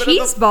little bit of the-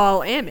 cheese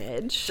ball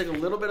image. It's like a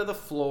little bit of the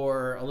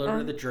floor, a little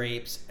bit of the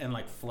drapes, and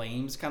like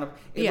flames kind of.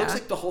 It Yeah. looks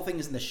like the whole thing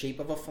is in the shape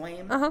of a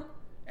flame.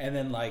 And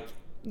then like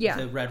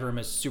the red room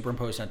is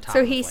superimposed on top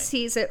So of the he flame.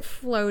 sees it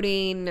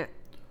floating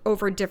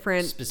over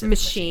different Specific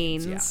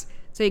machines. machines,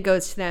 So he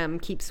goes to them,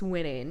 keeps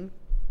winning.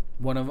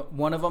 One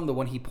of them, the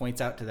one he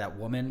points out to that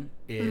woman,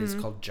 is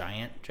called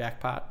Giant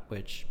Jackpot,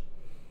 which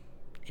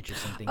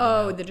interesting thing.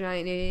 Oh, to know. the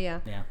giant, yeah.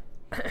 Yeah.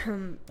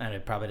 And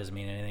it probably doesn't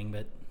mean anything,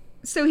 but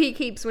So he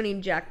keeps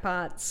winning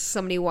jackpots.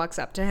 Somebody walks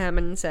up to him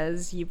and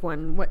says, "You've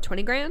won, what,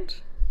 20 grand?"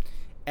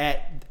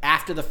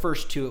 after the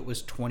first two, it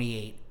was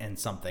 28 and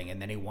something,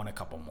 and then he won a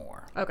couple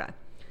more. Okay.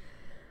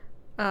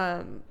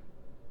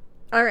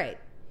 All right.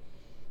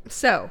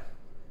 So,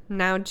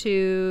 now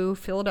to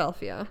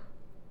Philadelphia.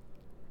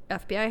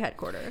 FBI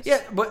headquarters.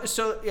 Yeah, but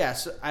so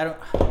I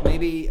don't.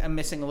 Maybe I'm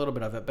missing a little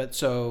bit of it, but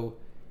so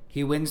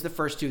he wins the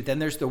first two. Then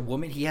there's the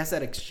woman. He has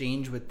that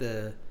exchange with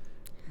the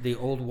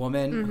old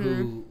woman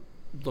who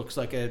looks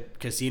like a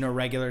casino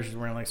regular. She's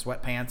wearing like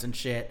sweatpants and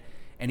shit.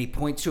 And he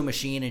points to a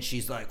machine, and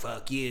she's like,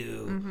 "Fuck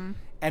you."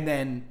 And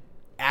then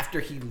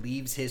after he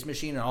leaves his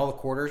machine, and all the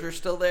quarters are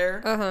still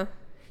there,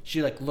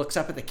 she like looks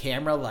up at the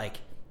camera like,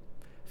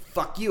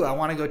 "Fuck you! I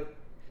want to go."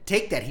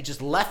 Take that. He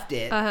just left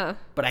it,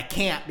 but I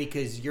can't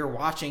because you're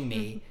watching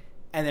me.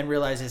 And then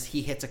realizes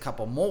he hits a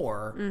couple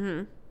more,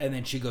 and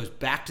then she goes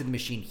back to the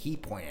machine he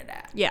pointed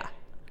at. Yeah.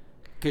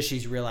 Because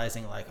she's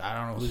realizing, like, I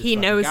don't know who this He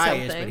fucking knows guy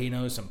is, something. but he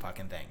knows some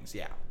fucking things.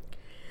 Yeah.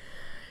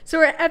 So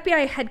we're at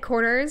FBI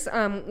headquarters.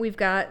 We've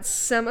got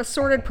some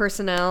assorted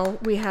personnel.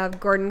 We have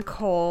Gordon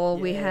Cole.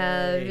 We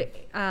have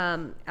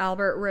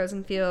Albert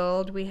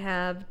Rosenfield. We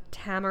have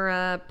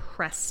Tamara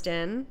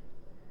Preston.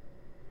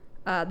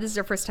 This is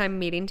our first time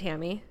meeting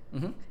Tammy.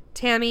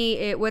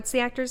 Tammy, what's the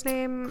actor's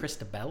name?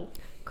 Krista Bell?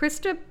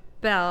 Krista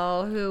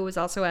Bell, who was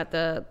also at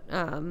the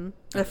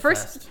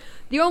first. fest.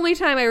 The only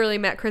time I really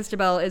met Krista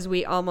Bell is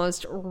we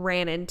almost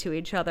ran into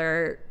each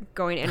other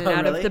going in and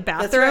out of the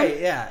bathroom. That's right.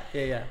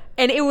 Yeah.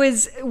 And it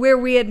was where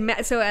we had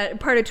met. So at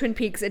part of Twin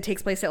Peaks, it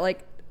takes place at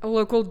like a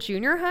local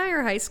junior high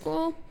or high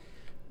school.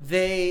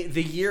 The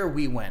year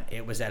we went,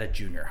 it was at a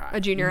junior high.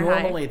 A junior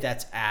high. Normally,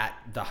 that's at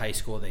the high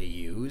school they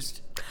used.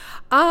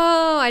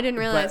 Oh, I didn't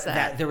realize But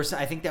that. there was,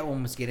 I think that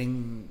one was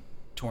getting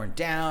torn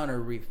down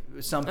or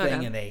something,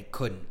 Okay. and they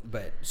couldn't.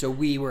 But so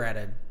we were at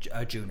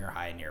a junior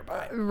high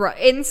nearby. Right.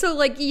 And so,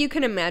 like, you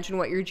can imagine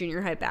what your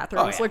junior high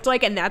bathrooms yeah. looked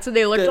like, and that's what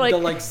they looked The like.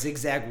 like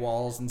zigzag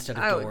walls instead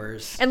of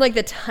doors. And, like,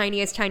 the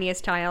tiniest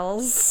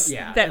tiles.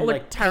 Yeah, That and, looked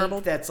like, terrible.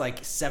 paint that's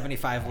like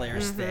 75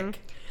 layers thick.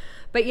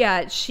 But,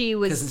 yeah, she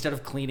Because was... instead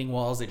of cleaning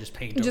walls, they just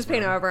paint. Just over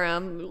paint them. over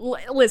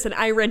them. Listen,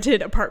 I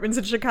rented apartments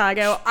in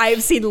Chicago.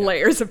 I've seen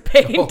layers of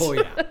paint. Oh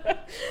yeah.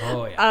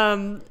 Oh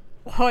yeah.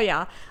 Oh,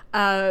 yeah.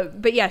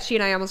 But yeah, she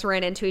and I almost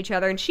ran into each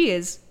other, and she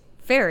is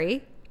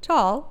very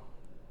tall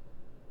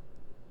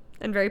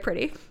and very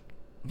pretty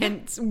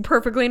and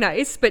perfectly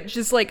nice, but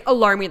just like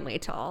alarmingly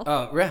tall.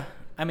 Oh yeah.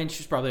 I mean,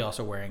 she's probably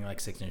also wearing like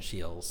 6-inch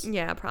heels.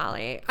 Yeah,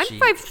 probably. I'm She-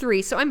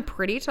 5'3", so I'm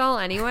pretty tall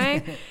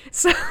anyway.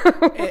 So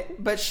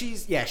But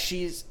she's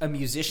a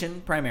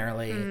musician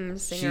primarily.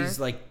 singer. She's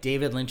like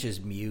David Lynch's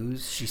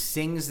muse. She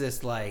sings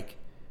this like,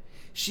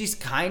 she's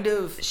kind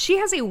of, she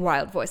has a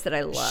wild voice that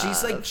I love.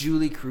 she's like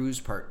Julie Cruz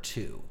part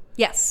 2.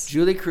 yes.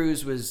 Julie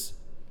Cruz was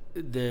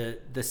the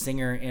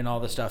singer in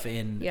all the stuff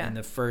in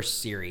the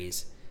first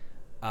series.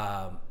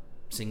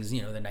 Sings,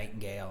 the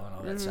Nightingale and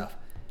all that stuff.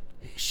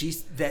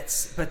 She's that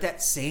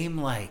same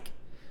like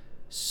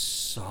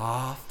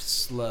soft,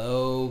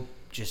 slow,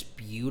 just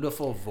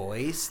beautiful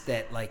voice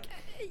that like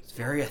it's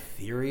very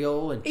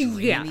ethereal and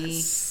dreamy.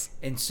 Yes.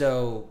 And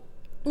so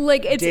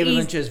Like it's David easy.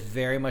 Lynch is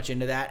very much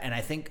into that, and I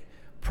think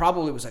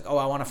probably was like, oh,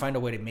 I want to find a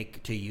way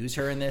to use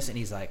her in this, and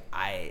he's like,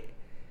 I've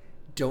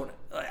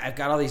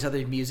got all these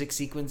other music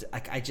sequences,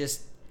 like I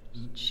just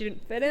She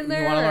didn't fit in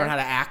there. you want to learn how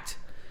to act.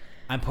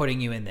 I'm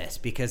putting you in this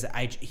because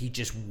he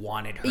just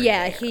wanted her.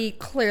 Yeah, there. he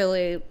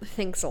clearly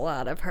thinks a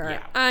lot of her.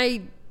 Yeah.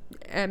 I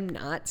am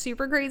not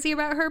super crazy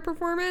about her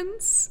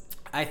performance.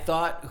 I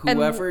thought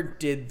whoever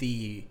did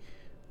the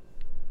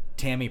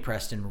Tammy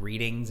Preston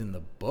readings in the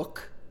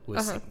book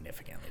was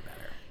significantly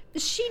better.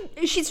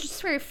 She's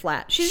just very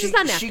flat. She's just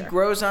not an actor. She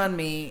grows on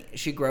me.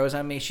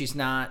 She's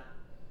not.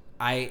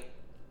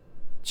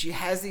 She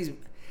has these.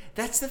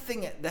 That's the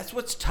thing. That's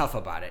what's tough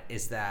about it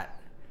is that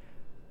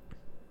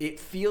it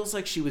feels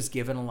like she was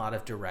given a lot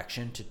of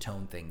direction to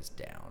tone things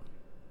down,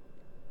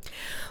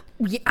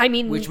 Yeah, I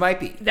mean, which might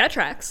be. that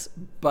tracks.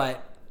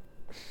 But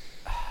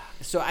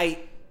so I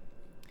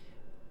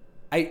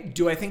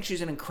think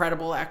she's an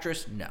incredible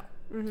actress? No.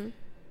 Mm-hmm.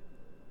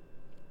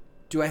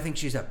 Do I think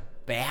she's a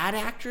bad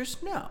actress?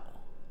 No.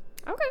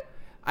 Okay.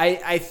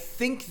 I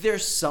think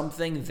there's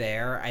something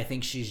there. I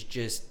think she's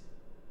just.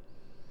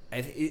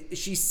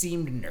 She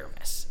seemed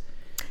nervous.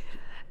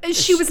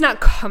 She was not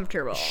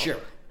comfortable. Sure,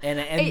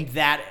 and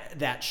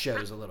that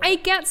shows a little. I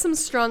get some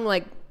strong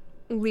like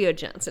Leo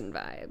Jensen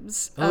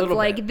vibes. A little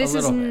like bit, this a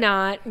is little bit.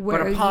 not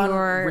where But upon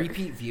you're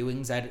repeat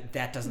viewings,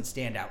 that doesn't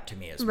stand out to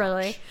me as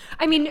really. much.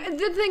 I mean,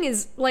 the thing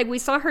is, like, we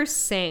saw her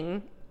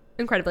sing,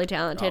 incredibly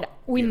talented.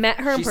 We Beautiful. met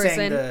her in She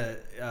person.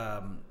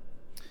 sang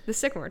The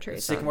Sycamore Tree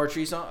song. Sycamore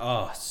Tree song.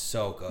 Oh,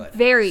 so good.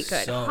 Very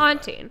good. So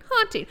Haunting.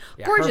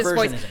 Yeah, her Gorgeous version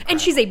voice. is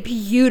And she's a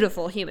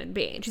beautiful human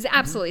being. She's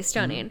absolutely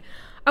stunning.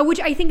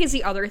 Which I think is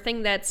the other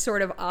thing that's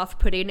sort of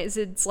off-putting is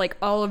it's like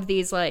all of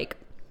these like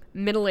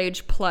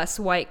middle-aged plus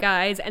white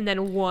guys and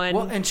then one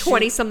Well, and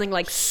 20-something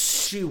like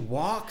She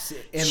walks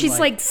in She's,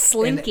 like,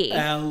 slinky. an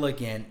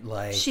elegant,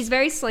 like she's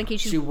very slinky.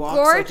 She's She walks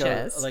like a-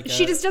 gorgeous. like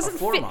She a- just doesn't a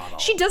floor fit. model.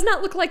 She does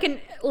not look like an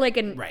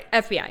right.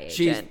 FBI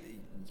agent.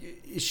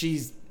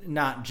 She's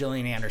not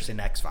Gillian Anderson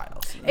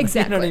X-Files.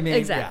 Exactly. You know what I mean?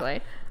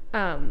 Exactly.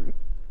 Yeah.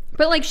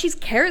 But like she's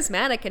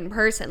charismatic in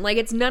person. Like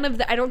it's none of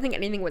the. I don't think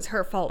anything was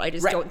her fault. I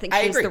just Right. don't think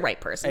I she's agree. the right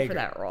person I for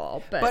agree. that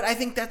role. But But I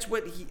think that's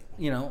what he,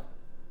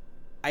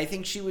 I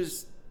think she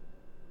was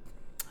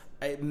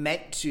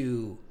meant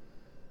to,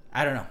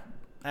 I don't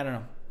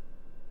know.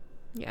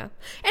 yeah,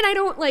 and I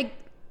don't like,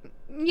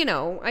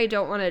 I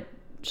don't want to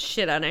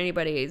shit on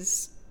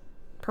anybody's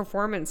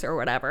performance or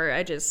whatever.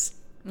 I just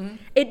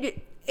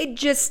it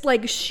just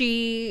like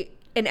she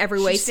in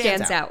every way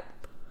stands out.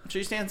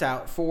 She stands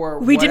out for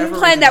We whatever didn't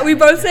plan reason. that. We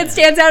both said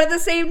stands out at the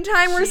same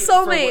time. We're She-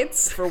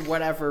 soulmates. For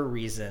whatever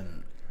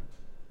reason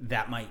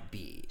that might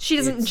be. She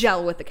doesn't It's-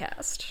 gel with the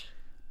cast.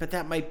 But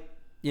that might,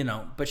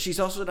 but she's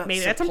also not Maybe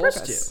supposed that's on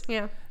purpose.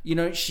 to.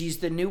 Yeah. She's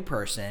the new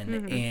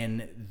person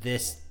in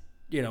this,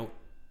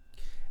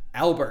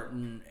 Albert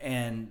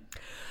and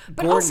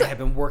Gordon also- have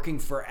been working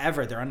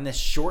forever. They're on this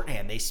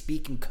shorthand. They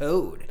speak in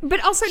code.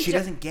 But also, She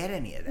doesn't get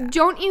any of that.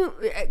 don't you?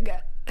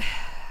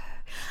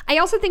 I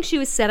also think she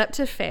was set up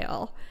to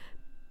fail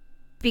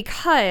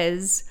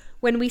because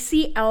when we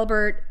see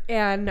Albert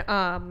and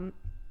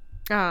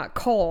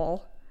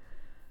Cole,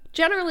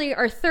 generally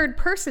our third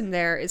person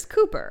there is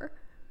Cooper.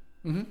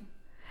 Mm-hmm.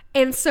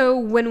 And so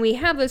when we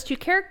have those two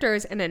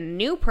characters and a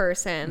new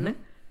person,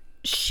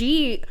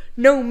 she,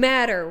 no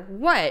matter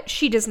what,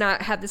 she does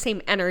not have the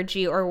same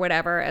energy or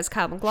whatever as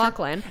Kyle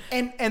MacLachlan.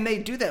 And they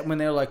do that when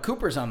they're like,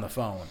 Cooper's on the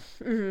phone.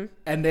 Mm-hmm.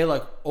 And they're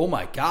like, oh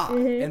my God.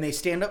 Mm-hmm. And they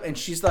stand up and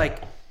she's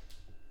like,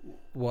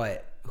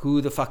 what? Who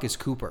the fuck is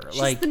Cooper?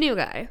 She's like the new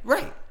guy.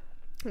 Right.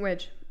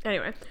 Which,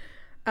 anyway.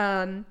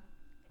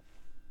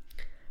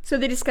 So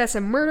they discuss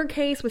a murder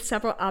case with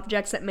several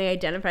objects that may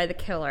identify the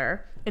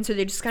killer. And so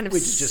they just kind of...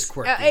 Which is just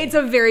quirky. It's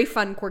a very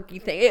fun, quirky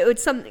thing.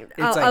 It's something...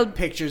 It's like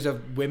pictures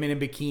of women in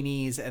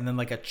bikinis and then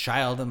like a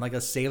child in like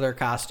a sailor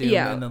costume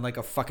Yeah. and then like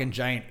a fucking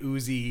giant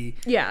Uzi.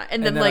 Yeah,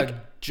 and then, a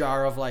like...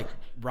 jar of like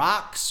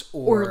rocks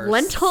or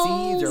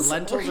lentils. seeds or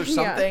lentils or Yeah.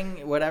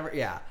 something, whatever.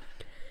 Yeah.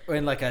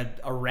 And like a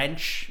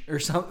wrench or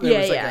something. Yeah,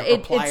 It was like yeah, a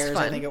it's pliers, I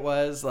fun. think it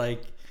was.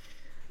 Like,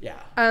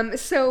 yeah.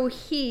 So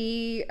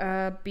he,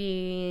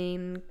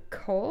 being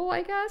Cole,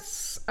 I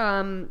guess,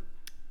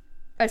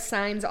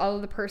 assigns all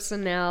of the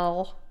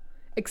personnel,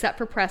 except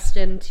for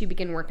Preston, to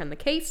begin work on the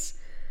case.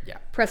 Yeah.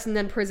 Preston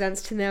then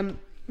presents to them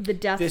the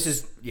deaths.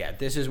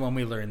 This is when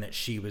we learn that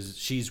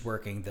she's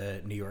working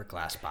the New York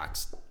glass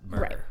box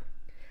murder.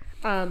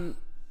 Right.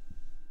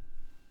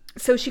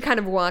 So she kind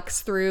of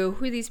walks through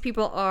who these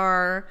people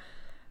are,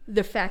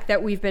 the fact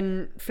that they've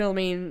been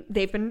filming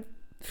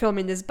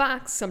this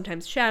box,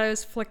 sometimes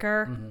shadows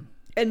flicker. Mm-hmm.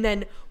 And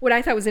then what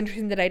I thought was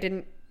interesting that I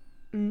didn't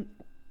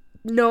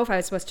know if I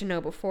was supposed to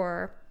know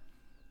before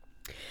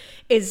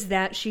is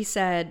that she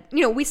said,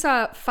 we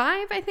saw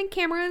 5, I think,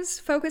 cameras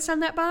focused on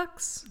that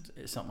box.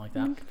 Something like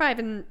that. 5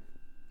 and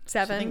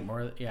 7. I think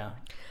more, yeah.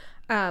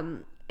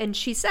 And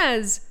she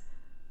says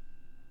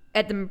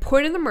at the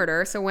point of the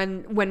murder, so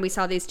when we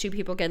saw these two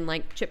people getting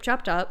like chip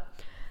chopped up,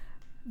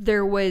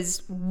 there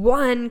was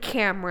one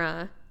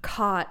camera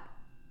caught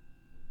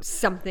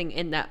something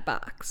in that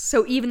box.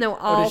 So even though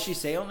all... Oh, did she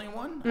say only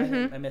one?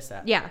 I missed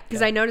that. Yeah,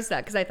 because I noticed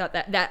that because I thought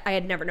that I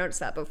had never noticed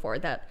that before,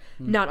 that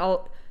not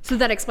all... So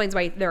that explains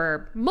why there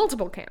are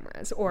multiple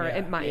cameras, or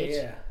it might.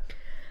 Yeah.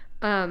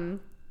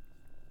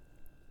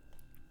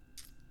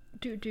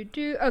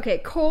 Okay,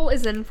 Cole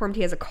is then informed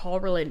he has a call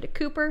related to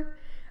Cooper,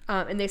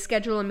 and they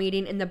schedule a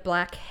meeting in the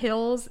Black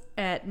Hills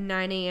at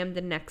 9 a.m.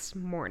 the next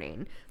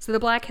morning. So the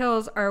Black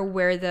Hills are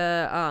where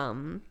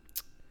the...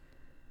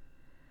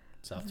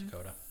 South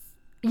Dakota.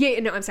 Yeah,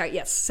 no, I'm sorry.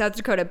 Yes, South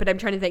Dakota, but I'm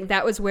trying to think.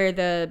 That was where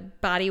the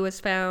body was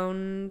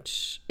found.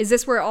 Is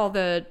this where all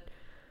the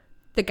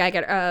guy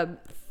got...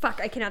 fuck,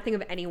 I cannot think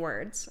of any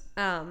words.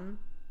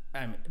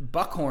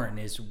 Buckhorn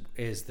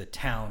is the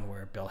town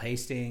where Bill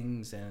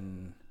Hastings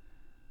and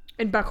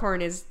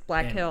Buckhorn is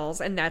Black Hills,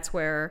 and that's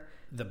where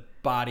the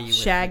body with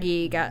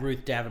Shaggy got...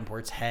 Ruth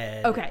Davenport's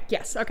head. Okay,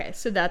 yes, okay.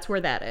 So that's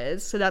where that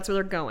is. So that's where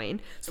they're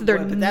going. So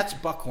But that's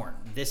Buckhorn.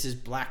 This is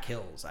Black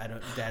Hills.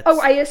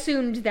 I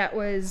assumed that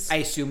was... I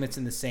assume it's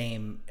in the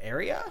same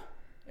area?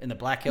 In the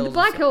Black Hills? The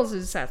Black Hills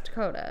is South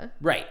Dakota.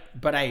 Right.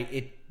 But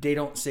they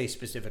don't say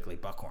specifically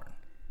Buckhorn.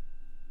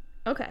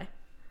 Okay.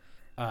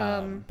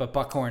 But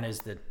Buckhorn is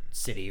the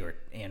city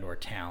or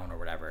town or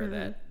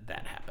whatever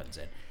that happened. happens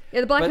in.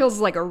 Yeah, the Black But- Hills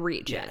is like a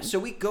region. Yeah, so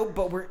we go,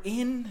 but we're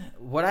in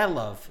what I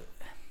love.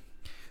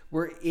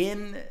 We're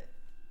in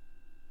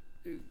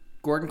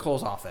Gordon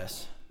Cole's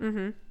office.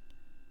 Mm-hmm.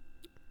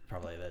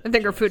 Probably the. I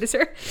think our food is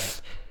here.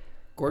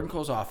 Gordon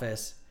Cole's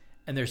office,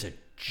 and there's a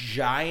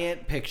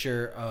giant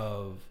picture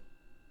of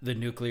the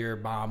nuclear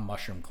bomb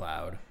mushroom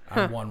cloud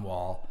on one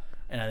wall,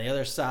 and on the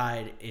other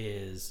side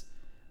is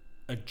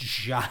a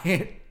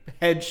giant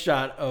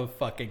headshot of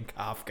fucking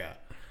Kafka.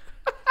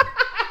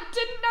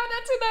 Didn't know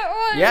that's who that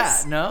was.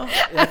 Yeah, no,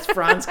 that's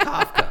Franz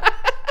Kafka,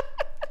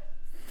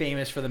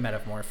 famous for the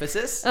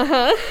Metamorphosis.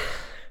 I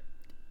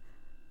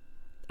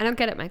don't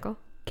get it, Michael.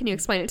 Can you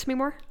explain it to me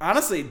more?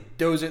 Honestly,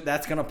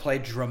 that's going to play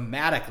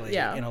dramatically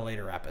Yeah. in a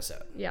later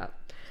episode. Yeah.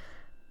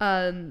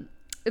 And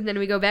then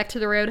we go back to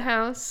the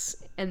Roadhouse,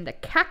 and the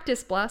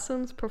Cactus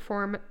Blossoms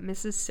perform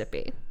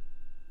Mississippi.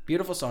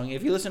 Beautiful song.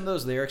 If you listen to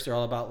those lyrics, they're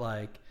all about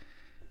like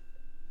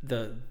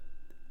the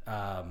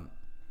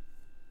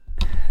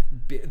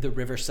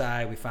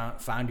riverside. We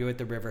found you at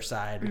the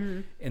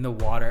riverside in the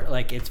water.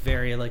 Like it's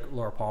very like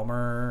Laura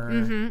Palmer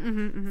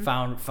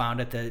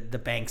found at the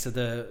banks of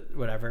the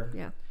whatever.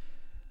 Yeah.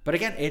 But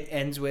again, it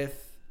ends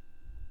with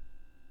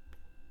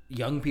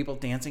young people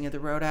dancing at the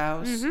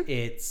Roadhouse.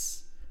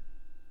 It's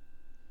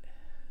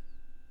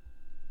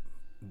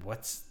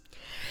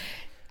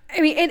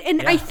I mean,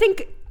 and I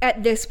think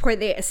at this point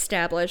they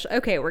established,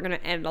 okay, we're going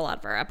to end a lot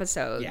of our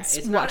episodes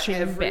it's watching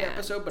not every bands.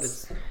 episode, but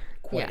it's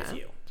quite a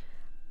few.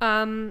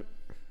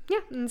 Yeah,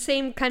 and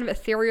same kind of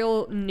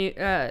ethereal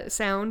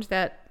sound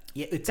that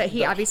that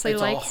he obviously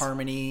it's likes. all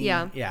harmony.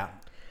 Yeah.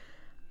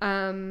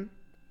 And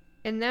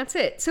that's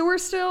it. So we're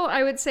still,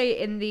 I would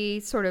say, in the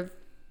sort of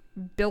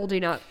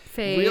building up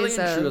phase. Really and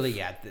of, truly,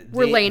 yeah.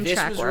 We're laying this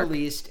track was work.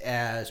 released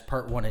as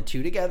part 1 and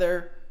 2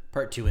 together,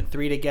 part 2 and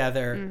 3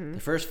 together. The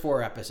first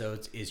 4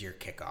 episodes is your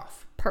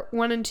kickoff. Part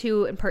 1 and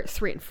 2 and part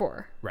 3 and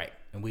 4. Right.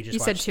 And we just You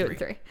said watched 2 3. and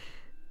 3.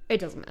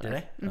 It doesn't matter. Did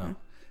I? Oh.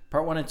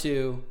 Part 1 and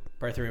 2,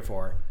 part 3 and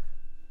 4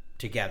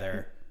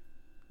 together.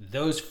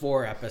 Those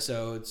 4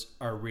 episodes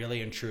are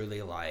really and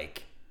truly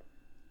like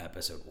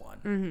episode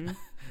 1.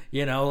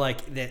 You know,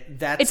 like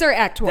that's It's our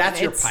act 1. That's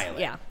your It's- pilot.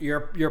 yeah.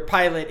 Your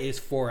pilot is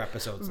 4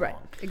 episodes Right,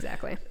 long.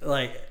 exactly.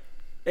 Like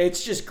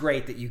it's just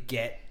great that you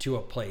get to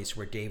a place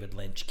where David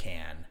Lynch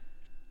can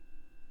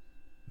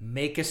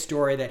make a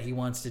story that he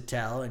wants to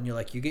tell, and you're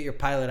like, you get your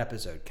pilot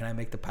episode. Can I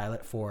make the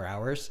pilot 4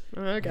 hours?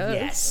 Okay.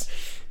 Yes.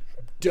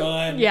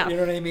 Done. Yeah. You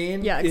know what I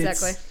mean? Yeah,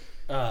 exactly. It's,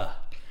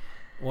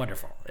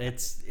 wonderful.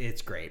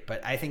 It's great.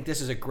 But I think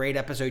this is a great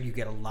episode. You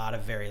get a lot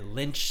of very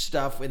Lynch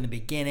stuff in the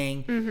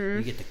beginning.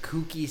 You get the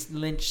kooky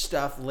Lynch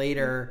stuff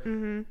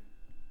later.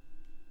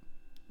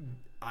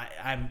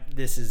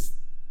 This is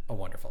a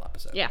wonderful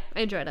episode. Yeah,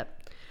 I enjoyed it.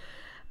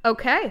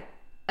 Okay.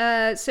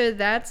 So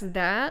that's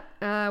that.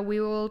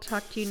 We will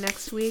talk to you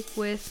next week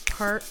with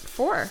part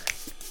 4.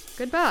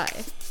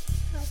 Goodbye.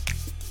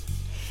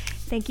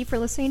 Thank you for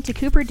listening to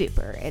Cooper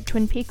Duper, a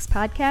Twin Peaks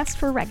podcast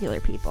for regular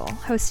people,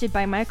 hosted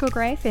by Michael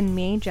Greif and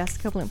me,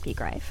 Jessica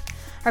Blumke-Greif.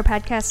 Our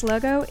podcast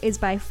logo is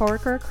by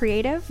Foraker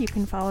Creative. You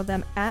can follow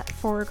them at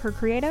Foraker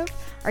Creative.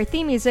 Our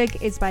theme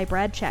music is by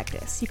Brad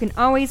Chakdis. You can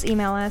always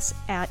email us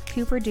at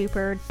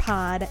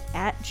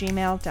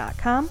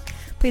cooperduperpod@gmail.com.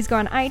 Please go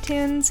on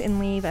iTunes and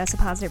leave us a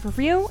positive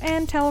review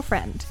and tell a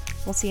friend.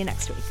 We'll see you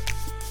next week.